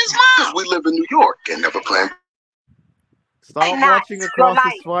license because we live in New York and never plan. Stop watching Across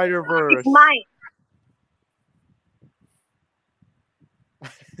the Spider-Verse.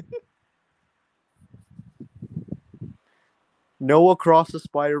 No Across the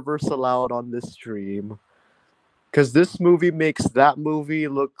Spider-Verse allowed on this stream. Because this movie makes that movie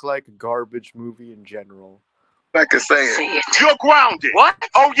look like a garbage movie in general. Like I saying, you're grounded. What?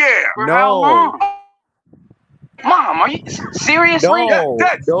 Oh, yeah. No. Mom, are you seriously? No.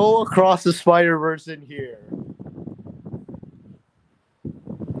 No Across the Spider-Verse in here.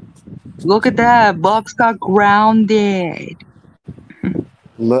 Look at that. Bugs got grounded.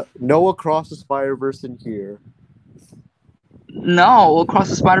 No Across the Spider-Verse in here. No, Across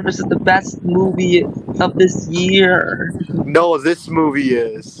the Spider-Verse is the best movie of this year. No, this movie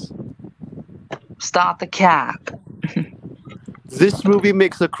is. Stop the cap. This movie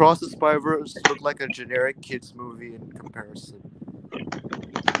makes Across the Spider-Verse look like a generic kids movie in comparison.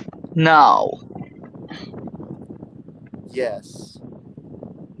 No. Yes.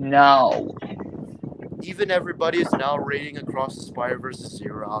 No. Even everybody is now rating Across the Spider-Verse a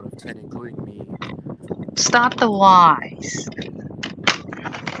 0 out of 10, including me. Stop the lies.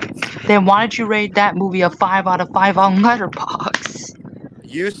 Then why did you rate that movie a 5 out of 5 on Letterboxd?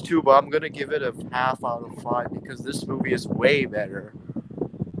 Used to, but I'm gonna give it a half out of 5 because this movie is way better.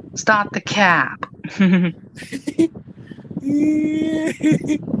 Stop the cap.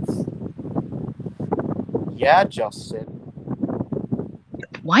 Yeah, Justin.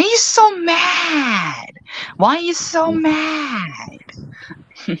 Why are you so mad? Why are you so mad?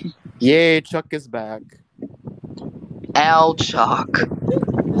 Yay, Chuck is back. L Chuck.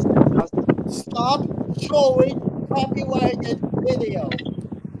 Stop showing copyrighted video.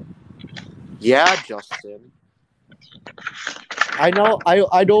 Yeah, Justin. I know.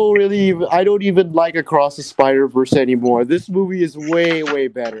 I don't even like Across the Spider-Verse anymore. This movie is way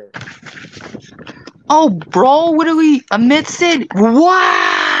better. Oh, bro, what do we admits it?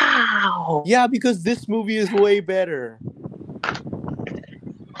 Wow. Yeah, because this movie is way better.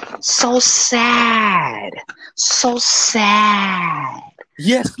 So sad. So sad.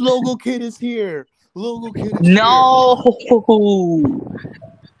 Yes, Logo Kid is here. Logo Kid is No.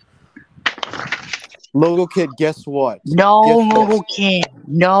 Logo Kid, guess what? No, Guess what? Logo Kid.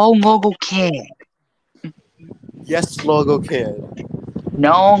 No, Logo Kid. Yes, Logo Kid.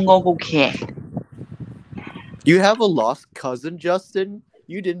 No, Logo Kid. You have a lost cousin, Justin?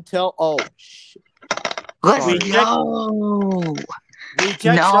 You didn't tell? Oh, shit. Let's Sorry. go. Reject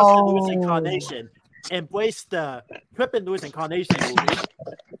No. Justin Lewis Incarnation. Embrace the Trippin Lewis Incarnation movie.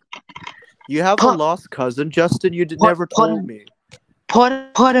 You have a lost cousin, Justin? You never told me.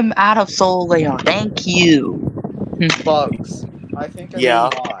 Put him out of Soul Layer. Thank you. Bugs. I think I Yeah.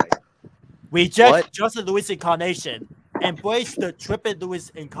 know why. Reject What? Justin Lewis Incarnation. Embrace the Trippin Lewis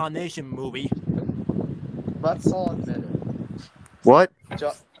Incarnation movie. Let's all admit it. What?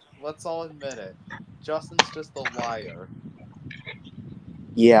 Let's all admit it. Justin's just a liar.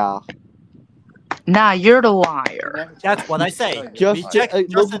 Yeah. Nah, you're the liar. That's what I say. Justin, Reject Logo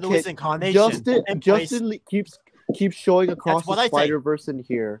Justin Lewis Kid, Incarnation. Justin keeps showing across That's what the I say. Spider-Verse in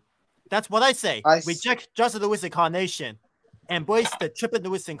here. That's what I say. Reject Justin Lewis Incarnation. Embrace the Trippin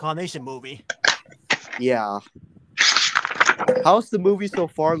Lewis Incarnation movie. Yeah. How's the movie so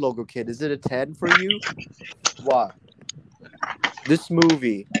far, Logo Kid? Is it a 10 for you? What? This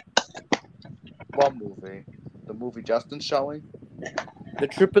movie. What movie? The movie Justin's showing? The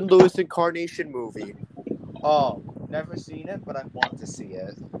Trippin Lewis Incarnation movie. Oh, never seen it, but I want to see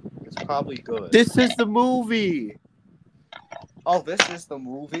it. It's probably good. This is the movie. Oh, this is the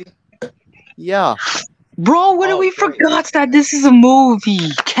movie? Yeah. Bro, what do we forgot that this is a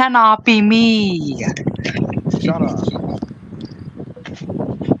movie? Cannot be me. Shut up.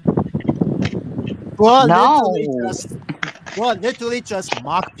 Bro, No. literally just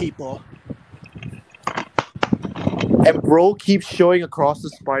mock people. And bro keeps showing across the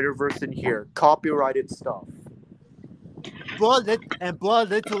Spider-Verse in here. Copyrighted stuff. Bro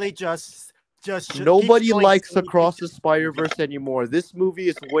literally just Nobody keeps showing likes Across the Spider-Verse anymore. This movie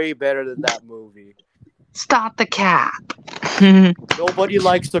is way better than that movie. Stop the cap. Nobody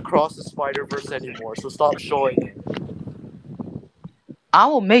likes Across the Spider-Verse anymore, so stop showing it. I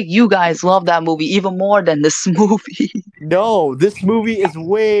will make you guys love that movie even more than this movie. No, this movie is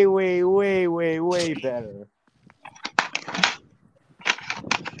way better.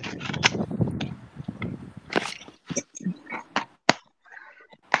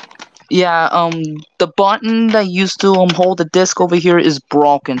 Yeah, the button that used to hold the disc over here is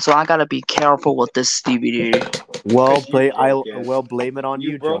broken, so I gotta be careful with this DVD. Well, blame it on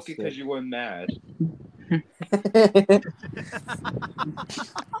you, broke Justin. it because you were mad.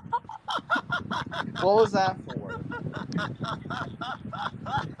 What was that for?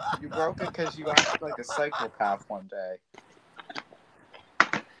 You broke it because you acted like a psychopath one day.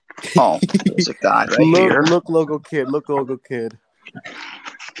 Oh, there's a guy right here. Look, Logo Kid. Look, Logo Kid.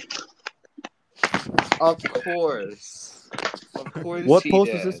 Of course. Of course. What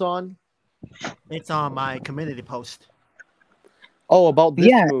post is this on? It's on my community post. Oh, about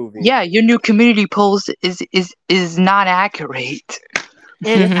this movie. Yeah, your new community post is not accurate.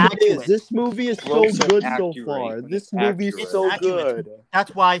 This movie is so good so far. This movie is so good.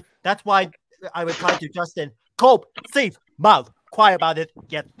 That's why I replied to Justin. Cope, safe, mouth, quiet about it,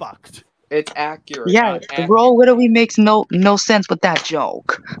 get fucked. It's accurate. Yeah, bro, literally makes no sense with that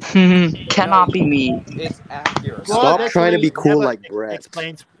joke. Cannot be me. It's accurate. Stop trying to be cool like Brett.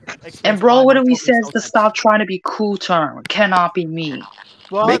 Explains And bro, why literally my says to stop trying to be cool term. Cannot be me.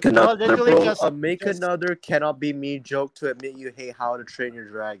 Make another cannot be me joke to admit you hate How to Train Your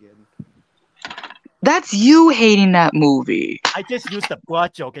Dragon. That's you hating that movie. I just used the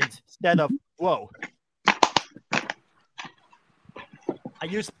blood joke instead of whoa. I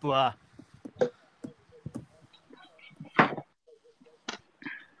used blah.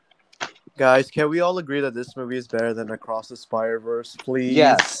 Guys, can we all agree that this movie is better than Across the Spider-Verse, please?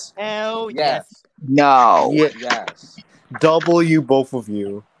 Yes. Hell Yes. No. Yeah. Yes. W, both of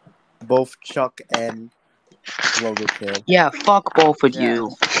you. Both Chuck and Logo Kid. Yeah, fuck both of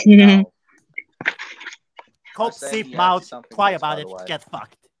you. Yes. No. Cope, saying Seep, yes to Mouth, something quiet else, by about the it, way. get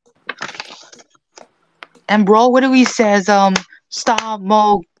fucked. And bro, what do we says?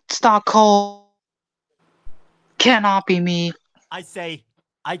 Stop cold. Cannot be me.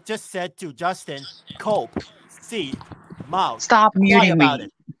 I just said to Justin, Cope, Seep, Mouth, Stop quiet muting about me.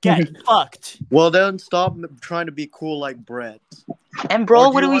 it, get fucked. Well, then stop trying to be cool like Brett. And bro,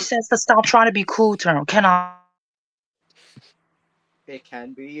 Or what do do we want- says to stop trying to be cool, Turn? Cannot. It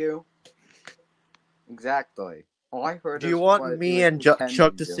can be you. Exactly. All I heard Do is you want what me you and pretend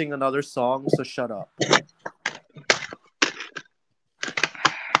Chuck you to do. sing another song? So shut up.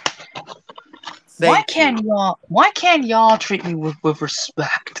 Why can't y'all treat me with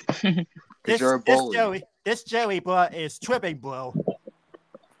respect? This Jerry bro is tripping, bro.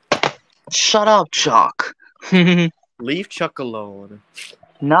 Shut up, Chuck. Leave Chuck alone.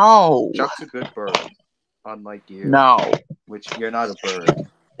 No. Chuck's a good bird, unlike you. No. Which you're not a bird.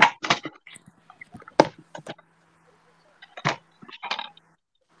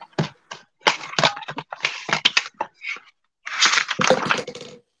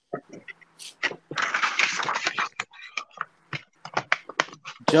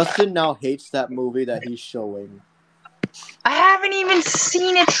 Justin now hates that movie that he's showing. I haven't even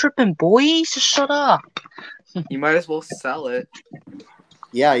seen it, Trippin' boy. So shut up. You might as well sell it.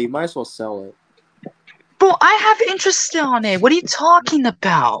 Yeah, you might as well sell it. Bro, I have interest on it. What are you talking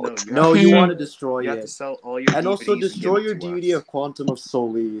about? No, you want to destroy You it. have to sell all your and DVDs also and destroy give it your to DVD us. of Quantum of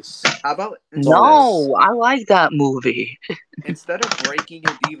Solace. How about No, I like that movie. instead of breaking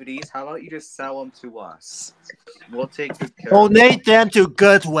your DVDs, how about you just sell them to us? We'll take good care of them. Donate them to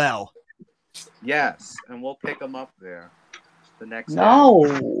Goodwill. Yes, and we'll pick them up there the next day.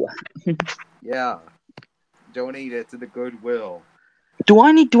 No. Yeah. Donate it to the Goodwill. Do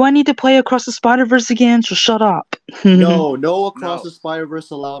I need to play Across the Spider-Verse again? So shut up. No Across the Spider-Verse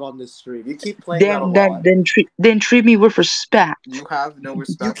allowed on this stream. You keep playing that a lot. Then treat me with respect. You have no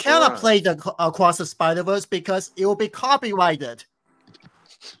respect. You cannot play the Across the Spider-Verse because it will be copyrighted.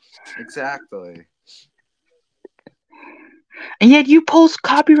 Exactly. And yet you post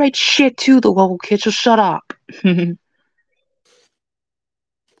copyright shit too, the local kid, so shut up.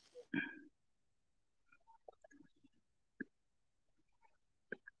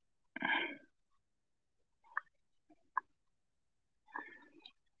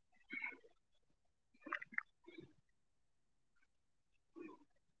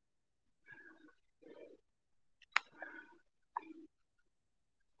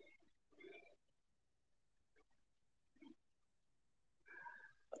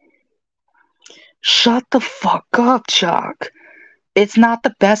 Shut the fuck up, Chuck. It's not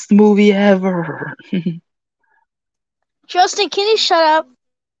the best movie ever. Justin, can you shut up?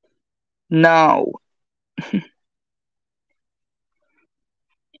 No.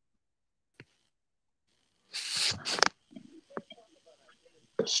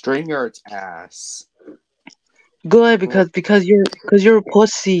 String your ass. Good because you're a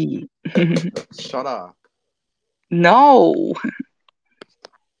pussy. Shut up. No.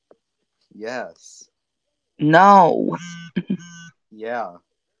 Yes. No. Yeah.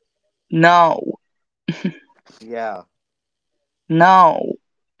 No. Yeah. No.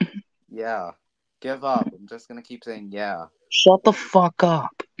 Yeah. Give up. I'm just gonna keep saying yeah. Shut the fuck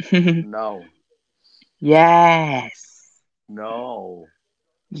up. No. Yes. No.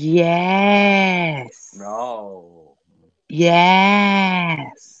 Yes. No.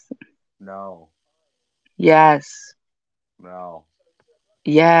 Yes. No. Yes. No.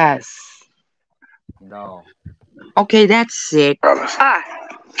 Yes. No. Okay, that's it. Hi,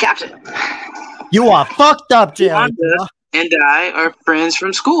 Captain. You are fucked up, Jerry. Wanda and I are friends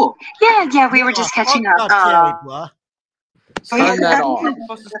from school. Yeah, we were just catching up. Jerry, bro. Turn that off.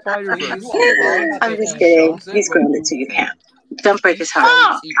 I'm just kidding. He's grounded, so you can't. Don't break his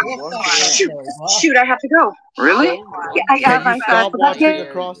heart. Shoot, I have to go. Really? Yeah, Can you I stop forgot. watching Yeah.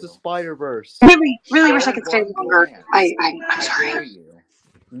 Across the Spider-Verse? Really wish I could stay longer. I'm sorry.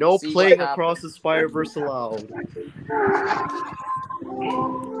 No See playing what Across the Spider-Verse allowed.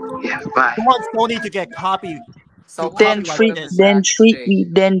 Yeah, bye. You want Sony to get copy. Then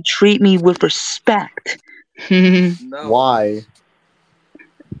treat me with respect. Why?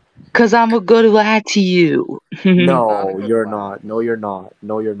 Cause I'm a good lad to you. No, you're not. No, you're not.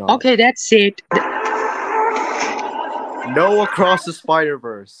 No, you're not. Okay, that's it. No Across the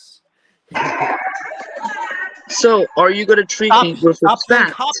Spider-Verse. So, are you gonna treat Stop, me with stop playing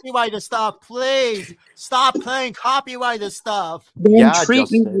respect? copyrighted stuff, please. Stop playing copyrighted stuff. Yeah,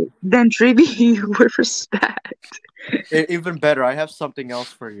 Justin. Then treat me with respect. Even better, I have something else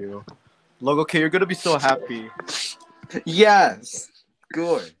for you. Logo K, you're gonna be so happy. Yes.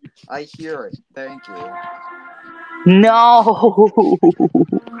 Good. I hear it. Thank you. No.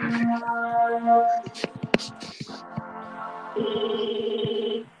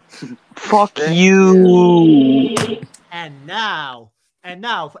 Fuck Thank you. And now,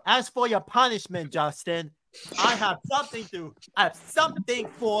 as for your punishment, Justin, I have something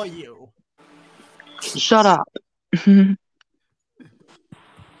for you. Shut up.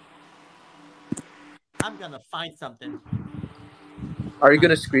 I'm gonna find something. Are you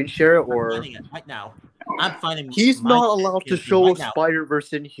gonna screen share it I'm or? finding it right now. I'm finding. He's my not allowed to history show right now.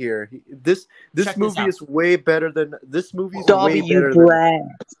 Spider-Verse in here. This Check this movie out. is way better than this movie is way W better than. Brad.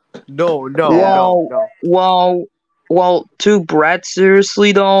 No, Well, to Brad,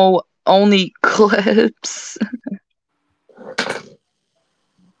 seriously though, only clips.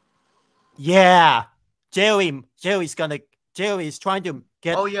 Yeah, Jerry's trying to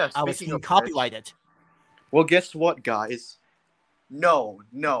get Oh yeah, our speaking scene of copyrighted. Well, guess what, guys? No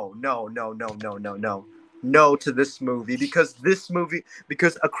to this movie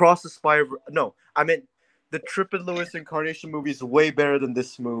because Across the Spider. No, I meant the Trippin Lewis Incarnation movie is way better than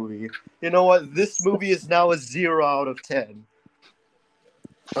this movie. You know what? This movie is now a 0 out of 10.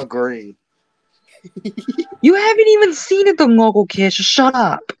 Agreed. You haven't even seen it, the local kid. So shut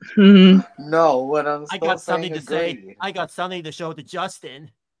up. No, what I'm still I got something saying to say. agreed. I got something to show to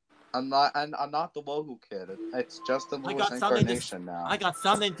Justin. I'm not the Wohu kid. It's Justin Lewis Incarnation now. I got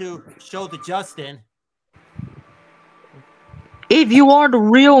something to show to Justin. If you are the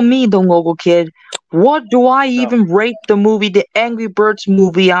real me, the local kid, what do I even rate the movie, the Angry Birds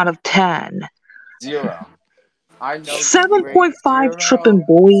movie, out of 10? 0. I know 7.5 Trippin'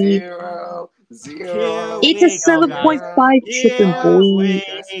 boy. 0. It's a 7.5 Trippin' boy.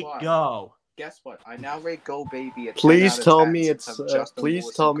 Go. Guess what? I now rate Go Baby a 10 Please out of tell 10 me since it's. I'm Justin Please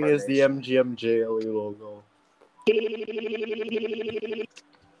Lewis tell me it's the Incarnation. MGMJLE logo.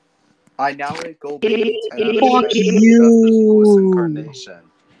 I now rate Go Baby 10 out of 10 Fuck since Justin Lewis you. Incarnation.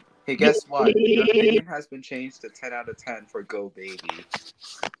 Hey, guess what? Your opinion has been changed to 10 out of 10 for Go Baby.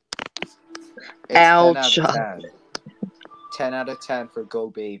 It's Ouch. 10 out of 10. 10 out of 10 for Go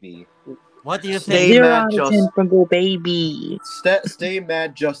Baby. What do you think? 0 out of 10 from Go Baby. Stay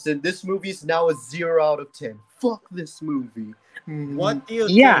mad, Justin. This movie is now a 0 out of 10. Fuck this movie. What do you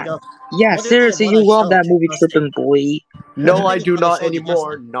Yeah. think of? Yeah, what do you think of seriously, what you I love showed that you, movie, Justin? Trippin' Boy. No, I do What I not showed you,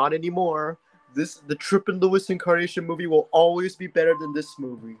 anymore. Justin? Not anymore. The Trippin Lewis Incarnation movie will always be better than this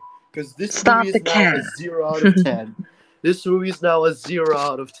movie. Because this Stop movie the is now cap. a 0 out of 10. This movie is now a 0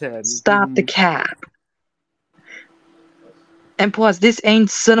 out of 10. Stop the cap. And plus, this ain't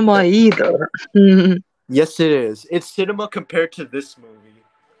cinema either. Yes, it is. It's cinema compared to this movie.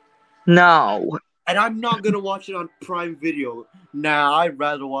 No. And I'm not going to watch it on Prime Video. Nah, I'd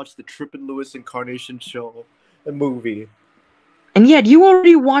rather watch the Trippin Lewis Incarnation show. A movie. And yet, you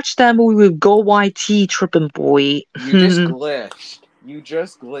already watched that movie with Go YT, Trippin' Boy. You just glitched. You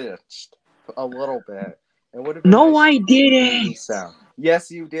just glitched a little bit. It would have been No, nice I if you gave me didn't. sound.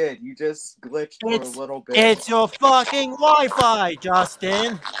 Yes, you did. You just glitched for a little bit. It's your fucking Wi-Fi,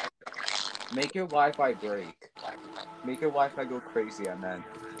 Justin. Make your Wi-Fi break. Make your Wi-Fi go crazy, I meant.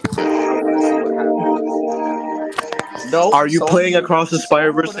 I want to see what happens. No. Are you playing Across the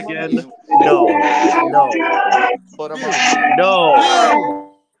Spider-Verse again? No. Put him on.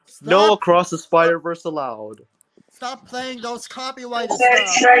 No. No Across the Spider-Verse allowed. Stop playing those copyrighted stuff.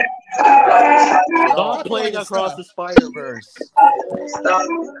 Stop playing Across the Spider-Verse.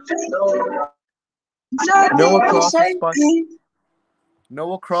 No Across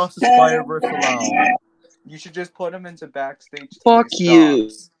the Spider-Verse allowed. You should just put him into backstage. Fuck you.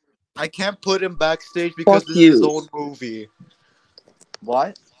 I can't put him backstage because this is his own movie.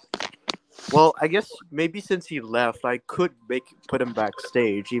 What? Well, I guess maybe since he left, I could put him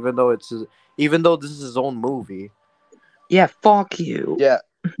backstage, even though this is his own movie. Yeah, fuck you. Yeah.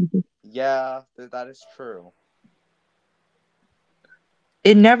 Yeah, that is true.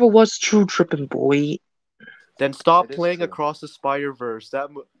 It never was true, Trippin' Boy. Then stop playing Across the Spider-Verse.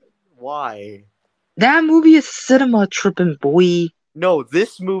 Why? That movie is cinema, Trippin' Boy. No,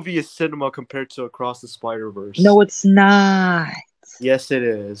 this movie is cinema compared to Across the Spider-Verse. No, it's not. Yes, it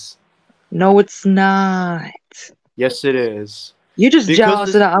is. No, it's not. Yes, it is. You're just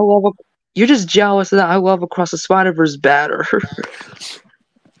jealous that I love. You're just jealous that I love Across the Spider-Verse better.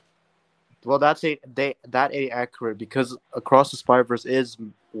 Well, that ain't accurate because Across the Spider-Verse is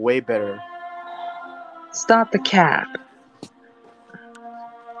way better. Stop the cap.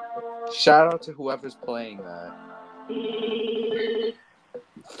 Shout out to whoever's playing that.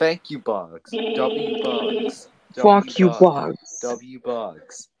 Thank you, Bugs. W Bugs. Fuck you, Bugs. W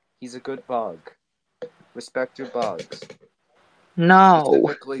Bugs. He's a good bug. Respect your bugs. No.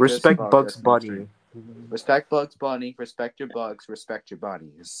 Specifically this Respect bug Bugs that's Bunny. mentioned. Respect Bugs Bunny. Respect your bugs. Respect your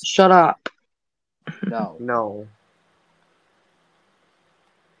bunnies. Shut up. No. No.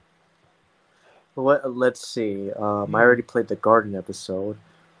 Let's see. I already played the garden episode.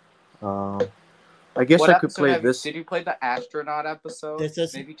 I guess What I could episode play have you- this. Did you play the astronaut episode? This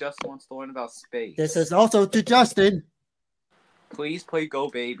is- Maybe Justin wants to learn about space. This is also to Justin. Please play Go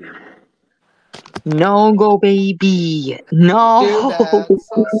Baby. No, go baby. No. Dude, that's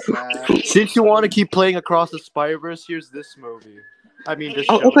so sad. Since you want to keep playing Across the Spider-Verse, here's this movie. I mean, this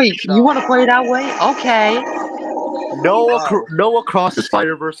Oh, show. okay, you want to play that way? Okay. No Across the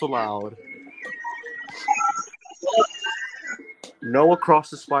Spider-Verse allowed. No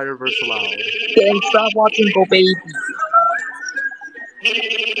Across the Spider-Verse allowed. Then stop watching Go Baby.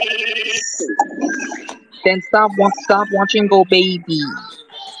 Then stop watching Go Baby.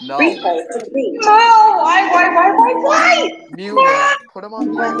 No. No, why? Mute. Put him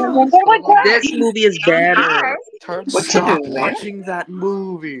on mute. This movie is better. Stop watching that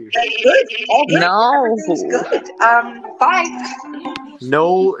movie. Good. No. Everything's good. Bye.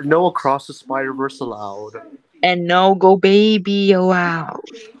 No Across the Spider-Verse allowed. And no Go Baby allowed.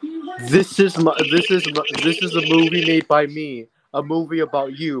 This is a movie made by me. A movie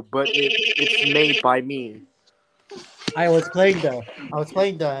about you, but it's made by me. I was playing that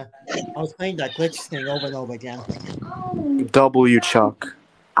glitch thing over and over again. W Chuck.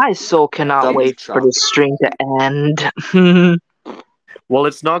 I so cannot wait for the stream to end. Well,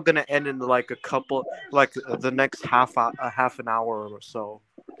 it's not gonna end in like the next half an hour or so.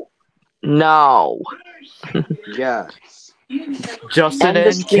 No. Yes. Justin End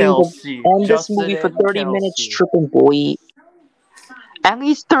this and thing- Kelsey. End this Justin movie for and 30 Kelsey. minutes, Trippin' boy. At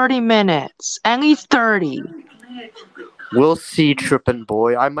least 30 minutes. At least 30. We'll see, Trippin'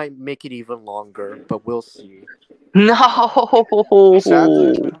 boy. I might make it even longer, but we'll see. No. Sadly,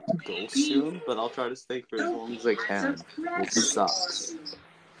 I'm gonna go soon, but I'll try to stay for as long as I can. It sucks.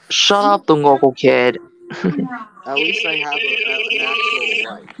 Shut up, the local kid. At least I have an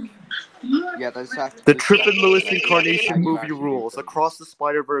actual life. Yeah, that's have to The be Trippin' said. Lewis I Incarnation movie actually rules. do. Across the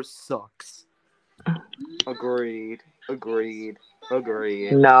Spider-Verse sucks. Agreed.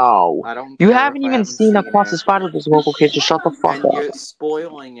 No. I don't You care haven't if I even haven't seen seen Across it. the Spider-Verse, local kid. Just shut the fuck And up. you're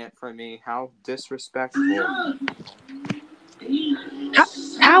spoiling it for me. How disrespectful.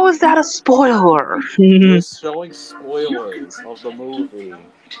 How is that a spoiler? You're showing spoilers of the movie.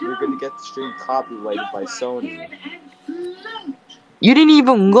 You're gonna get the stream copyrighted by Sony. You didn't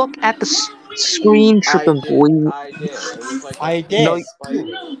even look at the screen, Trippin' boy. I did. It was like I did. No, spider.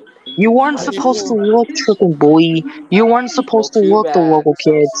 you weren't supposed to look, Trippin' boy. You weren't supposed to Too look, the bad, local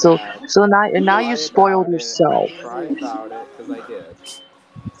so kid. sad. So now you Cry spoiled about it. yourself. Cry about it, because I did.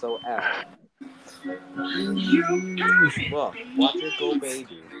 So L. Look, watch it go,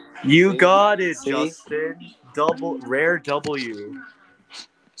 baby. You See? got it, See? Justin. Rare W.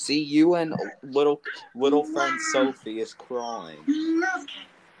 See, you and little friend Sophie is crying.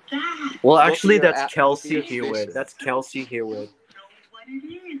 Well, Look actually, at your that's look Kelsey at your Hewitt. fishes. That's Kelsey Hewitt.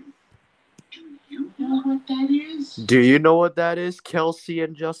 Is Do you know what that is, Kelsey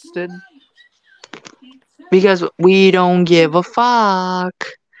and Justin? Because we don't give a fuck.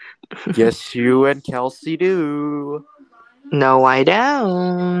 Yes, you and Kelsey do. No, I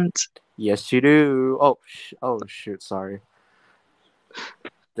don't. Yes, you do. Oh, shoot, sorry.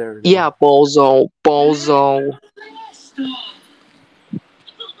 There it is. Yeah, bozo.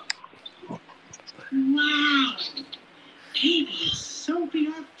 Wow. Baby is Sophie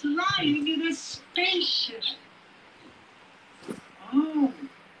are flying in a spaceship. Oh.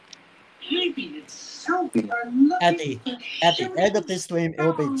 Baby and Sophie are looking At the end of this stream, it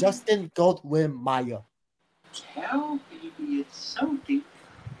will be Justin Goldwyn Mayer. Tell Baby and Sophie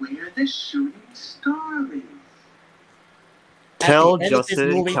where the shooting star is. Tell At the end of this Justin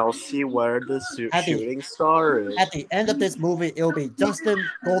and movie- Kelsey where the At the- shooting star is. At the end of this movie, it will be Justin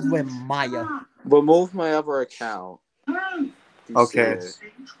Goldwyn Mayer. Remove my other account. You Okay. see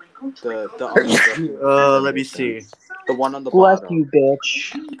it. The Let me see. The one on the Bless bottom. you,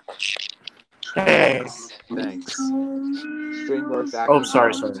 bitch. Thanks. Thanks. Streamworks Oh,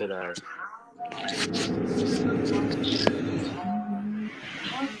 sorry. today.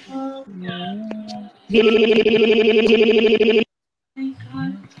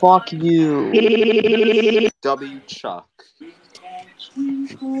 Fuck you. W Chuck.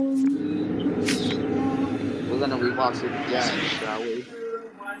 watch it again, shall we?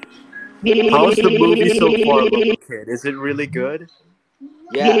 How's the movie so far, little kid? Is it really good?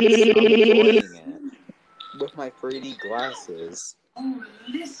 Yes, I'm enjoying it. With my 3D glasses. I'm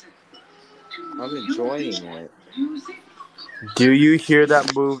enjoying it. Do you hear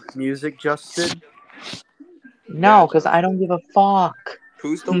that music, Justin? No, because I don't give a fuck.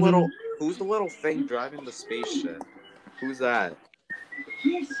 Who's the little thing driving the spaceship? Who's that?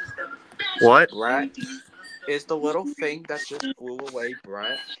 What? Brett? Is the little thing that just flew away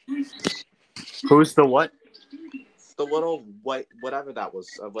Brett? Who's the what? The little white whatever that was,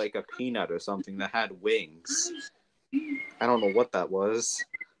 like a peanut or something that had wings. I don't know what that was.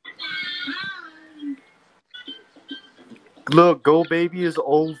 Look, Go Baby is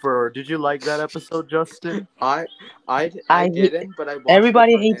over. Did you like that episode, Justin? I didn't, but I watched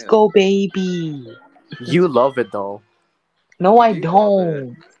Everybody it for hates him. Go Baby. You love it though. No, I You love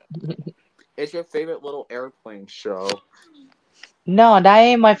don't. It's your favorite little airplane show. No, that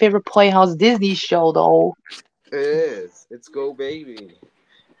ain't my favorite Playhouse Disney show though. It is. It's Go Baby.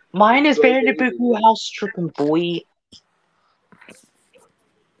 Mine is Go better than Baby. Big House Trippin' Boy.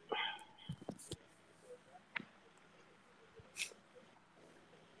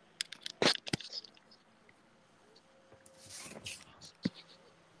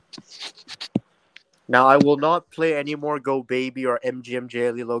 Now I will not play any more Go Baby or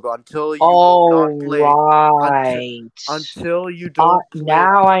MGMJ logo until you Oh, will not play right. until you don't play.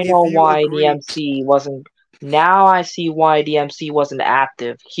 Now I know If you why agree, DMC wasn't. Now I see why DMC wasn't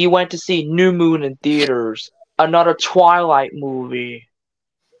active. He went to see New Moon in theaters, another Twilight movie.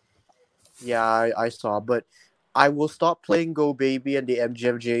 yeah, I saw, but I will stop playing Go Baby and the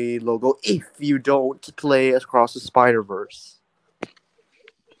MGMJ logo if you don't play Across the Spider-Verse.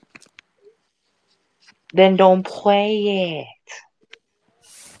 Then don't play it.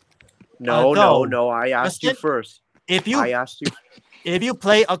 No. I asked you first. I asked you. If you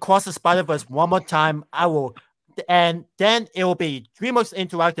play Across the Spider-Verse one more time, I will, and then it will be DreamWorks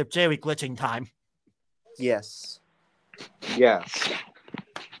Interactive Jerry glitching time. Yes. Yes.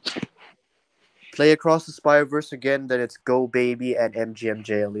 Play Across the Spider-Verse again, then it's Go Baby and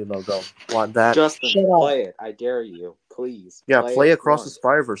MGMJ logo. Want that? Justin, play it. I dare you. Please. Yeah, play it Across the once.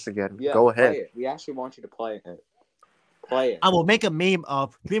 Spider-Verse again. Yeah, Go ahead. Play it. We actually want you to play it. Play it. I will make a meme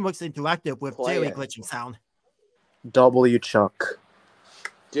of DreamWorks Interactive with Play Jerry it. glitching sound. W Chuck.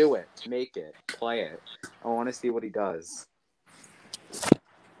 Do it. Make it. Play it. I want to see what he does.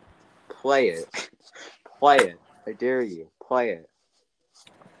 Play it. Play it. I dare you. Play it.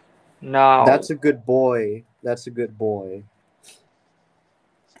 No. That's a good boy. That's a good boy.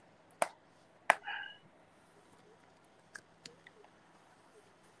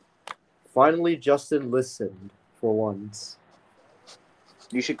 Finally, Justin listened for once.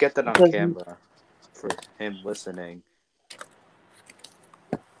 You should get that on camera for him listening.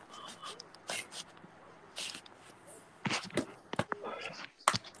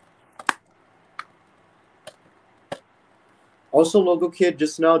 Also, Logo Kid,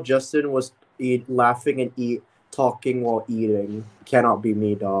 just now Justin was laughing and talking while eating. Cannot be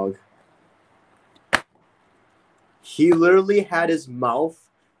me, dog. He literally had his mouth,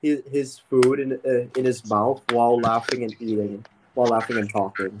 his food in his mouth while laughing and eating, while laughing and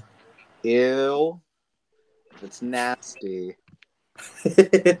talking. Ew. That's nasty.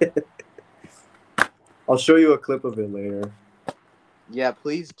 I'll show you a clip of it later. Yeah,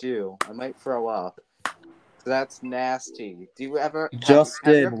 please do. I might throw up. That's nasty. Do you ever...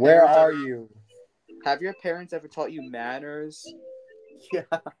 Justin, where are you? Have your parents ever taught you manners? Yeah.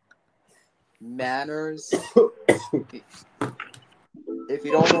 Manners? If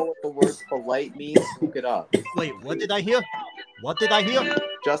you don't know what the word polite means, look it up. Wait, what did I hear? What did I hear?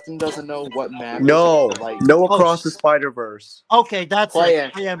 Justin doesn't know what manners No, and polite no means. Across the Spider-Verse. Okay, that's Play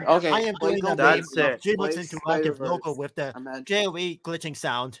it. it. I am doing the That's meme of it. DreamWorks Play Interactive Spider-Verse. logo with the Jerry glitching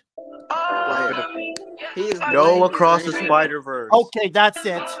sound. No Across the Spider-Verse. Okay, that's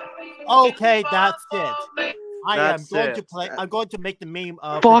it. Okay, that's it. That's going it. to play. I'm going to make the meme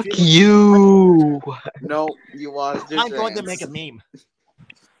of. Fuck you. No, you lost your I'm going to chance. make a meme.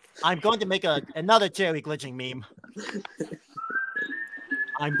 I'm going to make another Jerry glitching meme.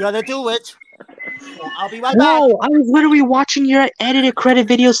 I'm gonna do it. So I'll be right back. Whoa, I was literally watching your edited credit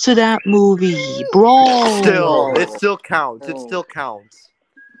videos to that movie, bro. Still, it still counts. It still counts.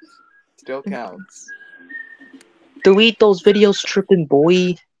 Still counts. Delete those videos, Trippin'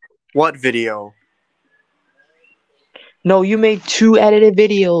 Boy. What video? No, you made 2 edited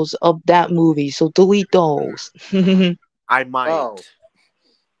videos of that movie, so delete those. I might. Oh.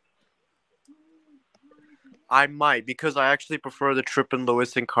 I might, because I actually prefer the Trippin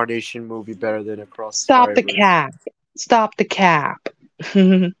Lewis Incarnation movie better than Across the Stop the Spider-Verse. cap. Stop the cap.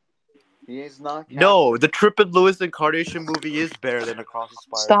 He is not. No, the Trippin Lewis Incarnation movie is better than Across the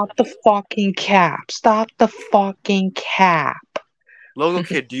Spider-Verse. Stop the fucking cap. Stop the fucking cap. Logo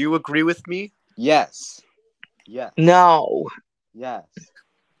Kid, do you agree with me? Yes. Yes. No. Yes.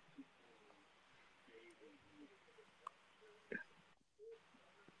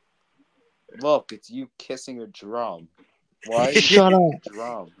 Look, it's you kissing a drum. Why are you Shut kissing up. a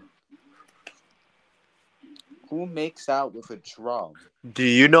drum? Who makes out with a drum? Do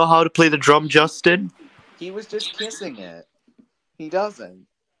you know how to play the drum, Justin? He was just kissing it. He doesn't.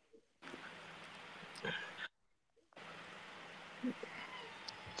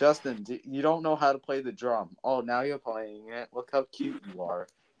 Justin, you don't know how to play the drum. Oh, now you're playing it. Look how cute you are.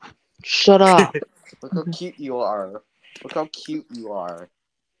 Shut up. Look how cute you are. Look how cute you are.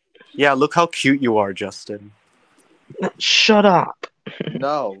 Yeah, look how cute you are, Justin. Shut up.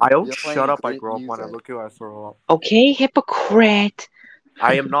 No. I don't you're shut playing up, I great grow up. When I music. look at you, I throw up. Okay, hypocrite.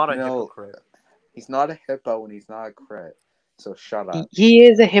 I am not a No, hypocrite. He's not a hippo and he's not a crit. So shut up. He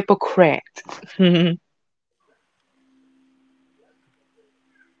is a hypocrite.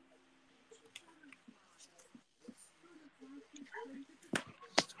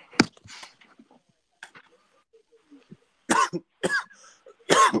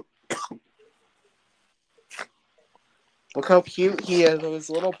 Look how cute he is with his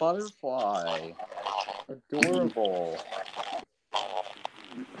little butterfly. Adorable.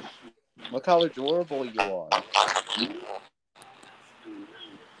 Look how adorable you are.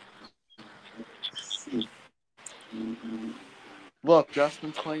 Look,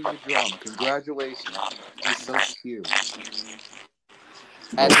 Justin's playing the drum. Congratulations. He's so cute.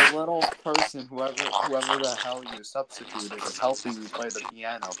 And the little person, whoever the hell you substituted, is helping you play the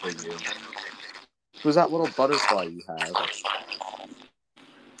piano for you. Who's that little butterfly you have?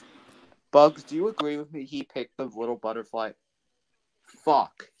 Bugs, do you agree with me? He picked the little butterfly.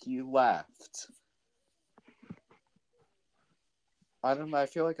 Fuck, he left. I don't know, I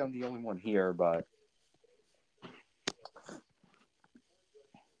feel like I'm the only one here, but...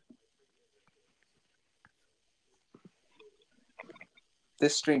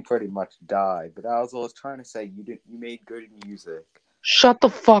 This stream pretty much died, but I was trying to say you made good music. Shut the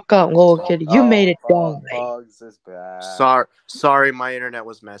fuck up, little kid. You made it die. Bugs is bad. Sorry, my internet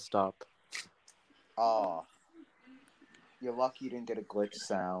was messed up. Oh. You're lucky you didn't get a glitch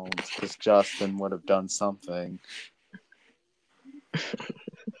sound, because Justin would have done something.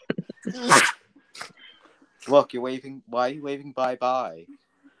 Look, you're waving. Why are you waving bye-bye?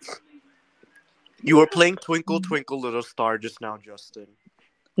 You were playing Twinkle Twinkle Little Star just now, Justin.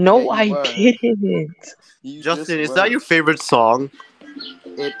 No, Yeah, I were. didn't. Justin, is that your favorite song?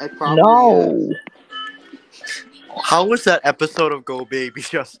 It probably is. How was that episode of Go Baby,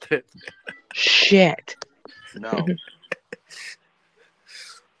 Justin? Shit. No.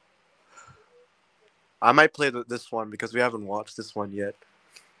 I might play this one because we haven't watched this one yet.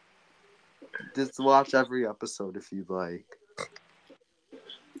 Just watch every episode if you'd like.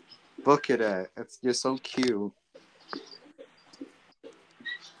 Look at it. You're so cute.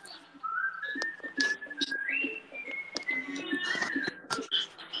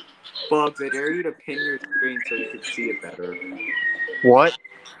 Bugs, I dare you to pin your screen so you can see it better. What?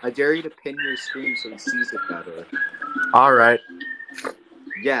 I dare you to pin your screen so he sees it better. Alright.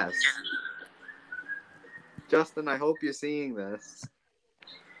 Yes. Justin, I hope you're seeing this.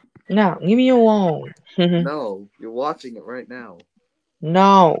 No, leave me alone. No, you're watching it right now.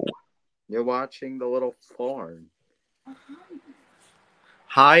 No. You're watching the little farm.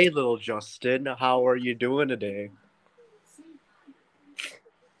 Hi, little Justin. How are you doing today?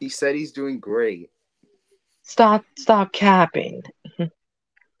 He said he's doing great. Stop capping.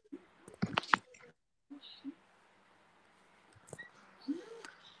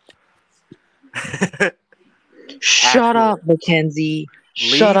 Shut up, Mackenzie.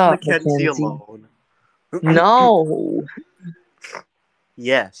 Shut up, Mackenzie Mackenzie. alone. No.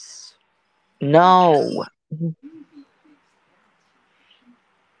 Yes. No.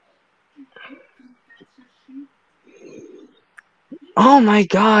 Oh my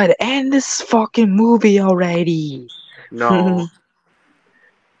god, end this fucking movie already. No.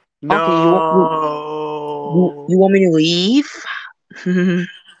 No. Okay, you want me to leave?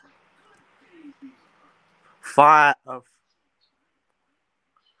 Fine.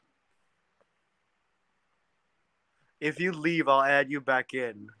 If you leave, I'll add you back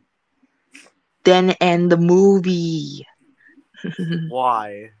in. Then end the movie.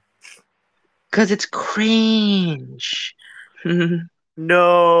 Why? Because it's cringe.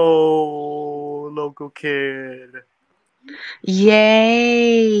 No, local kid.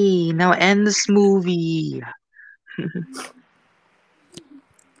 Yay! Now end this movie.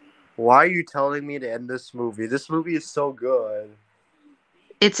 Why are you telling me to end this movie? This movie is so good.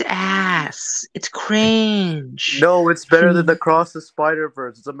 It's ass. It's cringe. No, it's better than the Cross the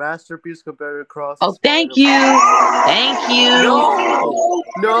Spider-Verse. It's a masterpiece compared to Cross the Oh, thank Spider-Verse. you. Thank you.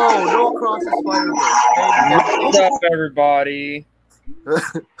 No Cross the Spider-Verse. What's up, everybody?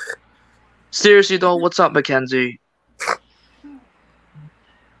 Seriously though, what's up, Mackenzie?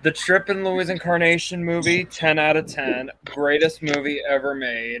 The Trippin' Louis Incarnation movie, 10 out of 10. Greatest movie ever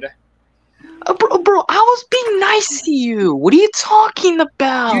made. Bro, I was being nice to you. What are you talking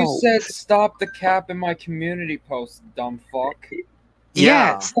about? You said stop the cap in my community post, dumb fuck.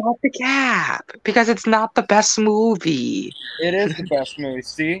 Yeah, stop the cap. Because it's not the best movie. It is the best movie,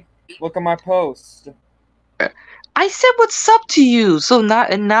 see? Look at my post. I said what's up to you. So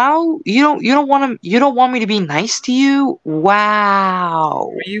now you don't want me to be nice to you?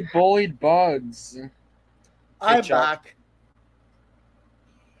 Wow. But you bullied Bugs. I'm back.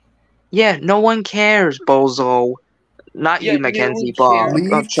 Yeah, no one cares, bozo. Not Yeah, you, no Mackenzie, one Bob. cares.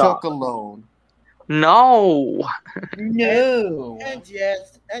 Leave Chuck alone. No. No. And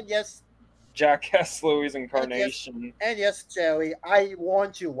yes, Jackass Louis Incarnation. and yes, Jerry, I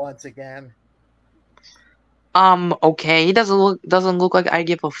warned you once again. Okay, he doesn't look like I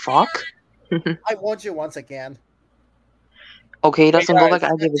give a fuck. I warned you once again. Okay, he doesn't look guys, like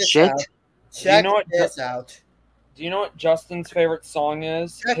I give a this shit. out. Do you know what this out. Do you know what Justin's favorite song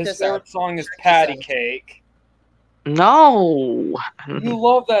is? Check His this favorite out. song is Check this Patty out. Cake. No. You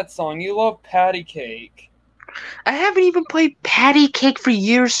love that song. You love Patty Cake. I haven't even played Patty Cake for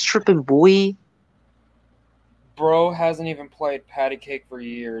years, Trippin' boy. Bro hasn't even played Patty Cake for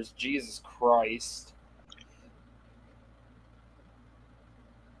years. Jesus Christ.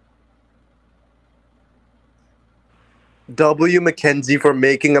 W. Mackenzie for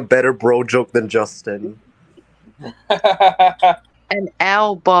making a better bro joke than Justin. And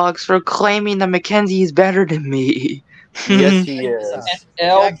L Bugs for claiming that Mackenzie is better than me. Yes, he is.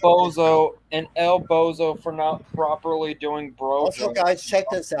 And El Bozo for not properly doing bro Also, jokes. guys, check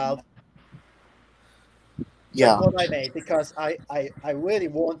this out. Yeah. Check what I made because I really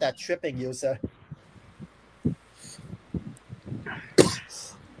want that tripping user.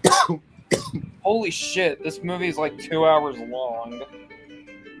 Holy shit, this movie is like 2 hours long.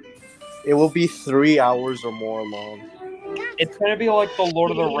 It will be 3 hours or more long. It's gonna be like the Lord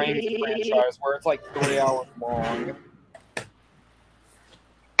of the Rings franchise where it's like 3 hours long.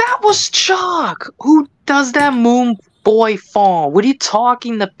 That was Chuck. Who does that moon boy fall? What are you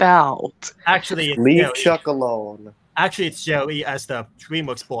talking about? Actually, Leave Chuck alone. Actually, it's Joey as the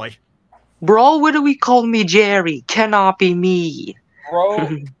DreamWorks boy. Bro, what do we call me Jerry? Cannot be me.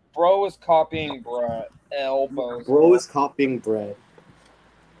 Bro is copying Brett. Elbows. Bro is copying Brett.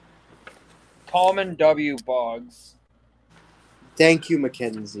 Common W Bugs. Thank you,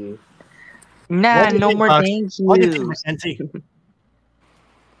 Mackenzie. Nah, no more thank you.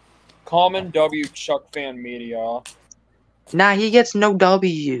 Common W Chuck Fan Media. Nah, he gets no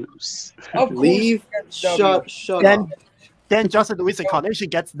W's. Of course Leave. he gets W. Shut up. Then Justin Louis Incarnation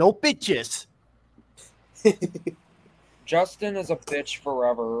gets no bitches. Justin is a bitch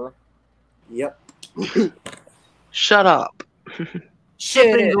forever. Yep. Shut up.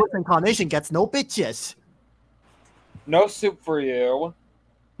 Trippin' Louis Incarnation gets no bitches. No soup for you.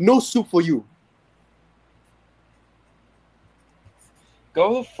 No soup for you.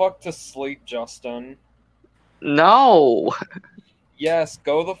 Go the fuck to sleep, Justin. No. Yes,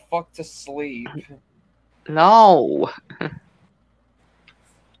 go the fuck to sleep. No.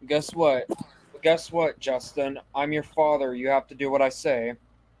 Guess what? Guess what, Justin? I'm your father. You have to do what I say.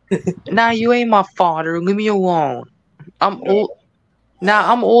 Nah, you ain't my father. Leave me alone. I'm old.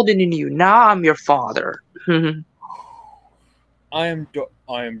 Nah, I'm older than you. Now I'm your father. I am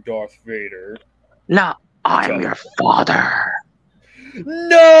Darth Vader. Nah, I'm your father.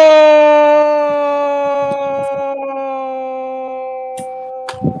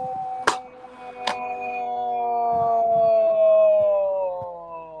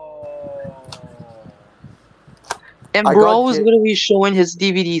 And bro was literally showing his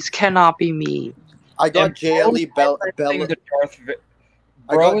DVDs. Cannot be me. I got JLE Bella.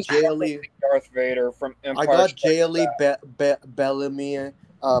 Bro is Darth Vader from Empire. I got Strikes JLE Back. Bellamy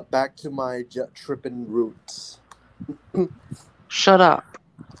back to my Trippin' roots. Shut up.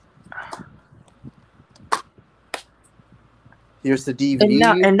 Here's the DVD.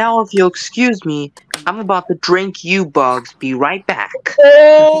 And now, if you'll excuse me, I'm about to drink you, Bugs. Be right back.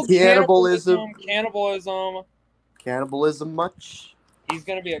 Oh, Cannibalism. Cannibalism. Cannibalism much? He's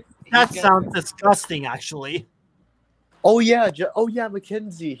gonna be a. That sounds disgusting, actually. Oh yeah,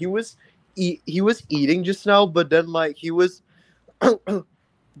 Mackenzie. He was eating just now, but then like he was,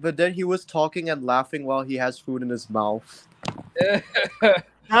 but then he was talking and laughing while he has food in his mouth.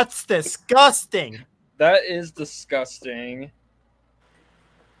 That's disgusting. That is disgusting.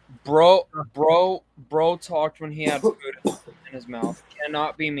 Bro talked when he had food in his mouth.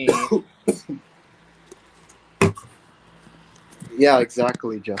 Cannot be me. Yeah,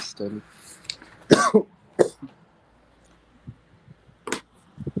 exactly, Justin.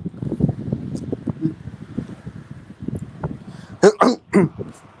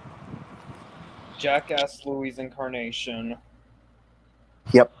 Jackass Louis Incarnation.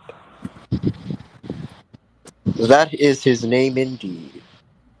 Yep. That is his name indeed.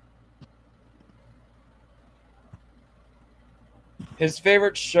 His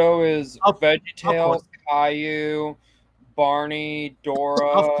favorite show is VeggieTales, Caillou, Barney, Dora.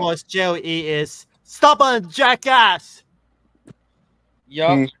 Of course, Joey is stubborn jackass.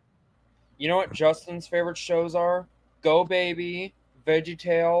 Yup. You know what Justin's favorite shows are? Go Baby,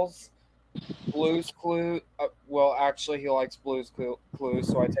 VeggieTales, Blue's Clues. Well, actually, he likes Blue's Clues,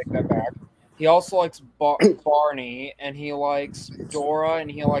 so I take that back. He also likes Barney, and he likes Dora, and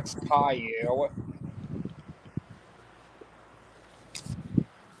he likes Caillou.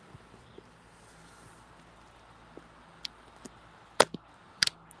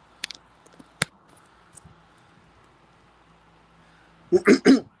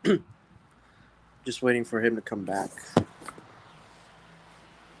 Just waiting for him to come back.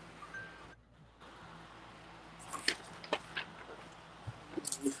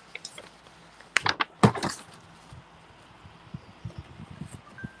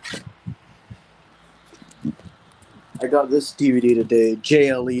 I got this DVD today,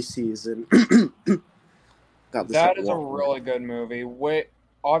 JLE season. Got this That is a really good movie.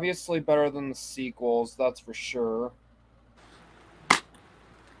 Obviously better than the sequels, that's for sure.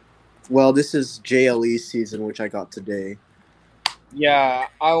 Well, this is JLE season, which I got today. Yeah,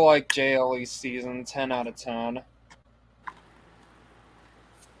 I like JLE season, 10 out of 10.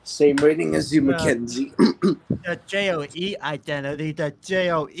 Same rating as you, Mackenzie. The JOE identity, the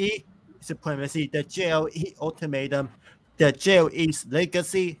JOE supremacy, the JOE ultimatum, the JOE's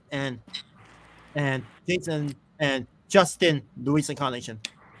legacy, and Jason and Justin Louis Incarnation.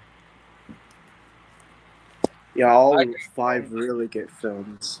 Yeah, all 5 really good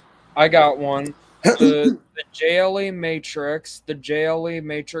films. I got one. The JLE Matrix, the JLE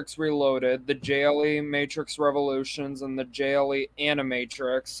Matrix Reloaded, the JLE Matrix Revolutions, and the JLE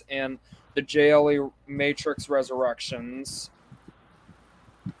Animatrix, and the JLE Matrix Resurrections.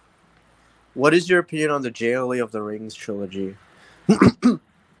 What is your opinion on the JLE of the Rings trilogy?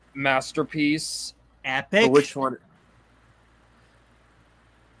 Masterpiece. Epic. Which one?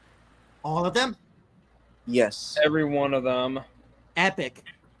 All of them? Yes. Every one of them. Epic.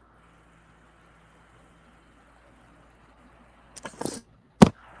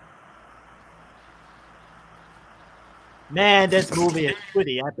 Man, this movie is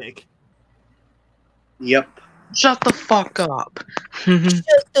pretty epic. Yep. Shut the fuck up.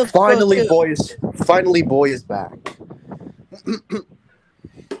 Finally, boy is back.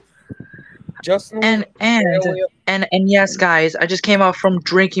 Justin and yes, guys, I just came out from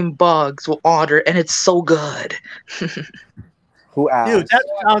drinking bugs with otter, and it's so good. Who asked? Dude, that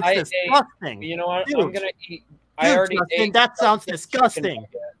sounds disgusting. You know what? Dude. I'm gonna eat. I already Justin, ate. that sounds Justin disgusting. chicken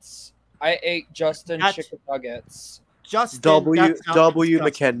nuggets. I ate Justin chicken nuggets. Justin, W.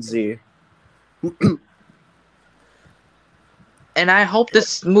 Mackenzie. And I hope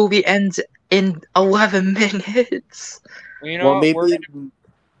this movie ends in 11 minutes. Well, you know what?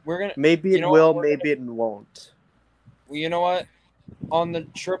 We're gonna. Maybe it will. Maybe it won't. Well, you know what? On the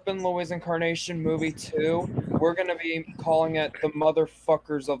Trippin' Louis Incarnation movie 2, we're gonna be calling it the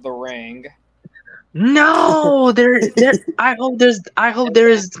Motherfuckers of the Ring. No, I hope there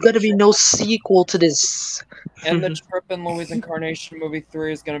is gonna be no sequel to this. And the Trippin' Louis Incarnation movie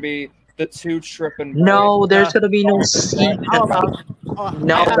 3 is gonna be the 2 Trippin' Boys. No, there's gonna be no sequel.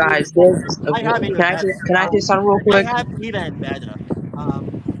 No, guys. Can I say something real quick? I have even better.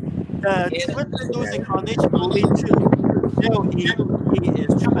 The Trippin' Louis Incarnation movie 2, he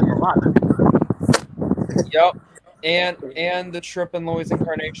is tripping a lot. Yep. And the Trippin' Louis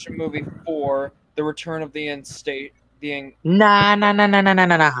Incarnation movie 4, The Return of the In-State. Nah.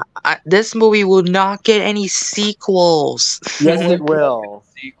 This movie will not get any sequels. Yes, it will.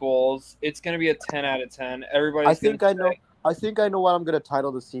 Sequels. It's gonna be a 10 out of 10. Everybody's I think I know what I'm gonna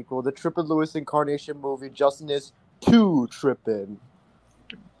title the sequel. The Trippin' Louis Incarnation movie. Justin is 2 Trippin'.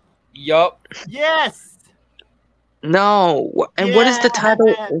 Yup. Yes. No. And what is the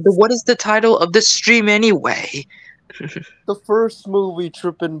title? What is the title of this stream anyway? The first movie,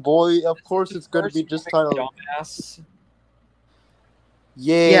 Trippin' Boy. Of course, it's gonna be just titled. Dumbass.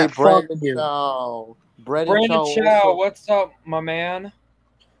 Yay, Yeah, fuck Brandon you. Chow. Brandon Chow, also, what's up, my man?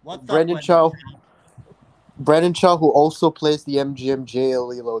 What's Brandon up, Chow. Brandon Chow, who also plays the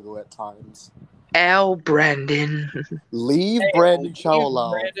MGMJLE logo at times. L. Brandon. Leave Hey, Brandon Chow leave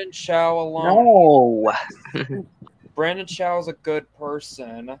alone. Brandon Chow alone. No. Brandon Chow is a good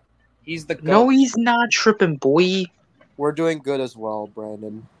person. He's the No, goat. he's not tripping, boy. We're doing good as well,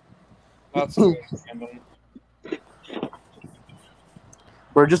 Brandon. That's good, Brandon.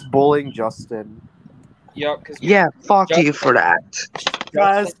 We're just bullying Justin. Yep, because Yeah, fuck you for that.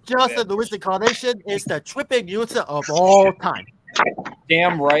 Guys, Justin Lewis Incarnation is the tripping user of all time.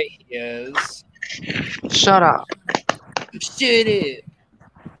 Damn right he is. Shut up. Shut it.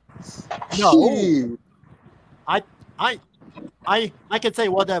 No. I can say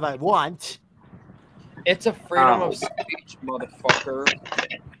whatever I want. It's a freedom of speech, motherfucker.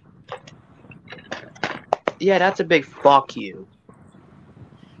 Yeah, that's a big fuck you.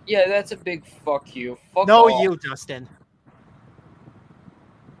 Yeah, that's a big fuck you. Fuck No, off. you, Justin.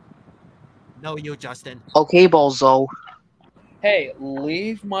 No, you, Justin. Okay, Bozo. Hey,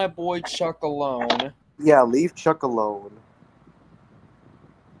 leave my boy Chuck alone. Yeah, leave Chuck alone.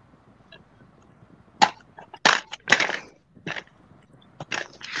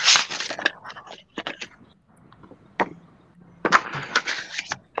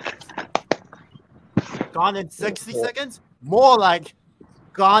 Gone in 60 seconds? More like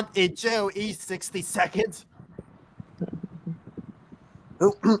gone in jail in 60 seconds.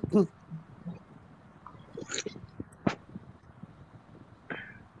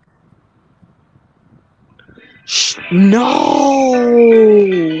 No!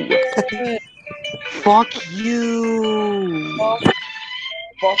 Fuck you!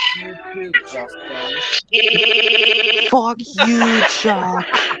 Fuck you too, Justin. Fuck you, Chuck!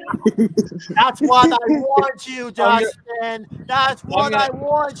 That's what I want you, Justin. That's what I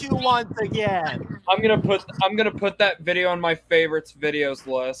want you once again. I'm gonna put that video on my favorites videos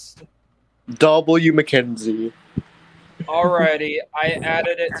list. W. Mackenzie. Alrighty, I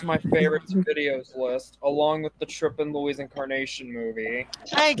added it to my favorites videos list, along with the Trippin' Louise Incarnation movie.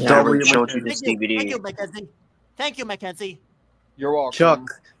 Thank you. I already showed you this Thank DVD. you, Mackenzie. Thank you, Mackenzie. You're welcome.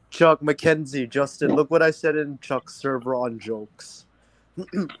 Chuck, Mackenzie, Justin, look what I said in Chuck's server on jokes.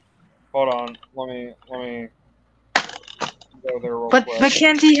 Hold on, let me go there real But quick.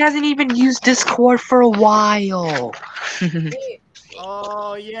 Mackenzie hasn't even used Discord for a while.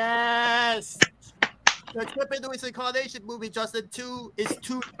 Oh, yes. The Trippin' Louis Incarnation movie, Justin 2 is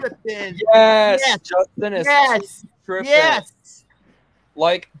too trippin'. Yes, Justin is yes. trippin'. Yes.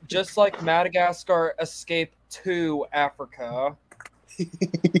 Just like Madagascar Escape to Africa.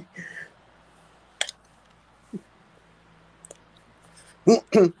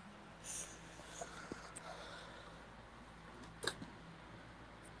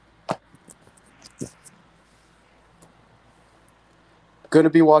 Gonna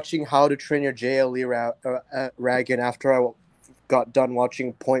be watching How to Train Your JLE Dragon after I got done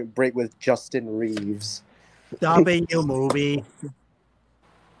watching Point Break with Justin Reeves. W movie.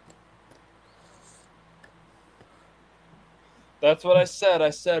 That's what I said. I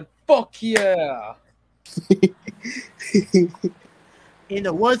said, fuck yeah. In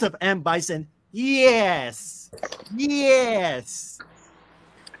the words of M. Bison, yes. Yes.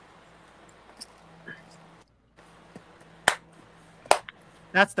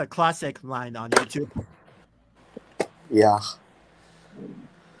 That's the classic line on YouTube. Yeah.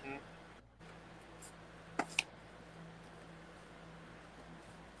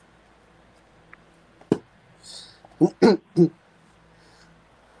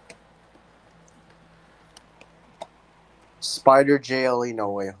 Spider JLE No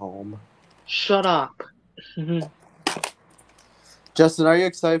Way Home. Shut up. Justin, are you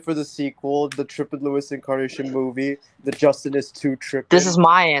excited for the sequel, the Trippin' Louis Incarnation movie? The Justin is too trippin'. This is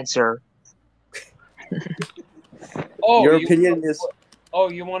my answer. Oh, your opinion is. Oh,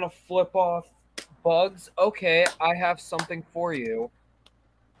 you want to flip off Bugs? Okay, I have something for you.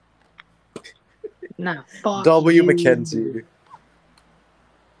 Nah, fuck W. you. Mackenzie.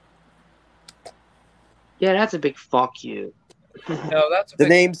 Yeah, that's a big fuck you. No, that's a The big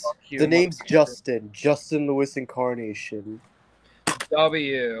name's fuck you, the name's motherfucker. Justin Louis Incarnation.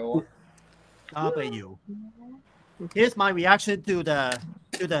 W. W. Here's my reaction to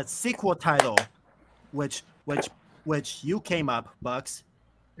the sequel title, which you came up, Bucks.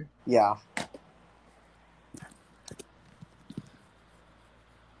 Yeah.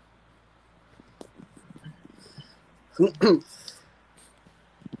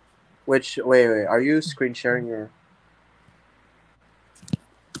 Wait, are you screen sharing your?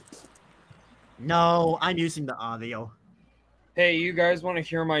 No, I'm using the audio. Hey, you guys want to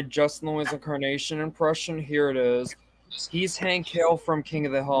hear my Justin Lewis Incarnation impression? Here it is. He's Hank Hill from King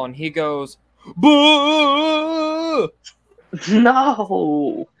of the Hill, and he goes, "Boo!"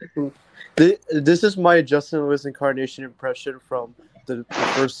 No. This is my Justin Lewis Incarnation impression from the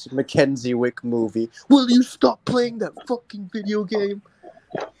first Mackenzie Wick movie. Will you stop playing that fucking video game?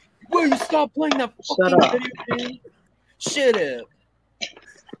 Will you stop playing that Shut fucking up. video game? Shut it.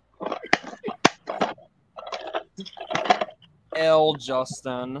 L.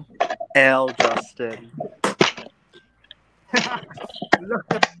 Justin. L. Justin.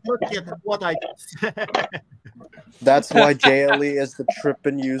 Look at what I said. That's why JLE is the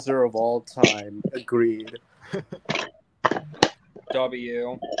Trippin user of all time. Agreed.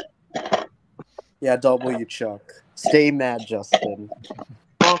 W. Yeah, W, Chuck. Stay mad, Justin.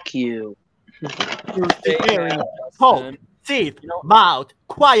 Fuck you. Stay Hearing, mad, hope, Justin. teeth, mouth,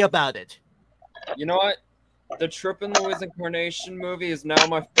 quiet about it. You know what? The Trippin' Lewis Incarnation movie is now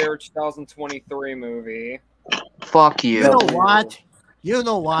my favorite 2023 movie. Fuck you. You know what? You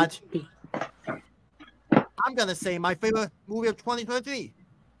know what? I'm gonna say my favorite movie of 2023.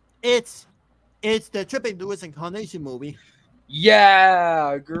 It's the Trippin' Lewis Incarnation movie.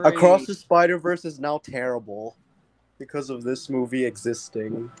 Yeah, great. Across the Spider-Verse is now terrible because of this movie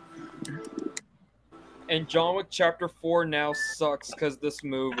existing. And John Wick Chapter 4 now sucks because this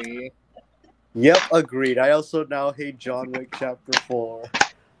movie. Yep, agreed. I also now hate John Wick Chapter 4.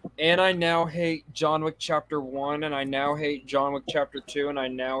 And I now hate John Wick Chapter 1, and I now hate John Wick Chapter 2, and I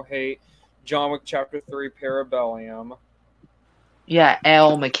now hate John Wick Chapter 3 Parabellum. Yeah,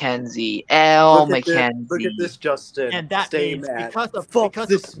 L. Mackenzie. L. Mackenzie. Look at this, Justin. And that Stay means mad. because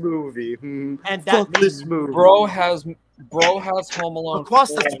this movie. And that Fuck means this movie. Bro has Home Alone.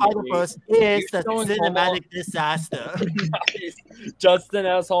 Across the 4 Spider-Verse is the cinematic disaster. Nice. Justin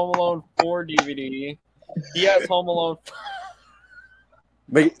has Home Alone 4 DVD. He has Home Alone.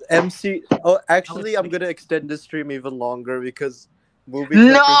 Wait, MC. Oh, actually, I'm gonna extend this stream even longer because movie.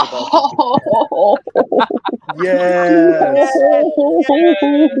 No. Yes.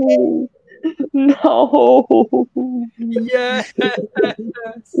 No. Yes.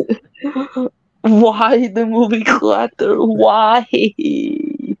 Why the movie Clutter? Why?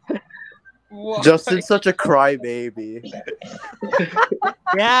 Justin's such a crybaby.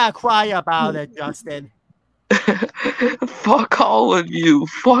 Yeah, cry about it, Justin. Fuck all of you.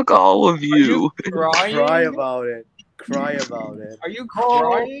 Fuck all of you. Crying? Cry about it. Cry about it. Are you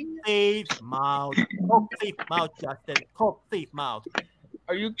crying? Thief mouth. Coke thief mouth, Justin. Coke thief mouth.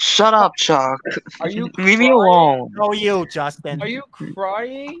 Are you? Shut up, Chuck. Are you? Leave me crying? alone. No, you, Justin. Are you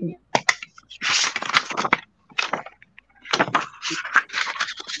crying?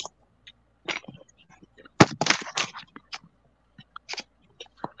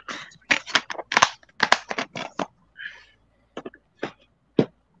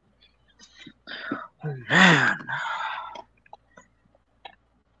 Oh, man.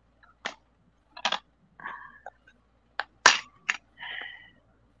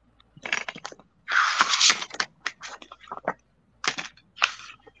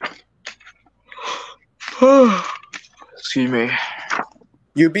 Excuse me.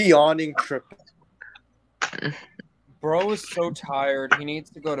 You be yawning, Trip. Bro is so tired. He needs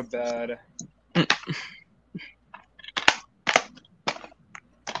to go to bed.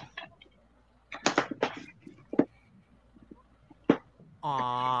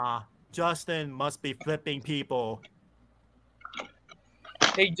 Aw, Justin must be flipping people.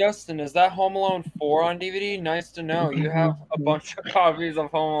 Hey Justin, is that Home Alone 4 on DVD? Nice to know. You have a bunch of copies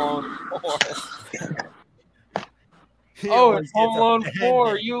of Home Alone 4. Oh, it's Home Alone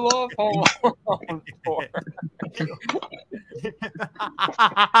 4. You love Home Alone 4.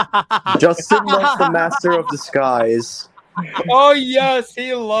 Justin loves the Master of Disguise. Oh yes,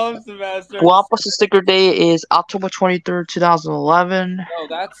 he loves the Master. Blockbuster sticker day is October 23rd, 2011. No,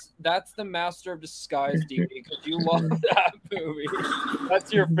 that's the Master of Disguise DVD because you love that movie.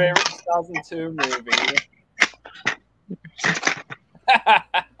 That's your favorite 2002 movie.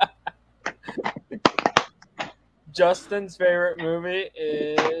 Justin's favorite movie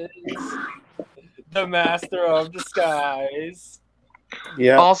is The Master of Disguise.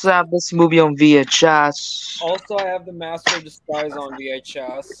 Yeah. Also have this movie on VHS. Also, I have The Master of Disguise on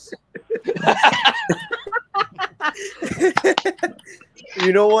VHS.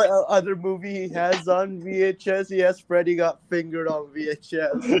 You know what other movie he has on VHS? He has Freddy Got Fingered on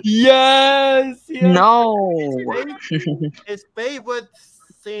VHS. Yes! No! His favorite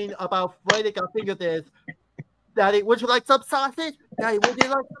scene about Freddy Got Fingered is Daddy, would you like some sausage? Daddy, would you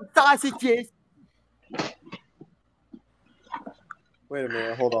like some sausages? Wait a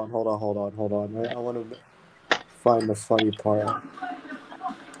minute. Hold on. I want to find the funny part.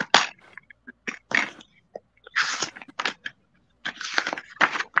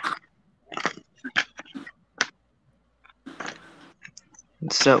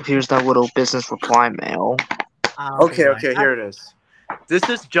 So here's that little business reply mail. Okay, here it is. This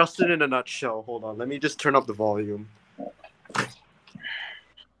is Justin in a nutshell. Hold on. Let me just turn up the volume.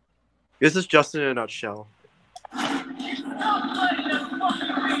 This is Justin in a nutshell.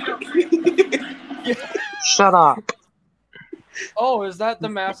 Shut up. Oh, is that the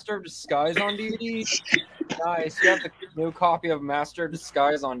Master of Disguise on DVD? Nice. You have the new copy of Master of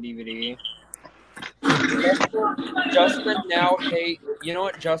Disguise on DVD. Justin now hates. You know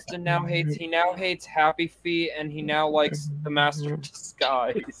what Justin now hates? He now hates Happy Feet, and he now likes the Master of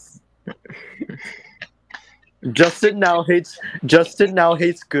Disguise. Justin now hates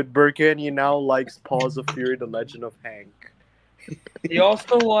Good Burger, and he now likes Paws of Fury: The Legend of Hank. He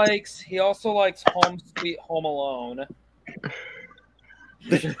also likes Home Sweet Home Alone.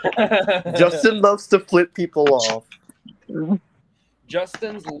 Justin loves to flip people off.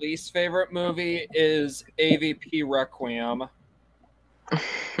 Justin's least favorite movie is AVP Requiem.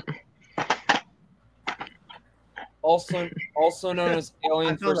 Also known as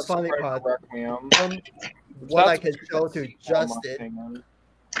Alien vs. Predator Requiem. What I can show to Justin.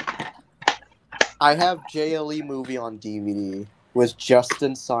 I have JLE movie on DVD with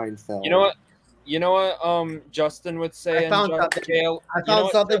Justin Seinfeld. You know what Justin would say I found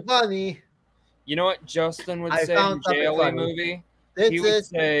something funny. You know what Justin would say in JLE movie? He would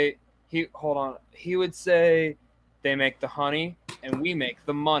say they make the honey and we make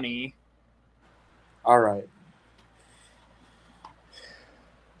the money. All right.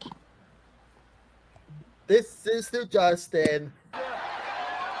 This is to Justin.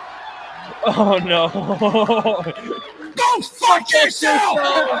 Oh no. Go fuck yourself!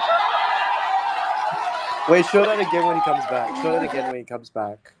 Wait, show that again when he comes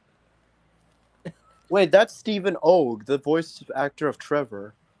back. Wait, that's Stephen Ogg, the voice actor of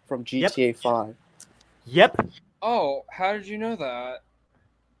Trevor from GTA 5. Yep. Oh, how did you know that?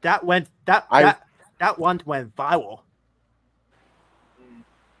 That one went viral.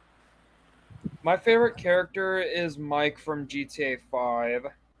 My favorite character is Mike from GTA 5.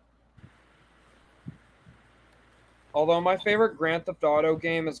 Although my favorite Grand Theft Auto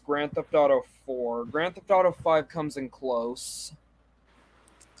game is Grand Theft Auto 4. Grand Theft Auto 5 comes in close.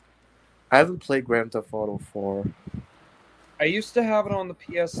 I haven't played Grand Theft Auto 4. I used to have it on the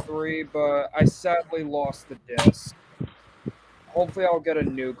PS3, but I sadly lost the disc. Hopefully I'll get a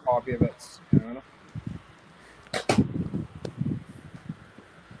new copy of it soon.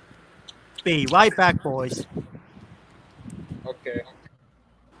 Be right back, boys. Okay.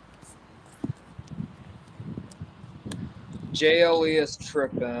 JLE is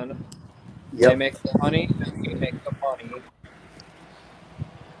Trippin. Yep. They make the honey and we make the money.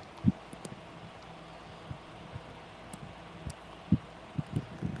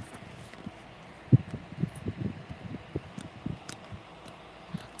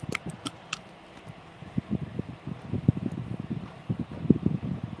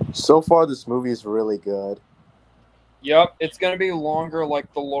 So far, this movie is really good. Yep, it's gonna be longer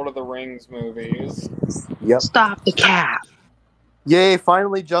like the Lord of the Rings movies. Yep. Stop the cat. Yay,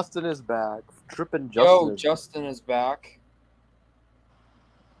 finally Justin is back. Trippin' Justin. Yo, Justin is back.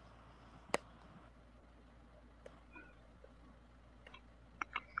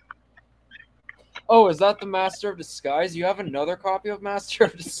 Oh, is that the Master of Disguise? You have another copy of Master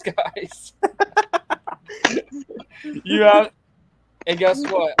of Disguise? You have... And guess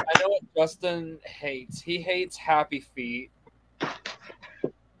what? I know what Justin hates. He hates Happy Feet.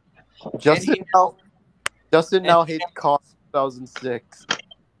 Justin now hates Cars 2006.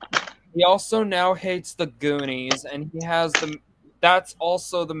 He also now hates the Goonies, and he has the... That's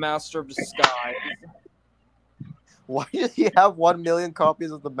also the Master of Disguise. Why does he have 1 million copies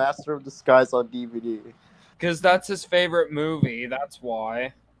of the Master of Disguise on DVD? Because that's his favorite movie. That's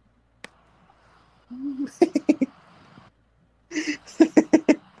why.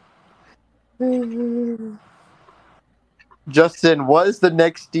 Justin, what is the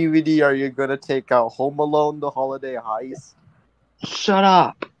next DVD are you gonna take out? Home Alone: The Holiday Heist? Shut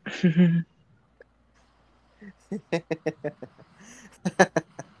up.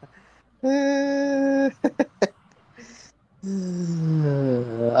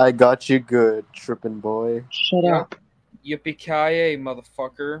 I got you good, Trippin' boy. Shut up. Yippee-ki-yay,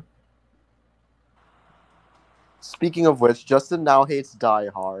 motherfucker. Speaking of which, Justin now hates Die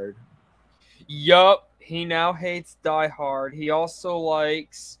Hard. Yup. He now hates Die Hard. He also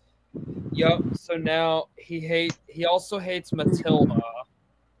likes. Yep. So now he also hates Matilda,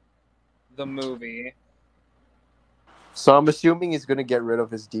 the movie. So I'm assuming he's gonna get rid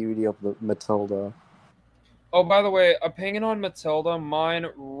of his DVD of Matilda. Oh, by the way, opinion on Matilda, mine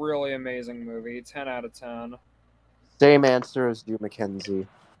really amazing movie, 10 out of 10. Same answer as you, Mackenzie.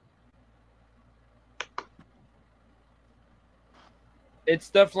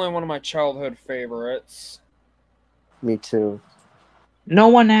 It's definitely one of my childhood favorites. Me too. No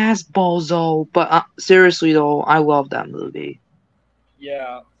one asked Bozo, but seriously though, I love that movie.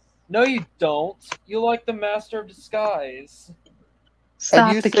 Yeah. No, you don't. You like The Master of Disguise.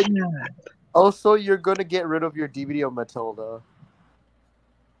 Stop you the said cat. also you're gonna get rid of your DVD of Matilda.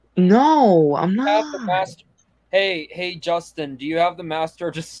 No, I'm You have the not. Master. Hey, Justin, do you have The Master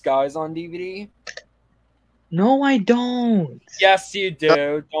of Disguise on DVD? No, I don't. Yes, you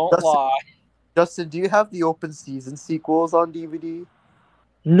do. Don't lie. Justin, do you have the open season sequels on DVD?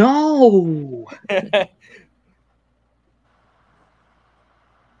 No.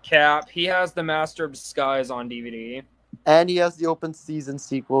 Cap, he has The Master of Disguise on DVD. And he has the open season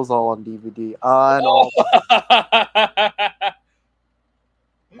sequels all on DVD. I know.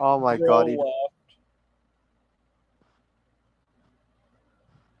 Oh my god. He...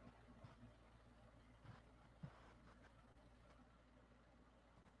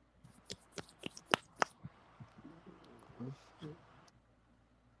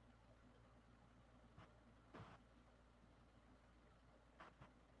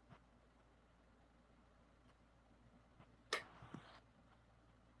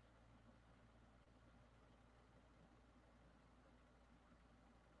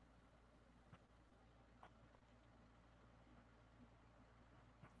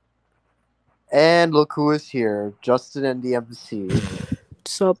 And look who is here. Justin and the MC.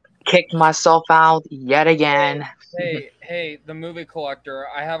 So kicked myself out yet again. Hey, the movie collector,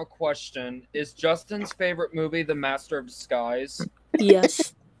 I have a question. Is Justin's favorite movie The Master of Disguise?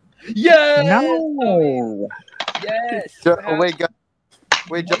 Yes. Yes! No. Yes!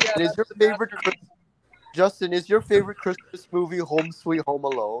 Wait, Justin, is your favorite Justin, is your favorite Christmas movie Home Sweet Home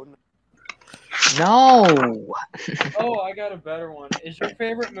Alone? No. Oh, I got a better one. Is your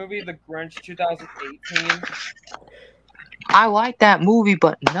favorite movie The Grinch 2018? I like that movie,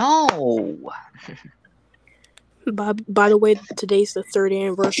 but no. By the way, today's the 3rd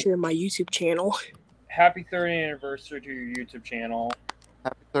anniversary of my YouTube channel. Happy 30th anniversary to your YouTube channel.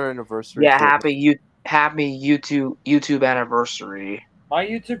 Happy 3rd anniversary. Yeah, happy YouTube anniversary. My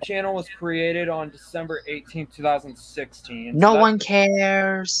YouTube channel was created on December 18th, 2016. No one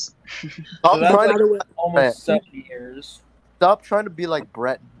cares. So that's almost 7 years. Stop trying to be like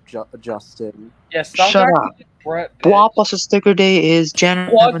Brett Justin. Yeah, stop Shut acting up. like Brett, bitch. Blockbuster Sticker Day is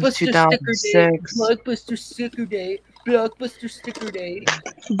January 7th, 2006. Blockbuster Sticker Day. Blockbuster Sticker Day.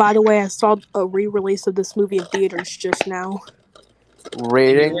 By the way, I saw a re-release of this movie in theaters just now.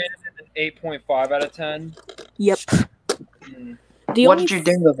 Rating? You rated it an 8.5 out of 10? Yep. What did you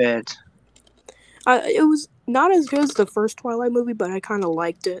think of it? It was not as good as the first Twilight movie, but I kind of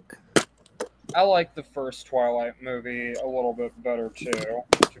liked it. I like the first Twilight movie a little bit better too, to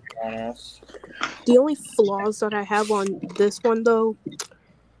be honest. The only flaws that I have on this one, though,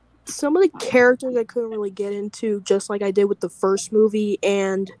 some of the characters I couldn't really get into, just like I did with the first movie,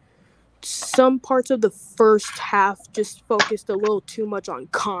 and some parts of the first half just focused a little too much on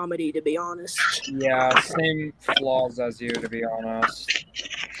comedy, to be honest. Yeah, same flaws as you, to be honest.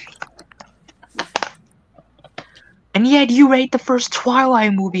 And yet you rate the first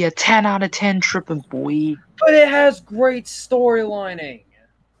Twilight movie a 10 out of 10, Trippin' boy. But it has great storylining.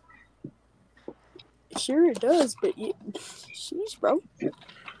 Sure it does, but jeez, bro.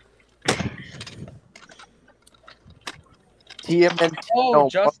 Oh,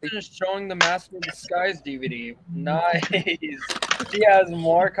 Justin is showing the Master of Disguise DVD. Nice. He has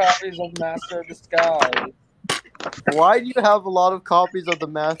more copies of Master of Disguise. Why do you have a lot of copies of the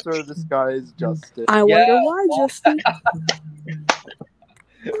Master of Disguise, Justin? I wonder why, Justin.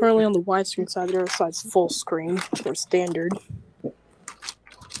 Currently on the widescreen side, the other side's full screen or standard.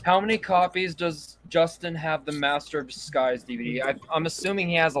 How many copies does Justin have the Master of Disguise DVD? I'm assuming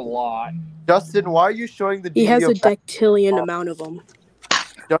he has a lot. Justin, why are you showing the DVD? He has a dectillion amount of them.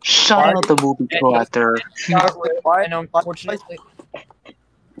 Shut up, the movie collector.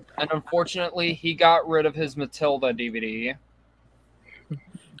 And unfortunately, he got rid of his Matilda DVD.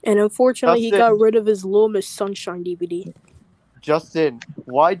 And unfortunately, he got rid of his Little Miss Sunshine DVD. Justin,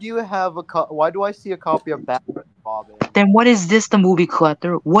 why do you have why do I see a copy of Batman and Robin? Then what is this, the movie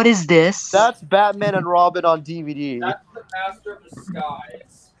collector? What is this? That's Batman and Robin on DVD. That's the Master of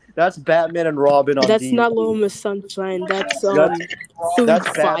Disguise. That's Batman and Robin on That's DVD. not Little Miss Sunshine. That's That's Food that's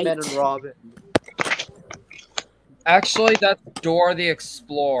Fight. Batman and Robin. Actually, that's Dora the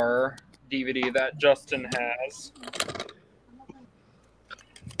Explorer DVD that Justin has.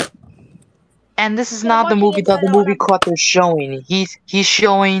 And this is Yeah, I'm not the watching movie that Inside the Out movie on Clutter's showing. He's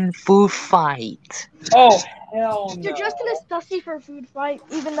showing Food Fight. Oh hell Dude, no! Justin is sussy for Food Fight,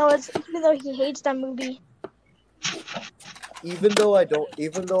 even though he hates that movie. Even though I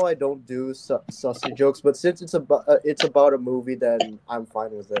don't do sussy jokes, but since it's about a movie, then I'm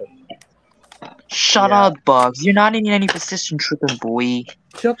fine with it. Shut Yeah. up, Bugs. You're not in any position, Trippin' boy.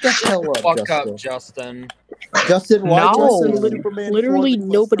 Shut the hell up, Fuck Justin. up, Justin. Justin, why do I see No. Superman Literally 4 The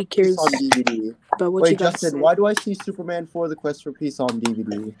Quest nobody for Peace cares on DVD? about what you Wait, got to Justin, say. why do I see Superman 4 The Quest for Peace on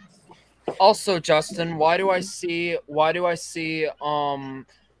DVD? Also, Justin, why do I see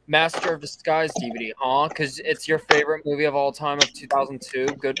Master of Disguise DVD, huh? Because it's your favorite movie of all time of 2002.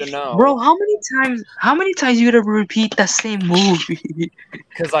 Good to know. Bro, how many times you gotta repeat the same movie?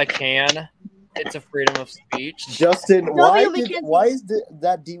 Because I can. It's a freedom of speech. Justin, why is McKenzie.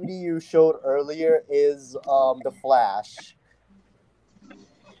 that DVD you showed earlier is The Flash?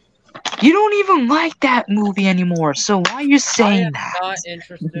 You don't even like that movie anymore, so why are you I saying am that? not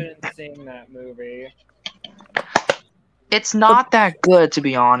interested in seeing that movie. It's not that good, to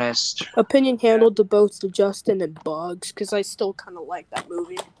be honest. Opinion handled to both the Justin and Bugs, because I still kind of like that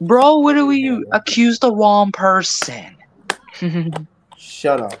movie. Bro, what do we accuse the wrong person?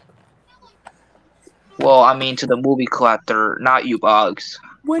 Shut up. Well, I mean to the movie collector, not you, Bugs.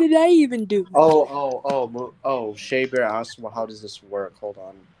 What did I even do? Oh, Shea Bear asked, well, how does this work? Hold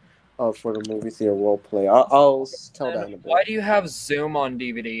on. For the movie theater role play. I'll tell that in a bit. Why do you have Zoom on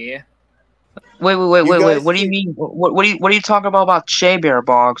DVD? Wait. What do you mean? What are you talking about Shea Bear,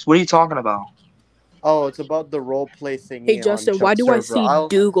 Bugs? What are you talking about? Oh, it's about the role play thingy. Hey Justin, on why do I server.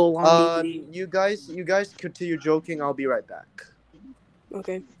 see Dougal on DVD? You guys continue joking. I'll be right back.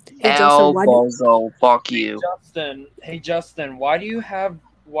 Okay. Hey Justin, why do Bozo, fuck you. Hey Justin, why do you have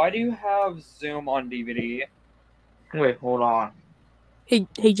Zoom on DVD? Wait, hold on. Hey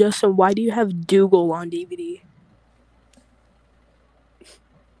Justin, why do you have Dougal on DVD?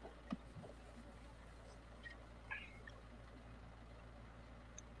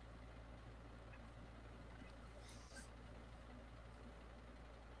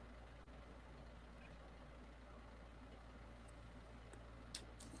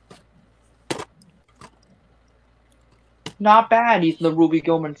 Not bad. He's the Ruby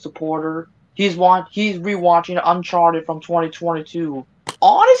Gilman supporter. He's rewatching Uncharted from 2022.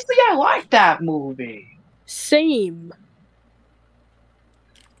 Honestly, I like that movie. Same.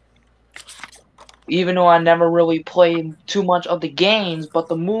 Even though I never really played too much of the games, but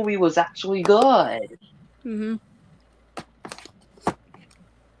the movie was actually good. Mm-hmm.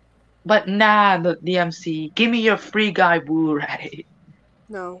 But nah, the DMC, give me your free guy Blu-ray.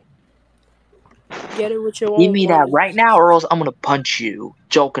 No. Get it with your Give own me that money. right now, or else I'm gonna punch you.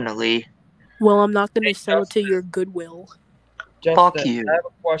 Jokingly. Well, I'm not gonna sell it to your Goodwill. Justin, Fuck you. I have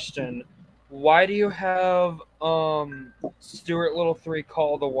a question. Why do you have Stuart Little 3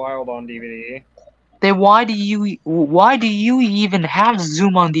 Call of the Wild on DVD? Then why do you even have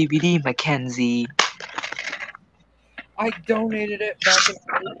Zoom on DVD, Mackenzie? I donated it back in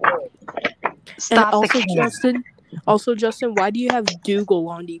April. Stop and the camera. Justin, why do you have Dougal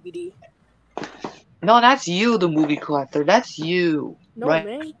on DVD? No, that's you, the movie collector. That's you. No, right?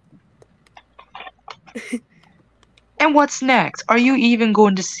 man. And what's next? Are you even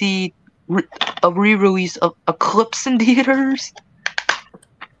going to see a re-release of Eclipse in theaters?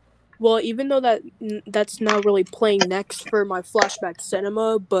 Well, even though that's not really playing next for my flashback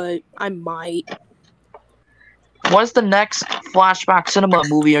cinema, but I might. What's the next flashback cinema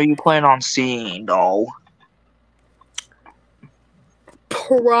movie are you planning on seeing, though?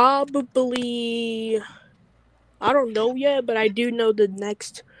 Probably. I don't know yet, but I do know the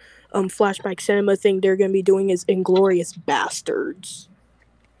next flashback cinema thing they're gonna be doing is Inglourious Bastards.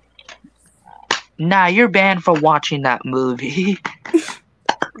 Nah, you're banned for watching that movie.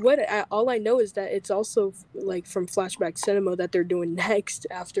 All I know is that it's also like from Flashback Cinema that they're doing next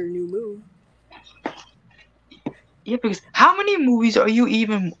after New Moon. Yeah, because how many movies did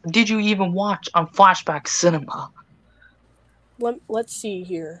you even watch on Flashback Cinema? Let's see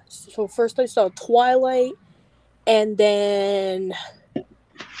here. So first I saw Twilight, and then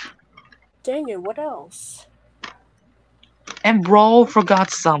dang it, what else? And bro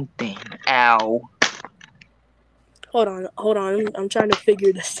forgot something. Ow. Hold on. I'm trying to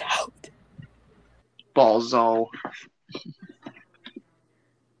figure this out. Balzo.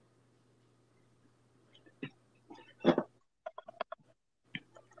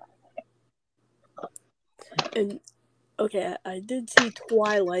 And okay, I did see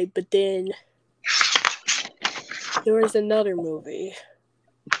Twilight, but then there was another movie.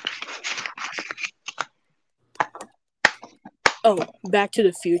 Oh, Back to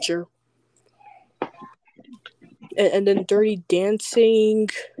the Future. And then Dirty Dancing.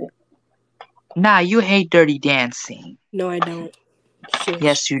 Nah, you hate Dirty Dancing. No, I don't. Shush.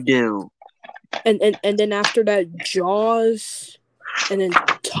 Yes, you do. And then after that, Jaws, and then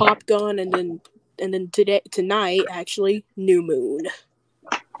Top Gun, and then tonight actually New Moon.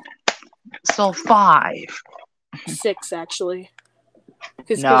 So 5. 6 actually.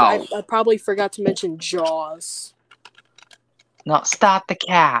 Because No. I probably forgot to mention Jaws. No, stop the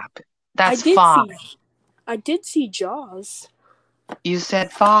cap. That's 5. I did see Jaws. You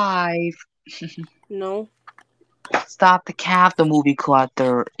said 5. No. Stop the cap, the movie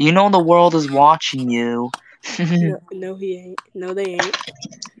clutter. You know the world is watching you. No, he ain't. No, they ain't.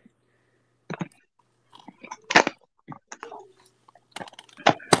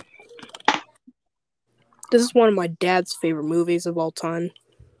 This is one of my dad's favorite movies of all time.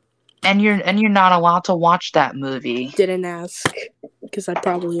 And you're not allowed to watch that movie. Didn't ask, because I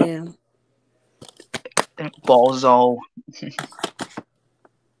probably am. Bozo.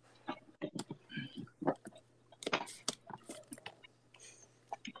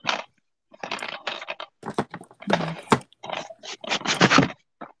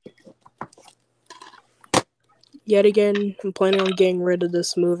 Yet again, I'm planning on getting rid of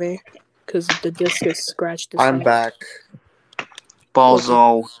this movie because the disc is scratched. I'm back.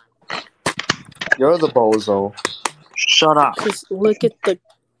 Bozo. You're the bozo. Shut up. Just look at the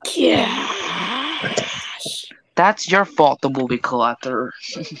cash. That's your fault, the movie collector.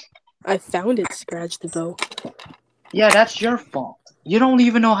 I found it scratched though. Yeah, that's your fault. You don't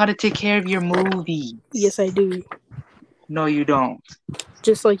even know how to take care of your movies. Yes, I do. No, you don't.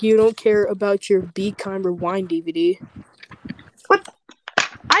 Just like you don't care about your Be Kind Rewind DVD. But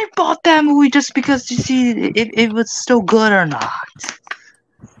I bought that movie just because to see if it was still good or not.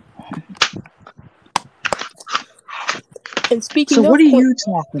 And speaking So of what are you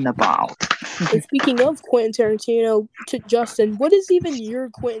talking about? And speaking of Quentin Tarantino, to Justin, what is even your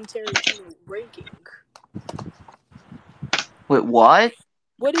Quentin Tarantino ranking? Wait, what?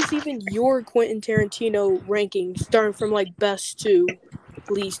 What is even your Quentin Tarantino ranking, starting from like best to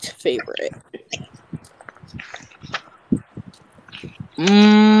least favorite?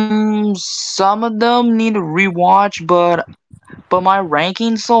 Some of them need to rewatch, but my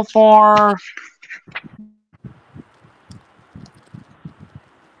ranking so far.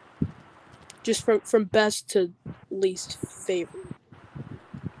 Just from best to least favorite.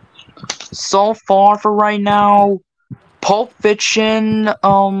 So far for right now, Pulp Fiction,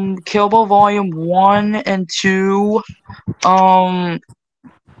 Kill Bill Volume 1 and 2,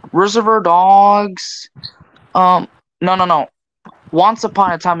 Reservoir Dogs, no. Once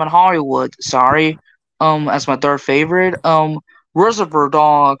Upon a Time in Hollywood, sorry, as my third favorite, Reservoir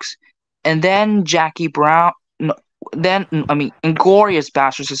Dogs, and then Jackie Brown, Inglorious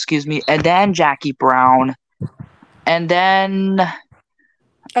Bastards, excuse me, and then Jackie Brown, and then...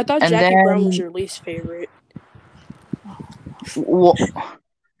 I thought Jackie Brown was your least favorite. Well,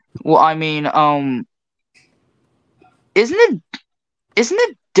 I mean, isn't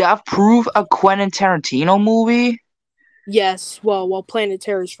it Death Proof a Quentin Tarantino movie? Yes, well, Planet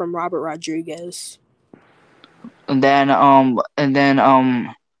Terror is from Robert Rodriguez. And then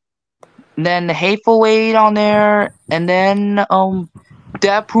The Hateful Eight on there, and then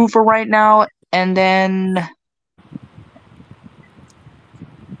Death Proof for right now, and then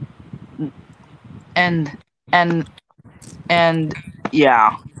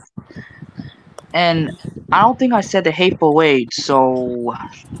yeah. And I don't think I said The Hateful Eight, so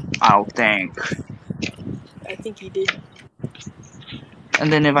I don't think. I think you did.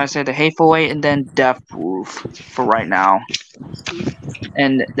 And then if I say The Hateful Eight, and then Death Proof for right now.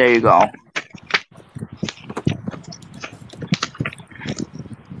 And there you go.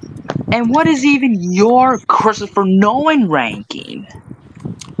 And what is even your Christopher Nolan ranking?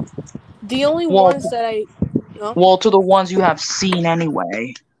 The only ones that I... Huh? Well, to the ones you have seen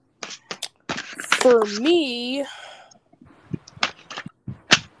anyway. For me,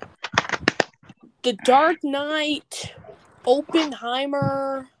 The Dark Knight,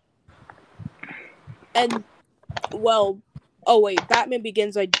 Oppenheimer, and, well, oh wait, Batman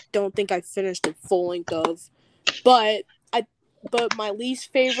Begins I don't think I finished the full length of, but my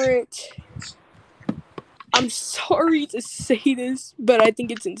least favorite, I'm sorry to say this, but I think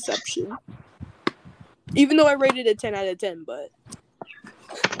it's Inception. Even though I rated it 10 out of 10, but...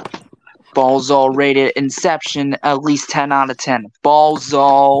 Balzo rated Inception at least 10 out of 10.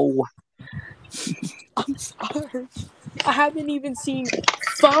 Balzo! I haven't even seen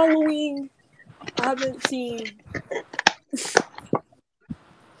Following. I haven't seen.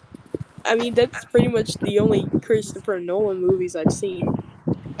 I mean, that's pretty much the only Christopher Nolan movies I've seen.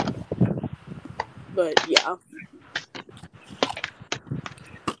 But yeah.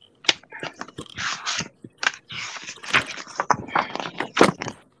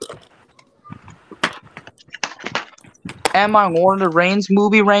 And my Lord of the Rings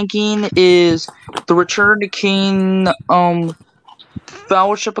movie ranking is The Return of the King,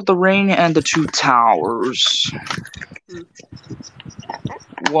 Fellowship of the Ring, and The Two Towers.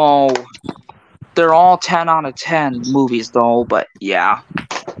 Well, they're all 10 out of 10 movies though, but yeah.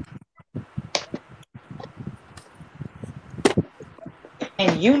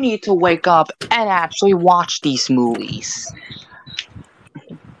 And you need to wake up and actually watch these movies.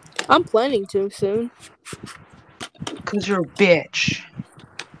 I'm planning to soon. Cause you're a bitch.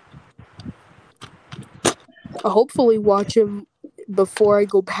 I'll hopefully watch him before I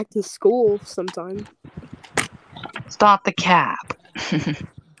go back to school sometime. Stop the cap.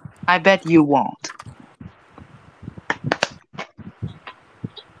 I bet you won't.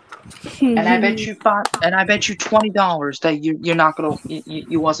 And I bet you $20 that you're not gonna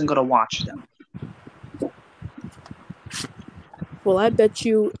you wasn't gonna watch them. Well, I bet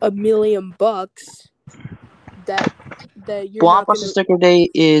you $1 million that you're not Blockbuster gonna. sticker day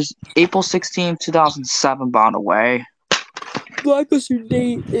is April 16th, 2007, by the way. Blockbuster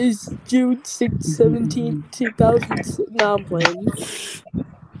Day is June 6th, 17th, 2000. Nah, I'm playing.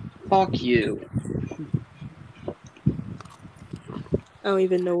 Fuck you. I don't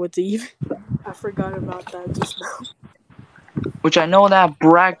even know what to even. I forgot about that just now. Which I know that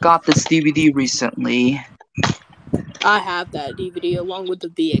Brett got this DVD recently. I have that DVD along with the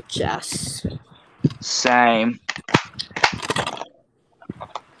VHS. Same.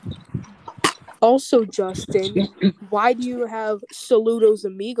 Also, Justin, why do you have Saludos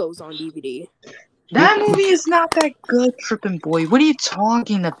Amigos on DVD? That movie is not that good, Trippin' Boy. What are you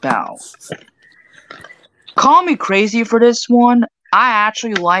talking about? Call me crazy for this one. I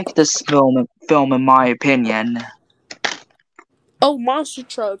actually like this film in my opinion. Oh, Monster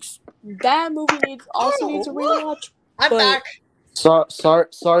Trucks. That movie needs a rewatch. I'm back.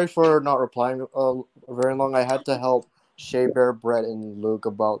 Sorry for not replying very long. I had to help Shea Bear, Brett, and Luke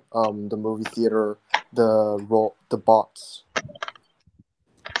about the movie theater, the bots.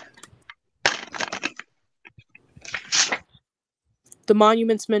 The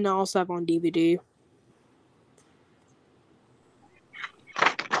Monuments Men I also have on DVD.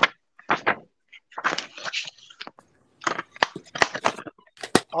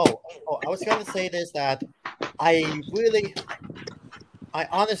 Oh, I was going to say this, that I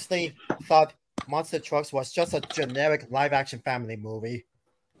honestly thought Monster Trucks was just a generic live-action family movie.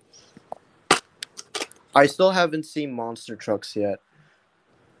 I still haven't seen Monster Trucks yet.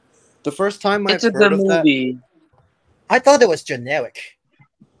 The first time I've It's a heard good of movie. that, I thought it was generic.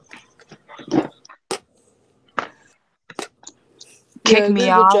 Kick me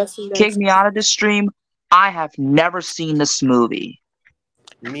out of the stream. I have never seen this movie.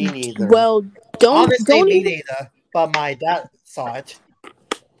 Me neither. Well, Honestly, me neither. But my dad saw it.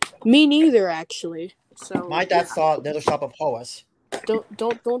 Me neither, actually. So my dad saw Little Shop of Horrors.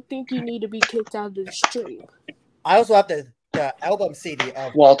 Don't think you need to be kicked out of the stream. I also have the album CD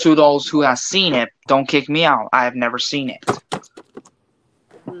of. Well, to those who have seen it, don't kick me out. I have never seen it.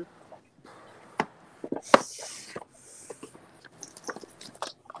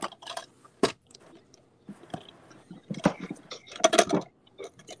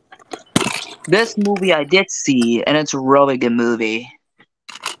 This movie I did see, and it's a really good movie.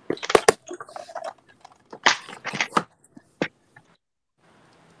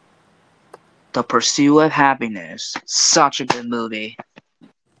 The Pursuit of Happiness. Such a good movie.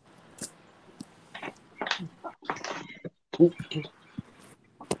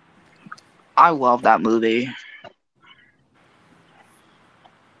 I love that movie.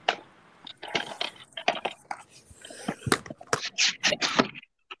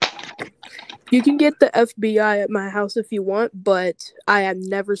 You can get the FBI at my house if you want, but I have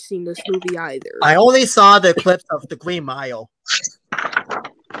never seen this movie either. I only saw the clips of The Green Mile.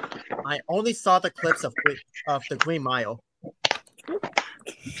 I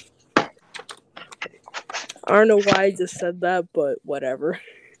don't know why I just said that, but whatever.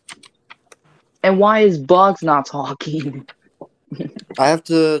 And why is Bugs not talking? I have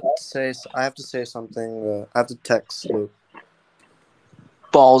to say something. I have to text Luke.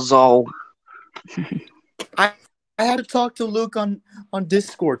 Balzo. I had to talk to Luke on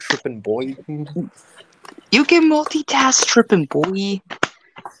Discord, Trippin' Boy. You can multitask, Trippin' Boy.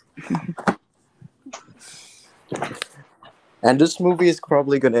 And this movie is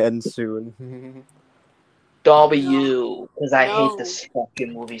probably gonna end soon. W, because I hate No. this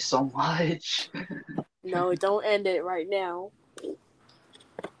fucking movie so much. No, don't end it right now.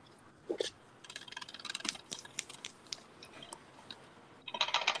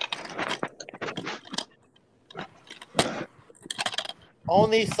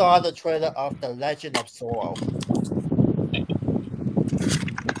 Only saw the trailer of The Legend of Zorro.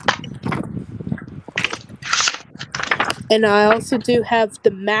 And I also do have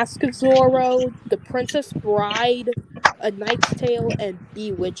The Mask of Zorro, The Princess Bride, A Knight's Tale, and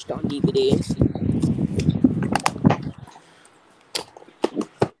Bewitched on DVD.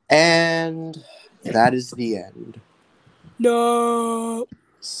 And that is the end. No.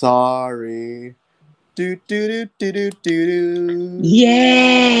 Sorry. Do do do do do do do. Yay!